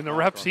travel. And the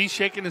refs, he's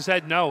shaking his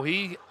head no.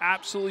 He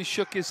absolutely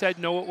shook his head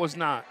no, it was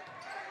not.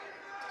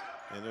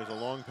 And there's a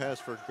long pass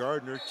for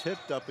Gardner,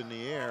 tipped up in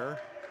the air,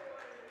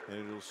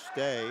 and it'll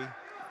stay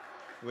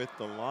with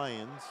the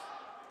Lions.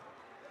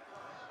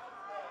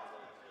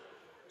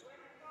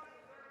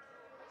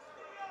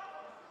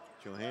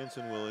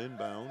 Johansson will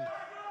inbound.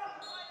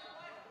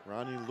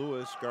 Ronnie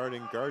Lewis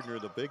guarding Gardner,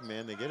 the big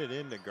man. They get it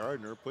into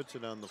Gardner, puts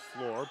it on the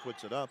floor,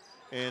 puts it up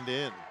and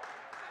in.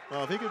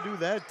 Well, if he could do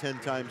that 10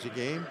 times a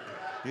game,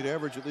 He'd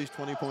average at least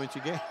 20 points a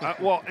game.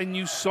 Well, and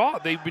you saw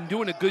they've been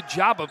doing a good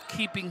job of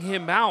keeping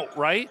him out,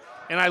 right?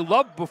 And I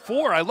loved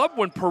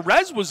when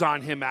Perez was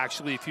on him,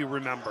 actually, if you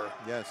remember.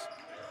 Yes.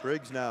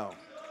 Briggs now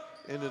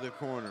into the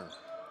corner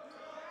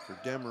for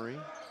Demery.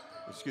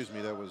 Excuse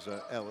me, that was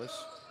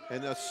Ellis.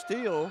 And a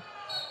steal,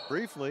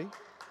 briefly,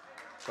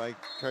 by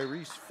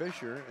Tyrese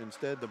Fisher.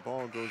 Instead, the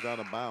ball goes out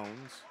of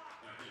bounds.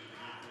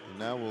 And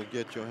now we'll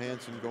get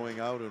Johansson going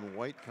out and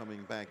White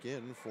coming back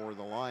in for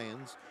the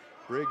Lions.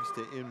 Briggs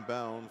to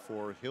inbound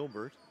for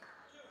Hilbert.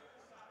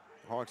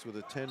 Hawks with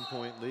a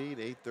 10-point lead,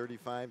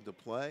 8:35 to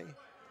play.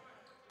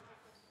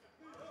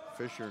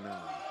 Fisher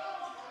now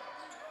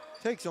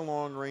takes a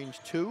long range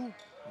two,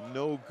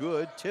 no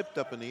good. Tipped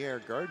up in the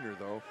air. Gardner,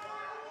 though,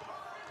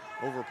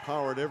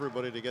 overpowered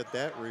everybody to get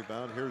that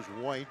rebound. Here's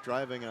White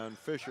driving on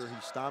Fisher.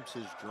 He stops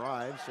his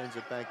drive, sends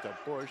it back to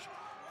Bush.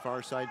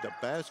 Far side to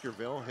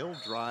Baskerville. He'll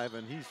drive,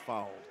 and he's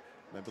fouled.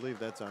 I believe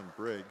that's on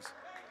Briggs.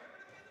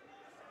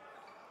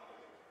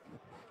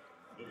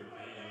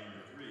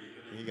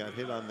 He got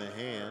hit on the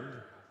hand.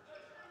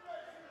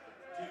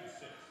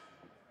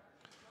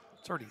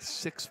 It's already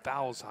 6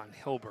 fouls on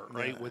Hilbert,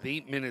 right, with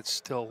 8 minutes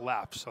still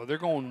left. So they're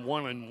going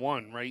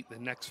 1-on-1, right? The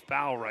next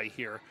foul right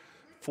here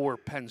for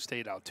Penn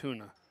State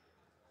Altoona.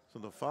 So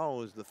the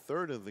foul is the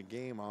third of the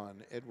game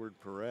on Edward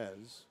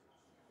Perez.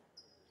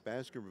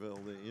 Baskerville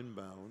the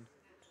inbound.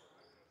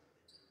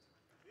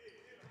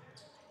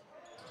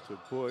 To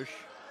Bush.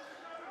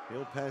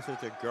 He'll pass it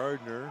to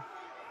Gardner.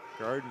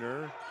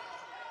 Gardner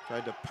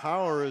tried to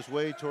power his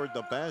way toward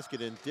the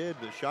basket and did.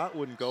 The shot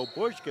wouldn't go.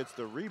 Bush gets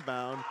the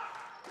rebound.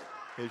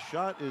 His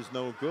shot is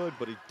no good,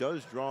 but he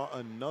does draw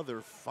another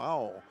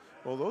foul.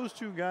 Well, those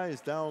two guys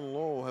down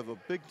low have a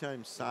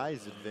big-time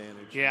size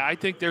advantage. Yeah, I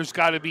think there's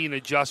got to be an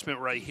adjustment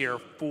right here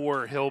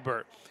for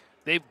Hilbert.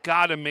 They've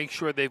got to make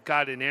sure they've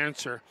got an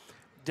answer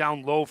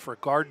down low for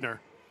Gardner.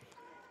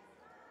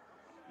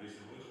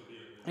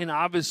 And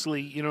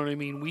obviously, you know what I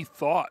mean, we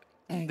thought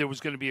there was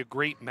going to be a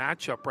great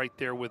matchup right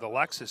there with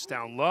Alexis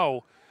down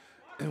low.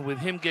 And with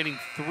him getting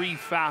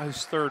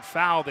his third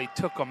foul, they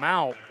took him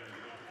out.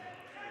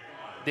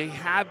 They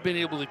have been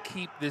able to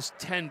keep this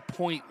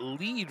 10-point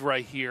lead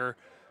right here,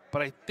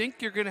 but I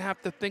think you're going to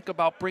have to think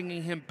about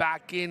bringing him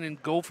back in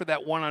and go for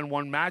that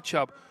one-on-one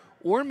matchup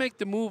or make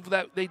the move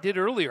that they did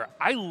earlier.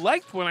 I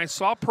liked when I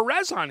saw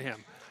Perez on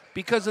him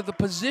because of the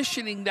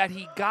positioning that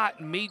he got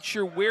and made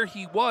sure where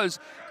he was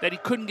that he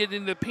couldn't get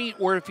into the paint,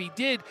 or if he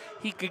did,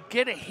 he could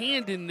get a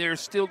hand in there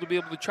still to be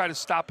able to try to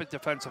stop it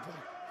defensively.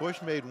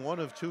 Bush made 1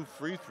 of 2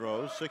 free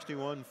throws,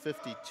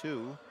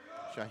 61-52.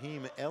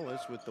 Shaheem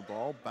Ellis with the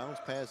ball. Bounce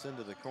pass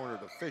into the corner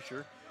to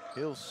Fisher.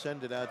 He'll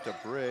send it out to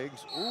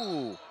Briggs.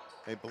 Ooh,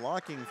 a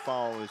blocking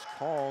foul is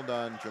called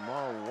on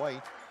Jamar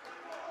White.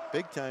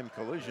 Big time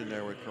collision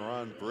there with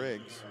Karan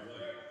Briggs.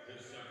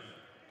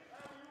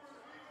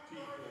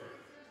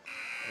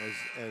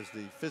 As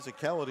the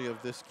physicality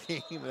of this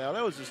game, now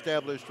that was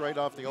established right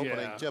off the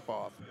opening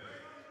tip-off,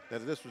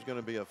 that this was going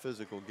to be a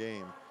physical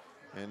game.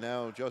 And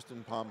now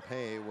Justin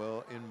Pompey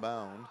will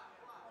inbound.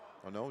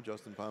 Oh no,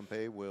 Justin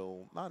Pompey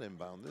will not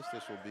inbound this.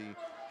 This will be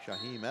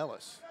Shaheem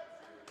Ellis.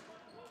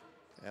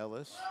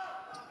 Ellis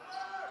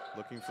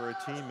looking for a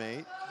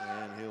teammate,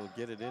 and he'll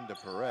get it into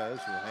Perez,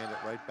 who'll hand it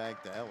right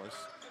back to Ellis.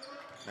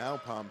 Now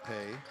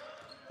Pompey.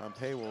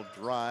 Pompey will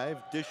drive,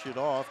 dish it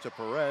off to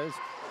Perez.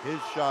 His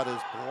shot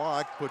is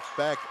blocked, put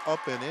back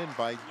up and in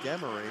by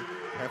Demery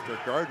after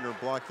Gardner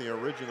blocked the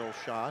original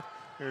shot.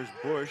 Here's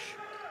Bush,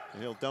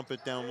 and he'll dump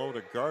it down low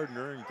to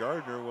Gardner, and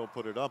Gardner will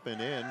put it up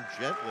and in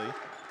gently.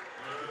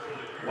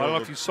 Well, I don't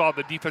know if you saw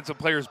the defensive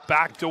players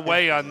backed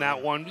away on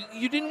that one.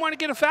 You didn't want to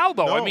get a foul,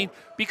 though. No. I mean,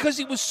 because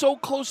he was so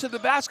close to the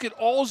basket,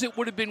 all it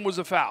would have been was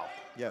a foul.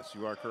 Yes,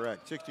 you are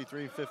correct.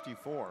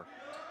 63-54.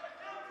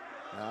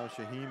 Now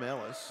Shaheem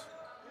Ellis.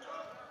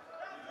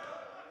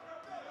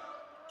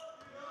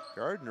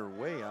 Gardner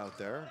way out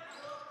there.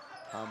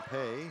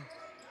 Pompey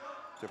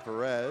to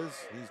Perez.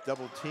 He's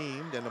double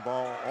teamed, and the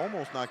ball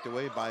almost knocked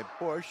away by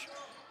Bush.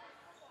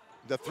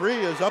 The three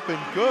is up and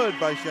good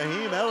by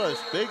Shaheem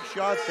Ellis. Big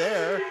shot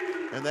there,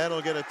 and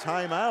that'll get a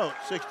timeout.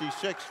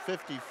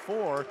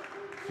 66-54,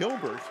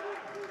 Hilbert.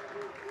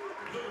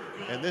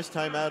 And this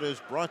timeout is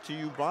brought to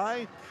you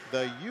by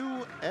the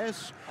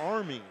U.S.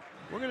 Army.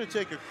 We're going to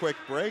take a quick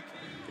break.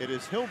 It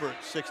is Hilbert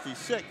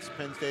 66,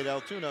 Penn State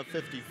Altoona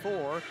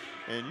 54,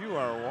 and you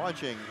are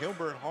watching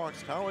Hilbert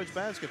Hawks College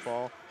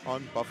basketball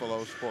on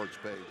Buffalo Sports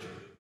Page.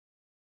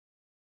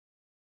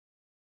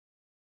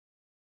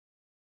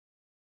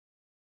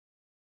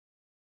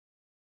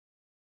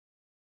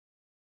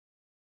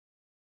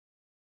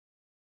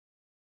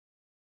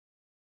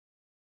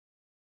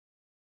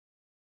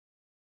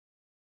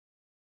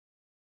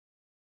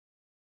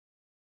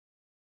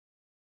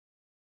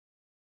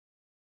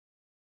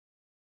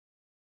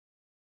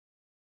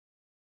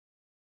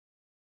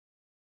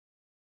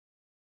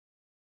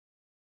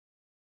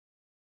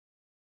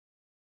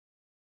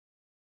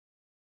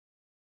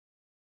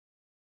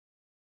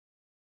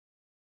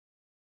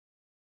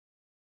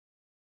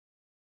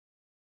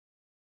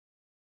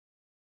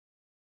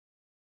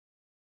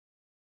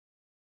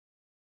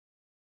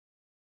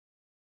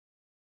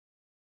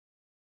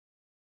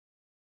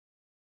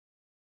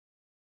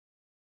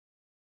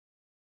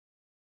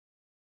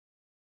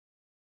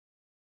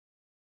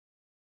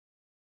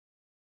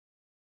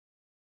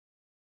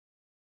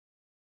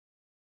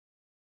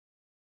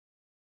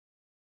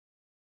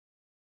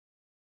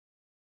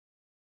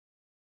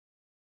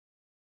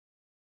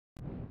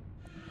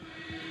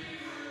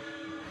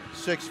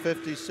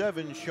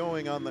 6:57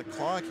 showing on the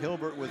clock.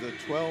 Hilbert with a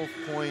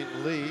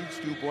 12-point lead.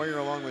 Stu Boyer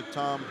along with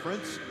Tom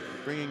Prince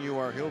bringing you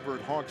our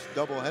Hilbert Hawks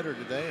doubleheader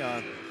today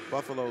on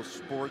Buffalo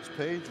Sports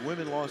Page.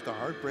 Women lost a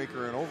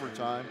heartbreaker in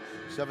overtime,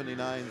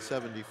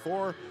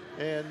 79-74.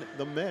 And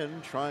the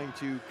men trying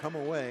to come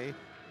away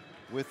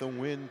with a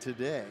win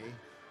today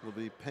will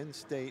be Penn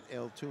State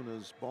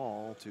Altoona's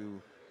ball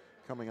to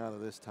coming out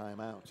of this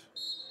timeout.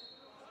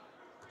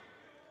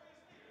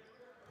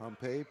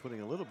 Pompey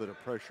putting a little bit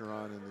of pressure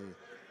on in the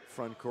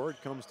front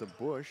court. Comes to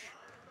Bush.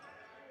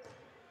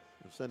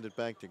 We'll send it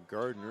back to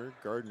Gardner.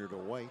 Gardner to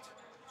White.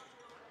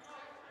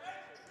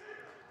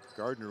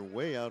 Gardner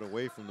way out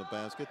away from the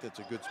basket. That's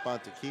a good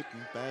spot to keep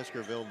him.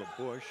 Baskerville to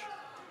Bush.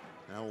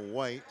 Now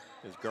White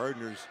as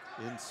Gardner's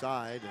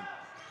inside and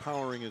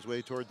powering his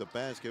way toward the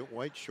basket.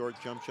 White short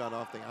jump shot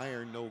off the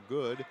iron, no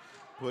good.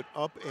 Put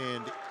up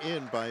and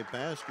in by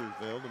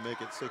Baskerville to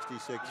make it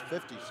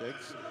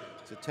 66-56.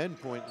 It's a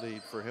 10-point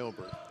lead for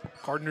Hilbert.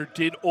 Gardner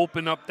did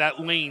open up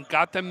that lane,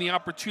 got them the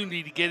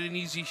opportunity to get an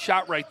easy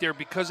shot right there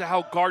because of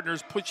how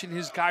Gardner's pushing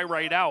his guy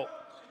right out.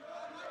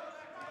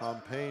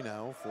 Pompey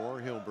now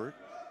for Hilbert.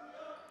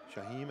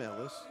 Shaheem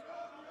Ellis.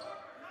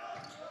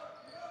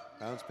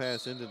 Bounce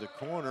pass into the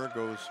corner,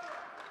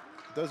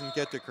 doesn't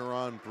get to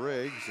Karan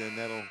Briggs, and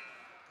that'll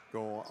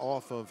go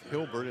off of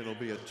Hilbert. It'll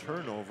be a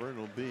turnover, and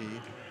it'll be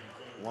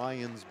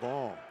Lions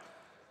ball.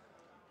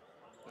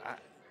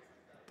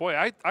 Boy,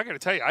 I got to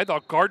tell you, I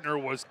thought Gardner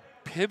was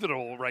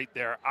pivotal right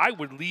there. I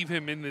would leave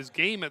him in this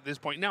game at this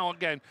point. Now,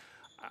 again,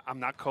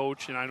 I'm not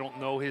coach, and I don't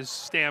know his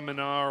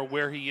stamina or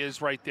where he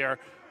is right there.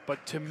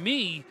 But to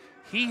me,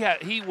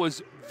 he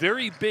was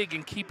very big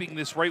in keeping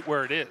this right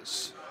where it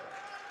is.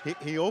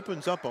 He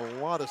opens up a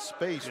lot of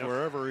space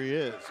wherever he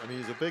is. I mean,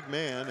 he's a big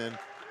man,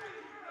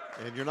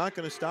 and you're not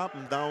going to stop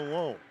him down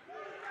low.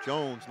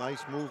 Jones,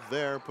 nice move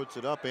there, puts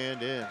it up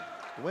and in.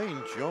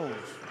 Dwayne Jones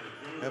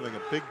having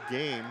a big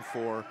game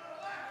for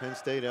Penn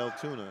State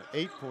Altoona.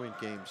 8-point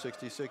game,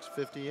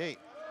 66-58.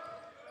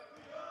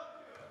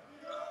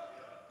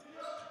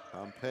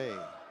 Pompey.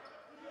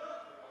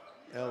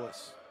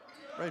 Ellis.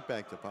 Right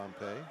back to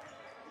Pompey.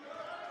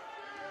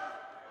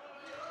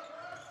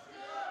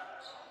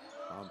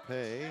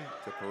 Pompey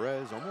to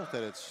Perez, almost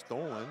had it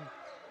stolen.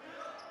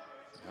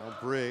 Now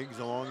Briggs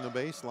along the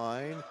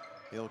baseline.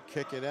 He'll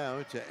kick it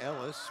out to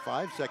Ellis.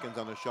 5 seconds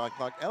on the shot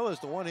clock. Ellis,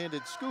 the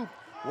one-handed scoop,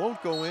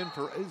 won't go in.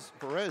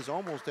 Perez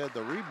almost had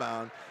the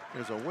rebound.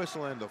 There's a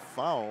whistle and a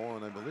foul,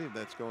 and I believe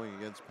that's going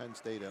against Penn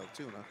State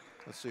Altoona.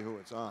 Let's see who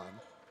it's on.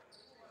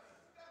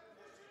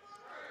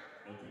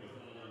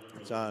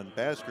 It's on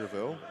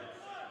Baskerville.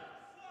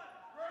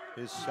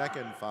 His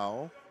second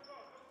foul.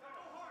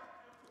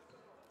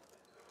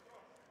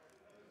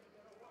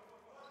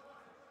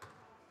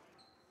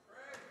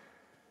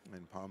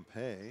 And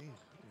Pompey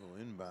will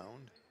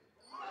inbound.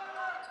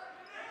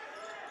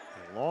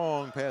 A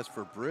long pass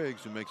for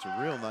Briggs, who makes a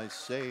real nice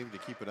save to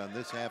keep it on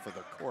this half of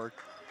the court.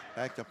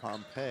 Back to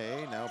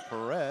Pompey. Now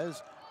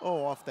Perez.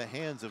 Oh, off the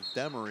hands of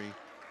Demery.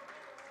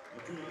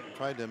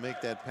 Tried to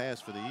make that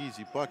pass for the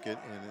easy bucket,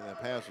 and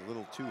that pass was a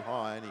little too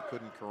high, and he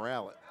couldn't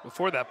corral it.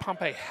 Before that,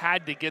 Pompey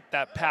had to get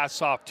that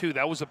pass off, too.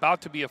 That was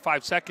about to be a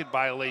 5-second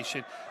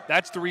violation.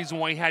 That's the reason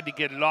why he had to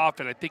get it off,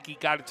 and I think he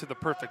got it to the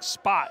perfect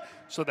spot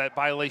so that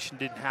violation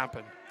didn't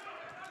happen.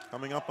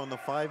 Coming up on the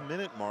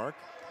 5-minute mark,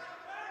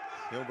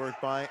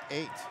 Hilbert by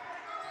 8.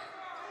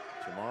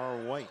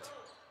 Jamar White.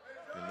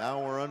 And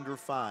now we're under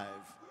 5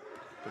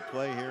 to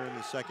play here in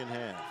the second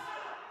half.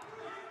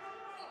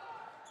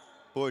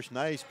 Bush,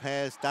 nice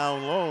pass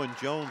down low, and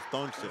Jones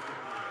dunks it.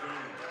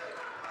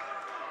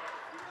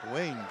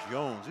 Dwayne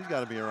Jones, he's got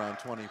to be around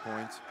 20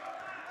 points.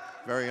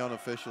 Very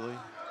unofficially.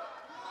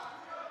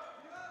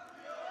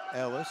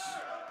 Ellis.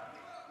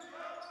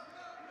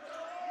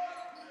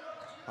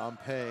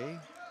 Pompey.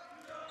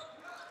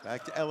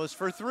 Back to Ellis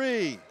for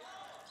 3.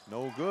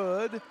 No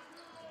good.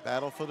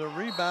 Battle for the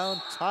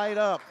rebound, tied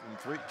up.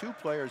 And two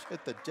players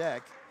hit the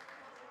deck.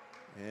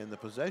 And the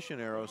possession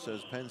arrow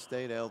says Penn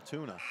State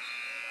Altoona.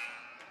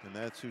 And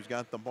that's who's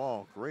got the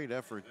ball. Great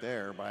effort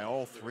there by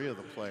all 3 of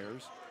the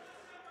players.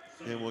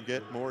 And we'll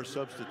get more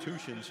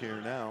substitutions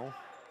here now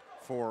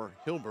for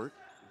Hilbert.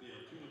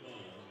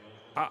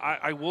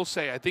 I will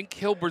say, I think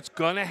Hilbert's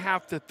going to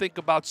have to think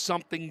about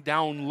something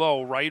down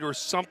low, right? Or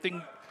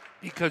something,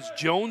 because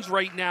Jones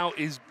right now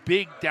is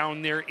big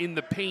down there in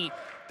the paint.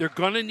 They're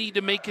going to need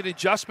to make an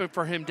adjustment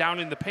for him down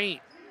in the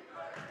paint.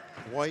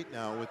 White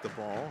now with the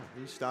ball.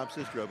 He stops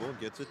his dribble and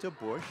gets it to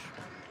Bush.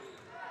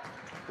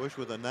 Bush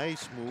with a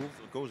nice move,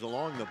 goes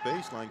along the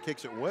baseline,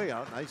 kicks it way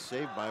out. Nice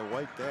save by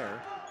White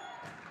there.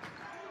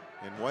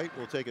 And White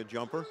will take a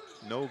jumper.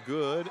 No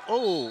good.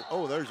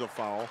 Oh, there's a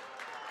foul.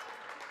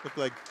 Looked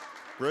like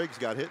Briggs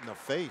got hit in the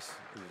face.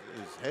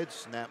 His head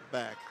snapped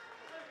back.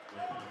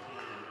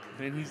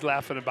 And he's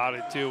laughing about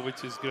it too,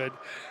 which is good.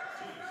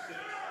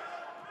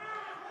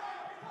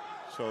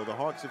 So the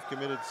Hawks have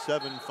committed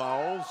 7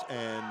 fouls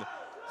and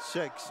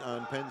 6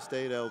 on Penn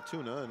State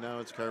Altoona. And now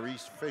it's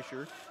Kyrese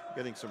Fisher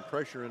getting some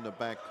pressure in the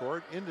back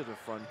court, into the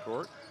front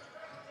court.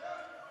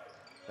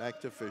 Back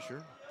to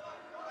Fisher.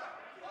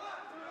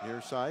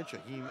 Near side,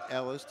 Shaheem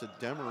Ellis to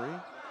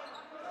Demery.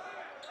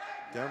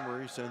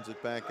 Demery sends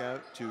it back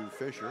out to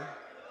Fisher.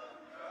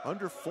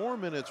 Under 4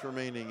 minutes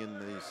remaining in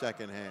the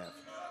second half.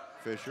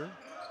 Fisher.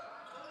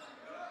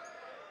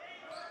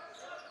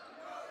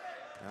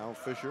 Now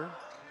Fisher.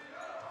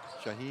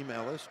 Shaheem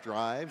Ellis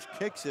drives,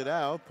 kicks it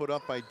out, put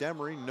up by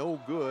Demery,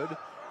 no good.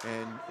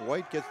 And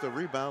White gets the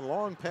rebound.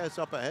 Long pass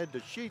up ahead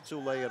to Sheets, who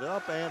lay it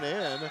up and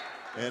in.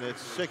 And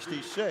it's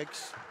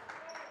 66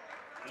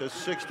 to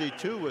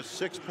 62, a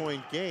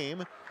 6-point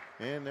game.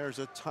 And there's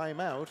a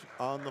timeout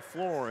on the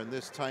floor. And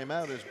this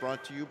timeout is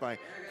brought to you by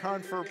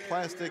Confer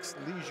Plastics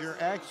Leisure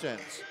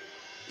Accents.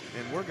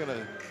 And we're going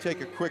to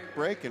take a quick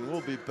break, and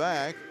we'll be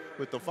back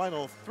with the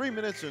final 3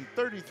 minutes and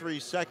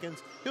 33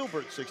 seconds.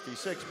 Hilbert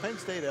 66, Penn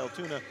State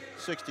Altoona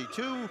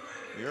 62.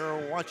 You're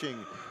watching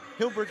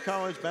Hilbert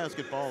College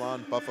basketball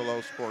on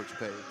Buffalo Sports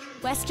Page.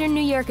 Western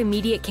New York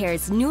Immediate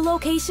Care's new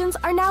locations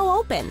are now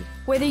open.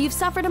 Whether you've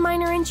suffered a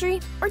minor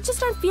injury or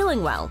just aren't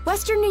feeling well,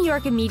 Western New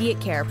York Immediate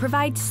Care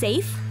provides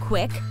safe,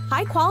 quick,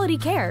 high-quality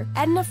care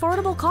at an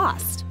affordable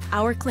cost.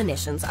 Our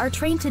clinicians are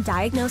trained to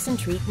diagnose and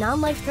treat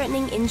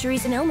non-life-threatening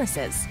injuries and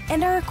illnesses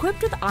and are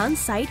equipped with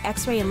on-site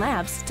x-ray and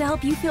labs to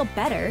help you feel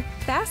better,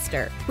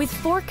 faster. With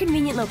 4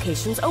 convenient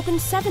locations open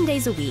 7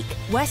 days a week,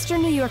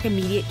 Western New York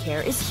Immediate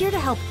Care is here to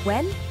help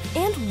when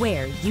and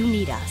where you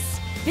need us.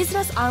 Visit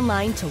us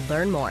online to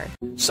learn more.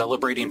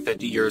 Celebrating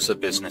 50 years of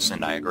business in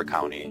Niagara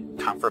County,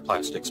 Confer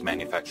Plastics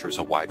manufactures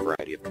a wide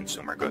variety of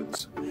consumer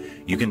goods.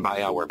 You can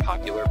buy our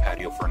popular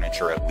patio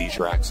furniture at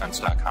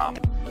leisureaccents.com,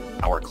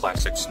 our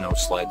classic snow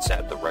sleds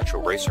at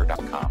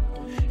theretroracer.com,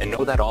 and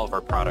know that all of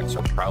our products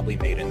are proudly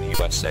made in the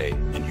USA,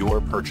 and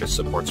your purchase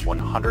supports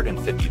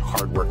 150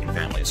 hardworking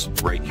families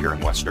right here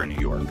in Western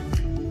New York.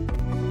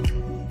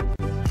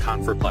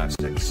 Confer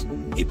Plastics,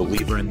 a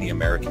believer in the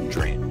American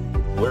dream.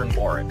 Learn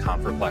more at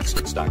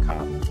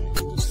conferplastics.com.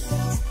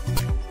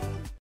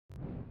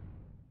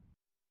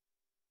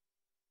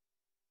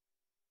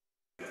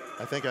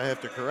 I think I have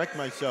to correct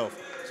myself.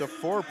 It's a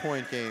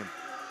 4-point game.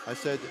 I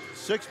said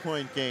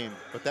 6-point game,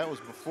 but that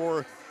was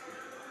before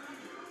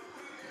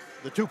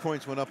the 2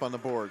 points went up on the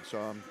board, so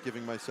I'm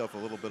giving myself a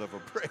little bit of a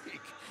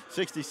break.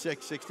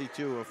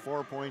 66-62, a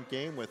 4-point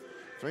game with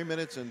 3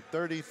 minutes and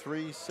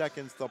 33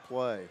 seconds to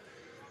play.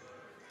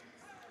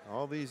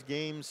 All these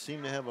games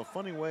seem to have a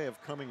funny way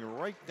of coming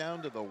right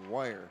down to the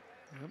wire.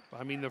 Yep.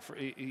 I mean,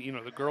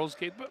 the girls'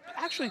 game, but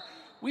actually,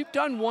 we've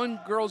done one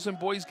girls and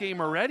boys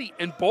game already,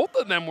 and both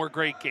of them were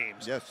great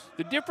games. Yes.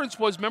 The difference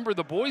was, remember,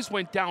 the boys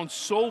went down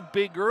so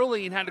big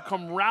early and had to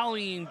come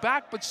rallying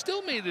back, but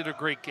still made it a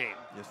great game.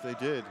 Yes, they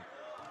did.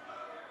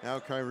 Now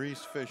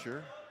Kyrese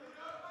Fisher.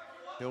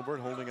 Hilbert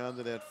holding on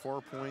to that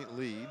 4-point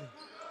lead.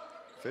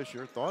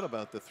 Fisher thought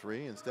about the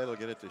 3. Instead, he'll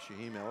get it to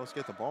Shaheem Ellis,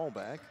 get the ball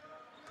back.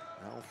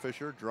 Now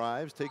Fisher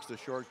drives, takes the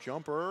short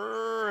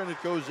jumper, and it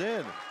goes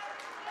in.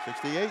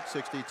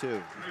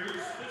 68-62.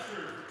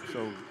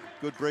 So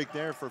good break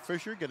there for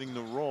Fisher, getting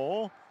the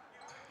roll.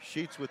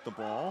 Sheets with the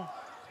ball.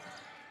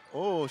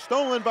 Oh,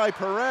 stolen by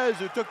Perez,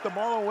 who took the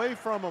ball away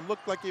from him.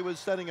 Looked like he was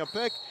setting a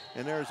pick,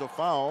 and there's a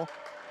foul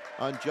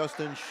on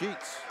Justin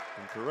Sheets.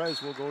 And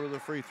Perez will go to the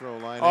free throw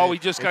line. Oh, he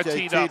just got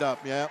teed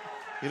up. Yeah.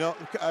 You know,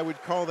 I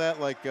would call that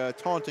like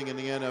taunting in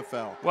the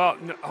NFL. Well,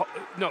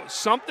 no,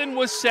 something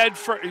was said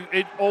for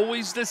it.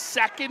 Always the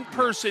second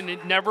person.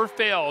 It never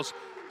fails.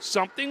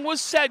 Something was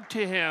said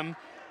to him,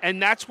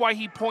 and that's why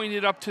he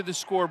pointed up to the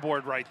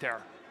scoreboard right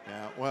there.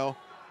 Yeah, well.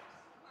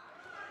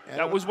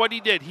 That was what he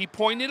did. He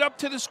pointed up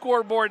to the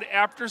scoreboard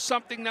after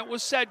something that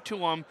was said to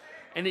him,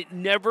 and it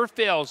never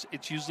fails.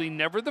 It's usually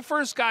never the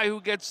first guy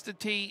who gets the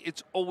tee.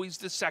 It's always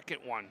the second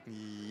one.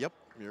 Yep,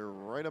 you're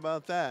right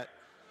about that.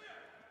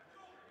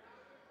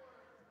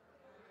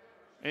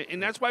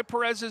 And that's why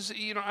Perez is,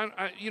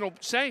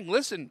 saying,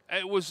 listen,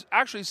 it was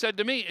actually said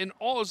to me, and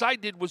all as I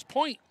did was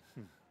point.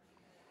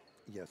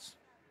 Yes.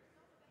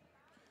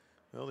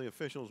 Well, the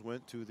officials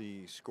went to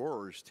the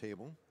scorer's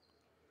table.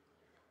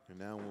 And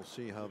now we'll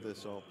see how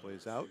this all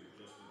plays out.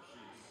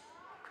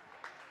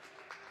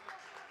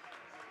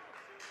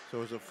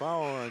 So it's a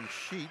foul on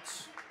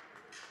Sheets.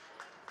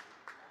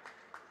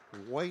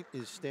 White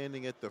is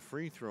standing at the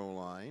free throw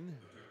line.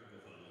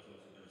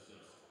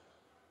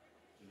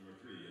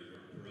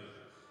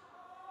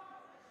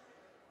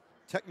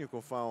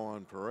 Technical foul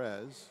on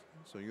Perez.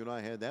 So you and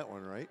I had that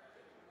one right.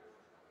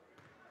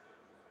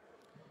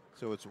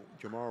 So it's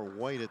Jamar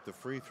White at the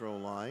free throw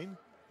line.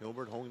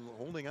 Hilbert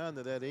holding on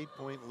to that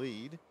 8-point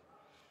lead.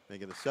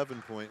 Make it a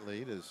 7-point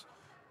lead as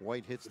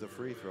White hits the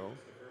free throw.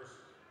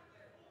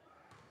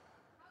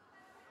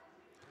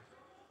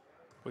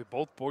 Wait,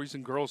 both boys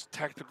and girls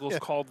technicals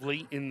called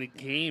late in the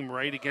game,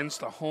 right,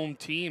 against the home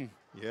team.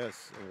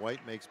 Yes, and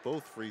White makes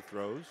both free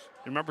throws.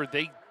 Remember,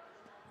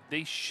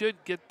 they should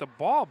get the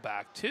ball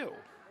back too.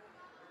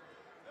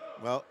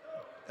 Well,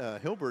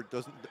 Hilbert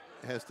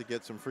has to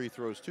get some free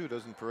throws too.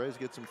 Doesn't Perez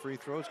get some free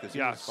throws because he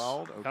was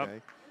fouled? Okay,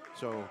 yep.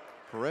 So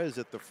Perez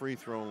at the free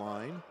throw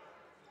line,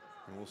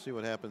 and we'll see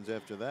what happens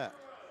after that.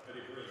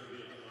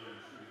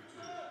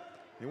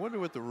 You wonder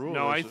what the rule is.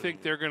 No, I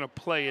think they're going to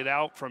play it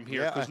out from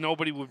here because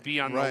nobody would be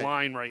on the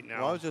line right now.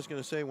 Well, I was just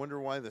going to say, wonder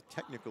why the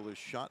technical is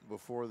shot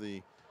before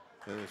as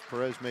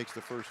Perez makes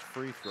the first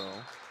free throw.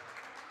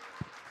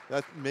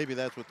 Maybe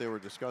that's what they were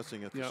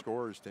discussing at the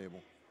scorer's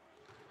table,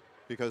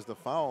 because the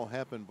foul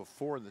happened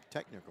before the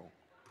technical.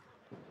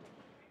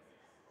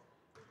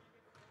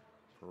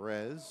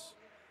 Perez,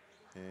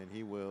 and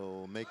he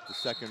will make the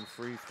second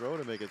free throw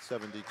to make it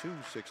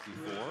 72-64.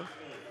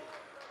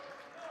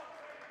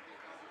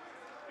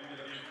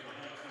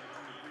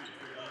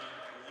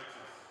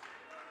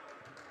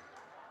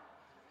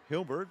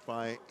 Hilbert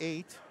by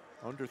 8,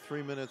 under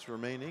 3 minutes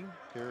remaining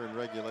here in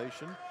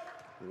regulation.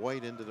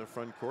 White into the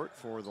front court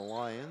for the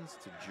Lions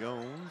to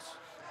Jones.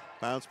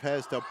 Bounce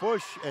pass to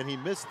Bush, and he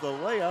missed the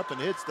layup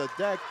and hits the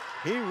deck.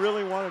 He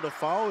really wanted a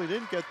foul. He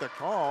didn't get the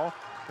call.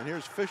 And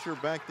here's Fisher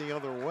back the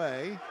other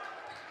way.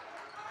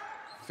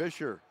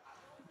 Fisher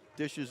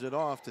dishes it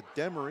off to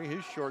Demery.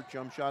 His short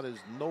jump shot is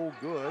no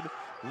good.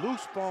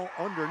 Loose ball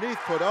underneath,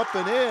 put up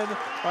and in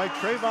by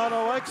Trayvon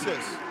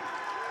Alexis.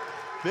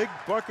 Big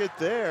bucket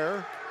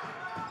there.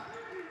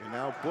 And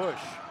now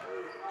Bush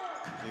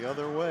the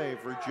other way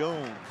for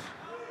Jones.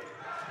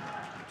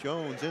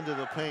 Jones into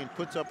the paint,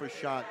 puts up a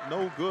shot,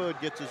 no good,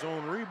 gets his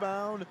own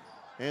rebound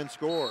and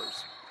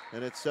scores.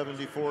 And it's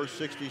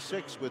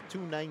 74-66 with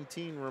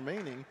 2:19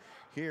 remaining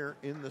here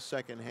in the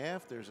second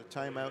half. There's a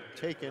timeout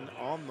taken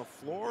on the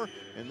floor,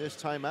 and this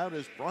timeout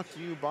is brought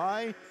to you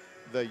by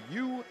the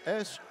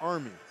U.S.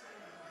 Army.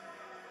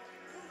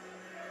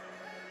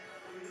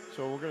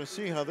 So we're going to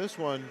see how this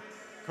one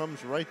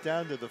comes right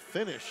down to the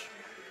finish.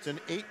 It's an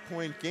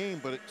 8-point game,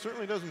 but it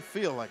certainly doesn't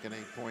feel like an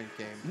 8-point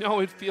game. No,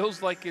 it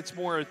feels like it's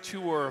more a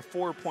 2 or a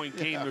 4-point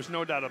game. There's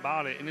no doubt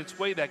about it. And it's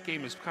the way that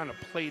game has kind of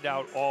played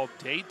out all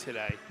day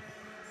today.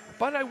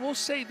 But I will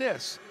say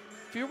this.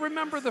 If you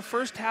remember the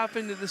first half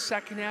into the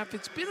second half,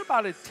 it's been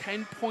about a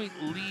 10-point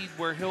lead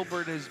where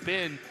Hilbert has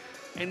been.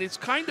 And it's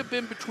kind of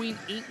been between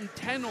 8 and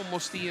 10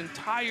 almost the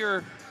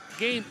entire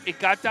game. It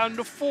got down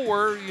to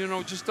 4,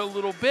 just a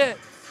little bit.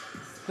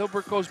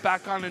 Hilbert goes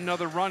back on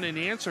another run and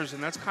answers,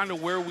 and that's kind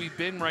of where we've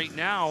been right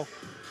now.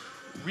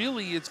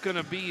 Really, it's going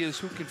to be is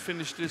who can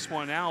finish this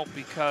one out,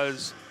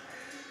 because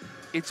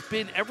it's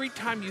been every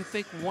time you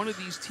think one of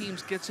these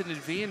teams gets an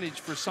advantage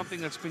for something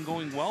that's been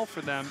going well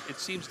for them, it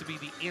seems to be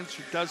the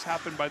answer does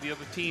happen by the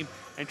other team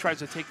and tries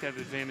to take that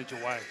advantage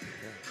away.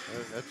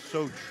 Yeah, that's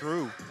so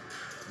true.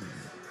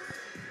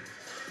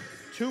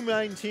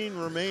 2:19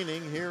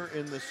 remaining here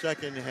in the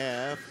second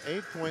half.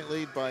 8-point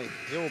lead by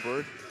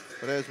Hilbert.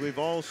 But as we've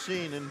all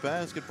seen in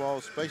basketball,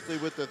 especially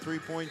with the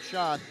three-point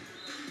shot,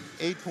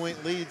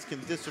 8-point leads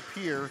can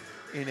disappear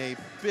in a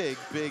big,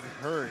 big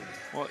hurry.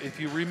 Well, if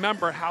you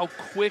remember how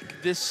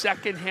quick this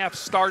second half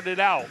started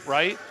out,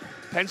 right?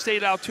 Penn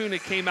State Altoona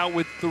came out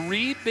with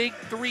 3 big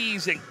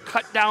threes and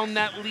cut down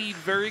that lead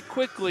very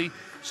quickly.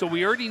 So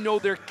we already know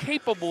they're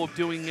capable of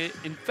doing it.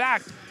 In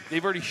fact,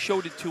 they've already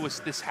showed it to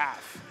us this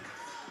half.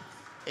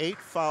 8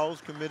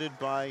 fouls committed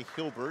by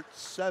Hilbert,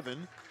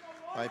 7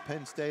 by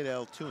Penn State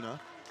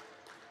Altoona.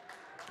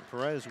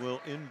 Perez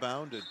will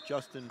inbound to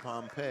Justin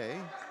Pompey.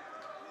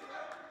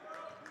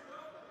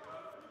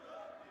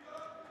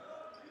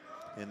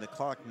 And the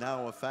clock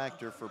now a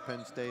factor for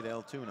Penn State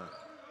Altoona.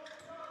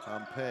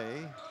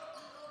 Pompey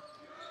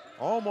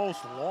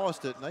almost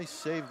lost it. Nice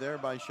save there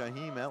by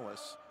Shaheem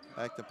Ellis.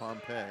 Back to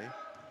Pompey.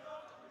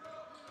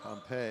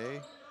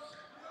 Pompey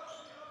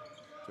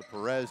to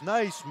Perez.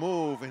 Nice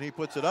move, and he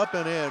puts it up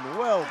and in.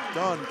 Well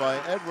done by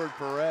Edward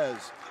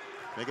Perez.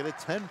 Make it a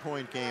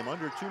 10-point game,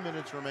 under 2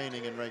 minutes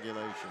remaining in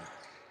regulation.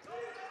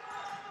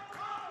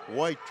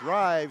 White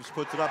drives,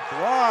 puts it up,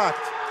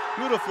 blocked.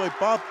 Beautifully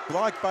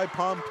blocked by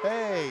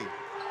Pompey.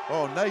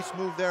 Oh, nice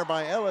move there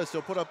by Ellis.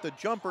 He'll put up the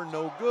jumper,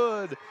 no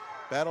good.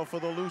 Battle for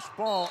the loose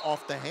ball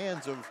off the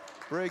hands of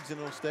Briggs, and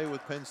he'll stay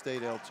with Penn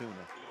State Altoona.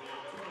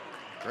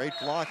 Great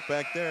block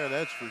back there,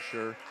 that's for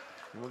sure.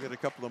 And we'll get a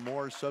couple of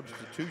more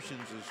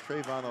substitutions as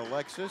Trayvon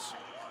Alexis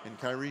and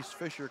Kyrese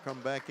Fisher come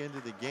back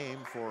into the game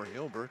for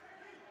Hilbert.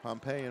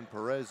 Pompey and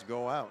Perez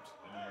go out.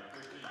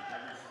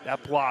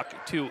 That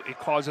block, too, it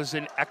causes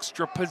an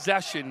extra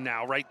possession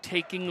now, right?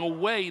 Taking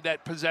away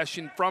that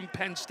possession from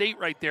Penn State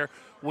right there.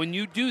 When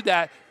you do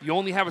that, you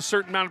only have a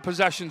certain amount of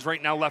possessions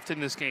right now left in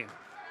this game.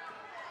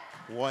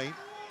 White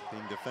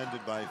being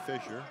defended by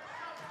Fisher.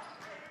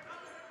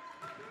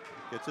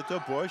 Gets it to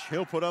Bush.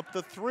 He'll put up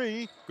the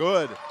 3.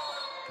 Good.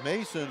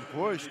 Mason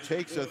Bush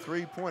takes a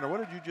 3-pointer.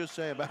 What did you just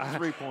say about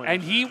 3-pointers?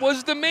 And he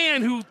was the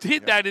man who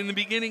did that in the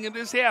beginning of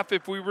this half,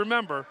 if we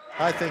remember.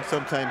 I think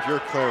sometimes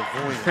you're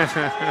clairvoyant.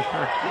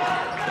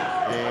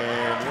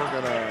 And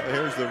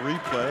here's the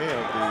replay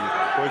of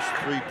the Bush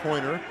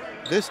 3-pointer.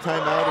 This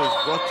timeout is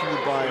brought to you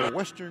by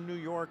Western New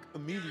York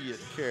Immediate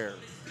Care.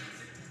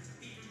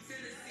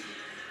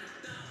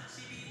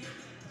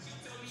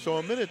 So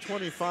a minute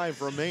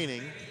 25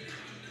 remaining.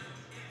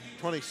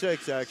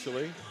 26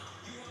 actually.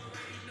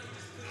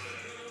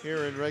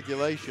 Here in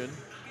regulation.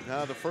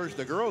 Now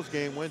the girls'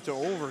 game went to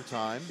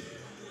overtime.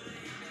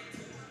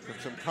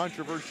 And some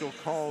controversial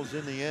calls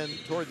in the end,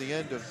 toward the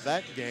end of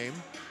that game.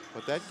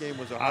 But that game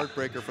was a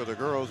heartbreaker for the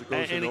girls. It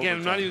goes and again,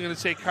 I'm not even going to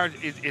say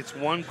it's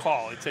one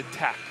call. It's a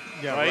tech.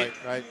 Yeah,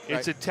 right.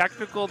 It's a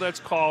technical that's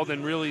called,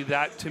 and really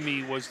that to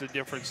me was the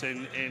difference.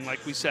 And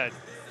like we said,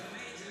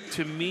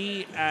 to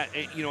me,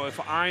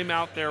 if I'm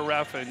out there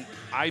reffing,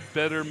 I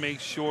better make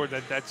sure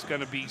that that's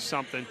going to be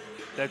something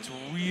that's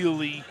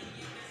really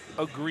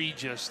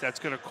egregious.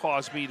 That's going to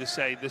cause me to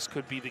say this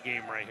could be the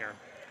game right here.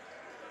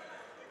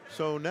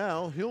 So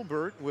now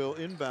Hilbert will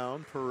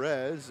inbound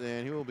Perez,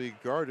 and he will be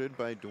guarded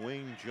by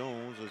Dwayne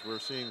Jones as we're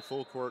seeing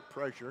full court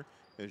pressure,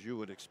 as you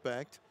would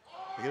expect.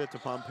 They get it to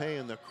Pompey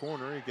in the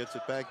corner. He gets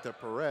it back to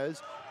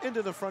Perez.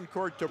 Into the front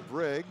court to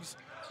Briggs,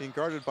 being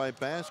guarded by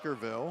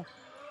Baskerville.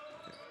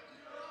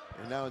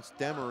 And now it's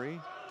Demery.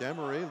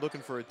 Demery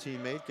looking for a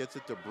teammate, gets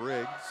it to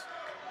Briggs.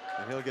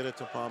 And he'll get it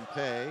to Pompey.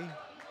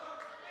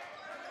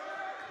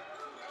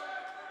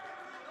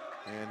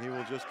 And he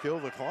will just kill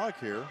the clock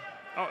here.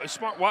 Oh, it's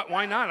smart.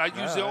 Why not? I'd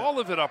use all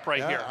of it up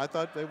right here. I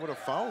thought they would have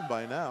fouled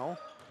by now.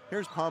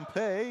 Here's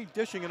Pompey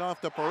dishing it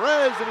off to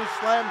Perez, and he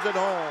slams it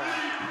home.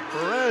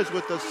 Perez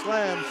with the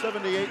slam,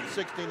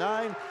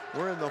 78-69.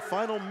 We're in the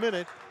final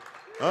minute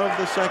of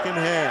the second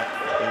half.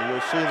 And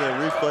you'll see the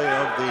replay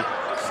of the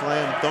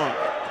slam dunk.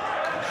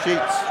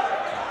 Sheets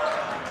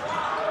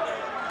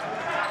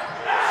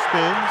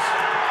spins.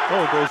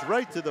 Oh, goes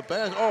right to the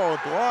basket. Oh,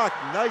 blocked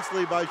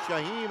nicely by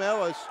Shaheem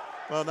Ellis.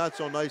 Well, not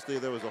so nicely.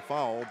 There was a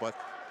foul, but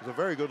it was a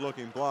very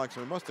good-looking block, so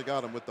he must have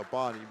got him with the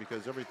body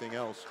because everything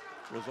else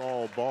was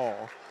all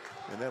ball.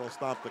 And that'll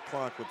stop the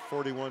clock with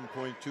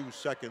 41.2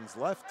 seconds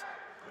left.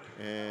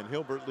 And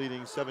Hilbert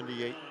leading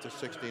 78-69,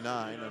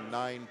 a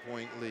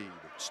 9-point lead.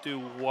 Stu,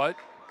 what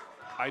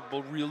I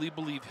really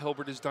believe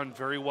Hilbert has done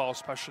very well,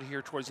 especially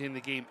here towards the end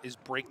of the game, is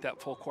break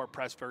that full court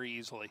press very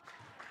easily.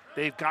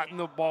 They've gotten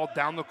the ball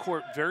down the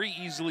court very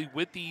easily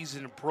with ease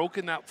and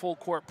broken that full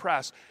court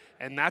press.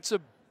 And that's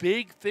a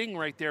big thing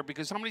right there,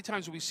 because how many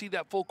times do we see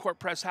that full court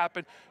press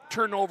happen,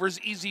 turnovers,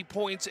 easy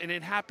points, and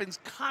it happens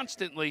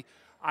constantly.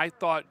 I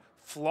thought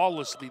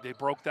flawlessly they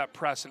broke that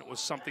press, and it was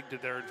something to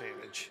their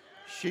advantage.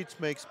 Sheets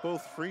makes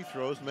both free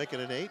throws,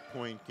 making an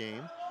 8-point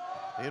game.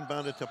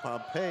 Inbounded to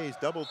Pompey's,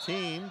 double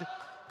teamed,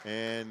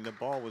 and the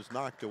ball was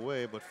knocked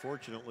away, but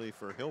fortunately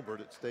for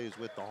Hilbert, it stays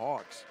with the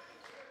Hawks.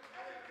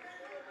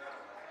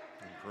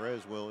 And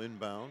Perez will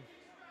inbound.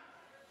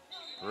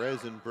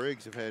 Perez and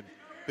Briggs have had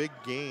big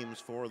games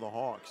for the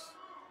Hawks.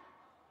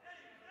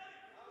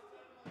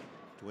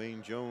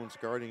 Dwayne Jones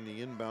guarding the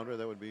inbounder.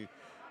 That would be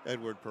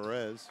Edward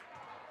Perez.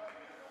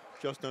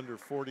 Just under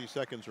 40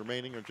 seconds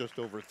remaining, or just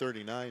over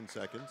 39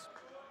 seconds.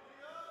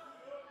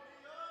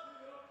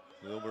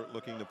 Hilbert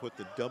looking to put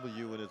the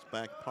W in his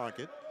back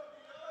pocket.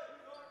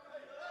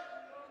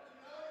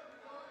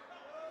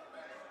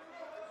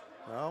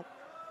 Well,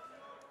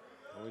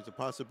 always a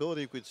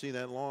possibility we could see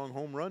that long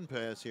home run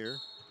pass here.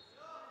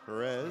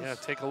 Perez. Yeah,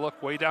 take a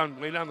look way down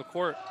the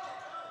court.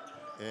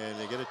 And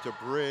they get it to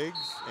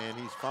Briggs, and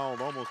he's fouled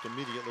almost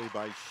immediately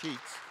by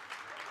Sheets,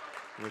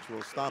 which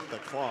will stop the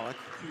clock.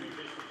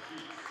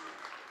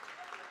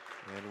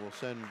 And will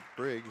send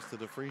Briggs to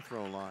the free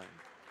throw line.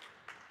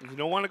 If you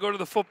don't want to go to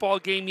the football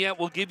game yet,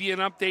 we'll give you an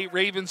update.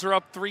 Ravens are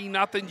up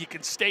 3-0. You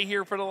can stay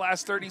here for the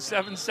last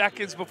 37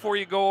 seconds before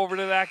you go over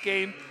to that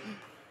game.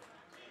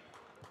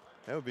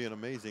 That would be an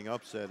amazing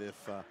upset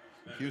if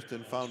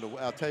Houston found a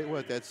way. I'll tell you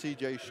what, that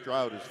C.J.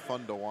 Stroud is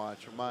fun to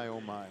watch. My, oh,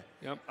 my.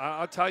 Yep,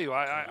 I'll tell you,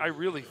 I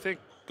really think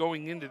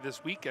going into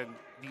this weekend,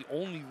 the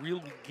only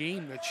real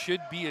game that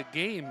should be a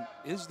game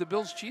is the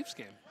Bills-Chiefs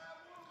game.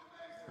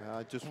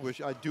 I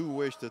do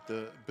wish that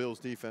the Bills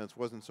defense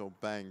wasn't so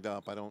banged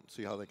up. I don't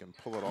see how they can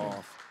pull it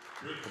off.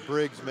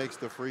 Briggs makes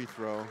the free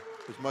throw,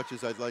 as much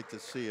as I'd like to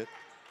see it.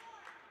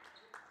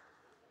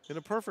 In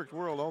a perfect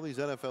world, all these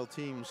NFL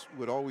teams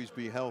would always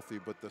be healthy,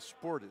 but the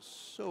sport is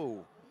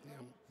so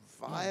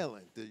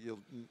violent that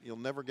you'll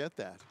never get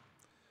that.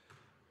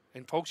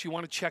 And folks, you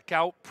want to check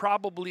out,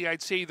 probably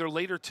I'd say either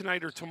later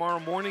tonight or tomorrow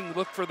morning,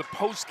 look for the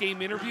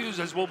post-game interviews,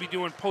 as we'll be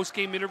doing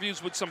post-game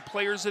interviews with some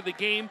players of the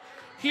game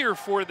here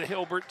for the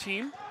Hilbert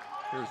team.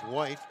 Here's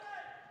White.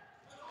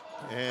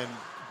 And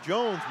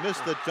Jones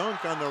missed the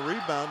dunk on the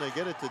rebound. They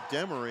get it to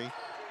Demery.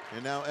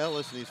 And now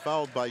Ellis, and he's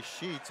fouled by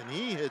Sheets, and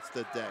he hits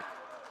the deck.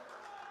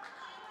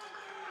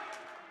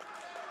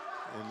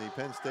 And the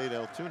Penn State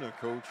Altoona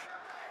coach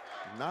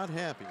not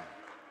happy.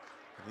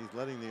 And he's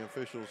letting the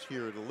officials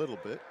hear it a little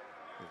bit.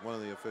 One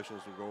of the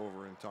officials will go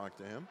over and talk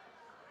to him.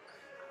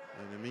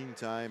 In the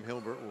meantime,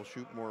 Hilbert will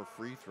shoot more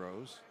free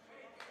throws.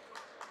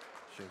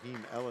 Shaheem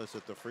Ellis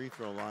at the free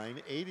throw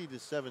line,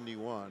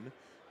 80-71.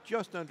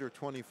 Just under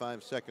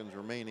 25 seconds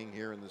remaining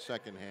here in the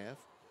second half.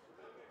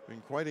 I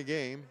mean, quite a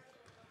game.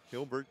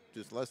 Hilbert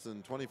just less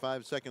than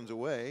 25 seconds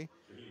away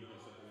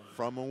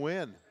from a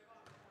win.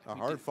 A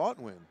hard-fought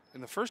win.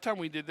 And the first time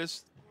we did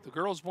this, the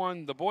girls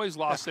won, the boys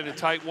lost in a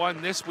tight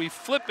one. This, we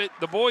flip it.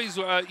 The boys,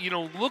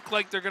 look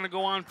like they're going to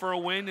go on for a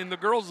win, and the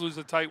girls lose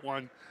a tight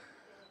one.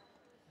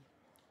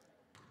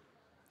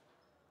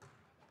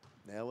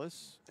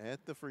 Ellis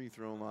at the free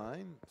throw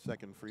line.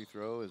 Second free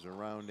throw is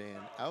around and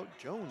out.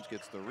 Jones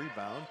gets the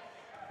rebound,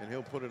 and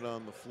he'll put it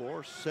on the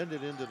floor, send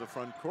it into the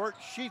front court.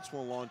 Sheets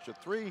will launch a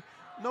three.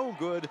 No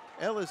good.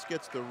 Ellis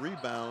gets the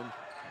rebound.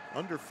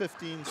 Under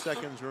 15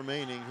 seconds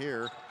remaining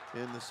here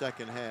in the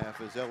second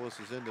half as Ellis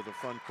is into the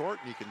front court.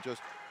 And he can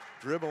just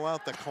dribble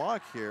out the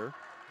clock here,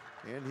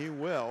 and he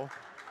will.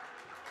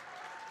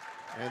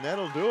 And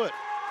that'll do it.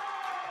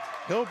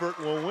 Hilbert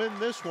will win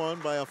this one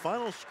by a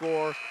final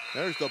score.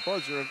 There's the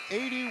buzzer of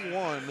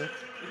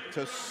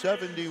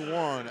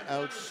 81-71.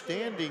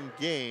 Outstanding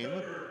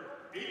game.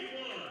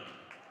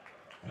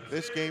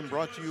 This game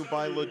brought to you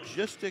by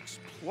Logistics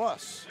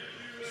Plus.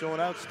 So an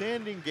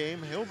outstanding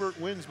game. Hilbert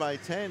wins by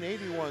 10,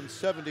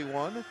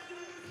 81-71.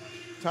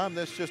 Tom,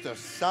 that's just a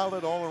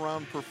solid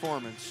all-around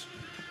performance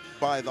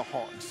by the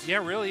Hawks.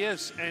 Yeah, it really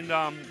is. And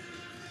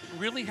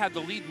really had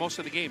the lead most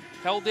of the game.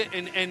 Held it,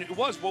 and it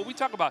was what we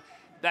talk about.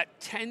 That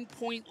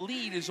 10-point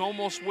lead is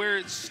almost where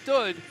it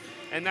stood,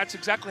 and that's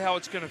exactly how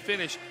it's going to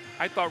finish.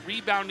 I thought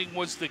rebounding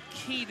was the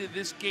key to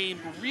this game,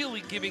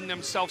 really giving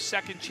themselves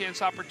second chance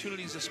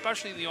opportunities,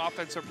 especially in the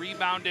offensive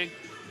rebounding.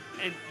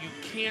 And you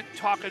can't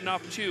talk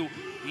enough to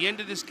the end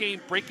of this game,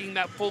 breaking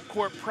that full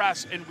court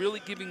press and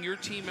really giving your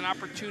team an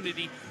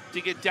opportunity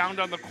to get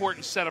down on the court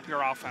and set up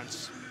your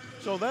offense.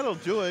 So that'll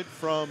do it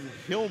from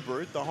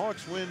Hilbert. The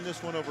Hawks win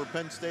this one over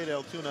Penn State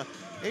Altoona,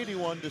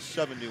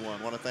 81-71.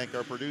 I want to thank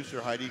our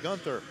producer, Heidi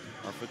Gunther,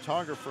 our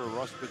photographer,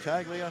 Russ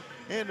Battaglia,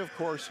 and of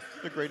course,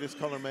 the greatest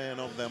color man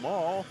of them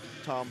all,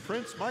 Tom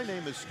Prince. My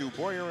name is Stu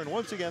Boyer, and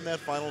once again, that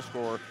final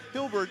score,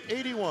 Hilbert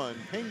 81,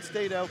 Penn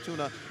State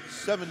Altoona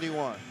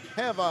 71.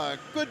 Have a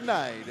good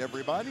night,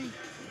 everybody.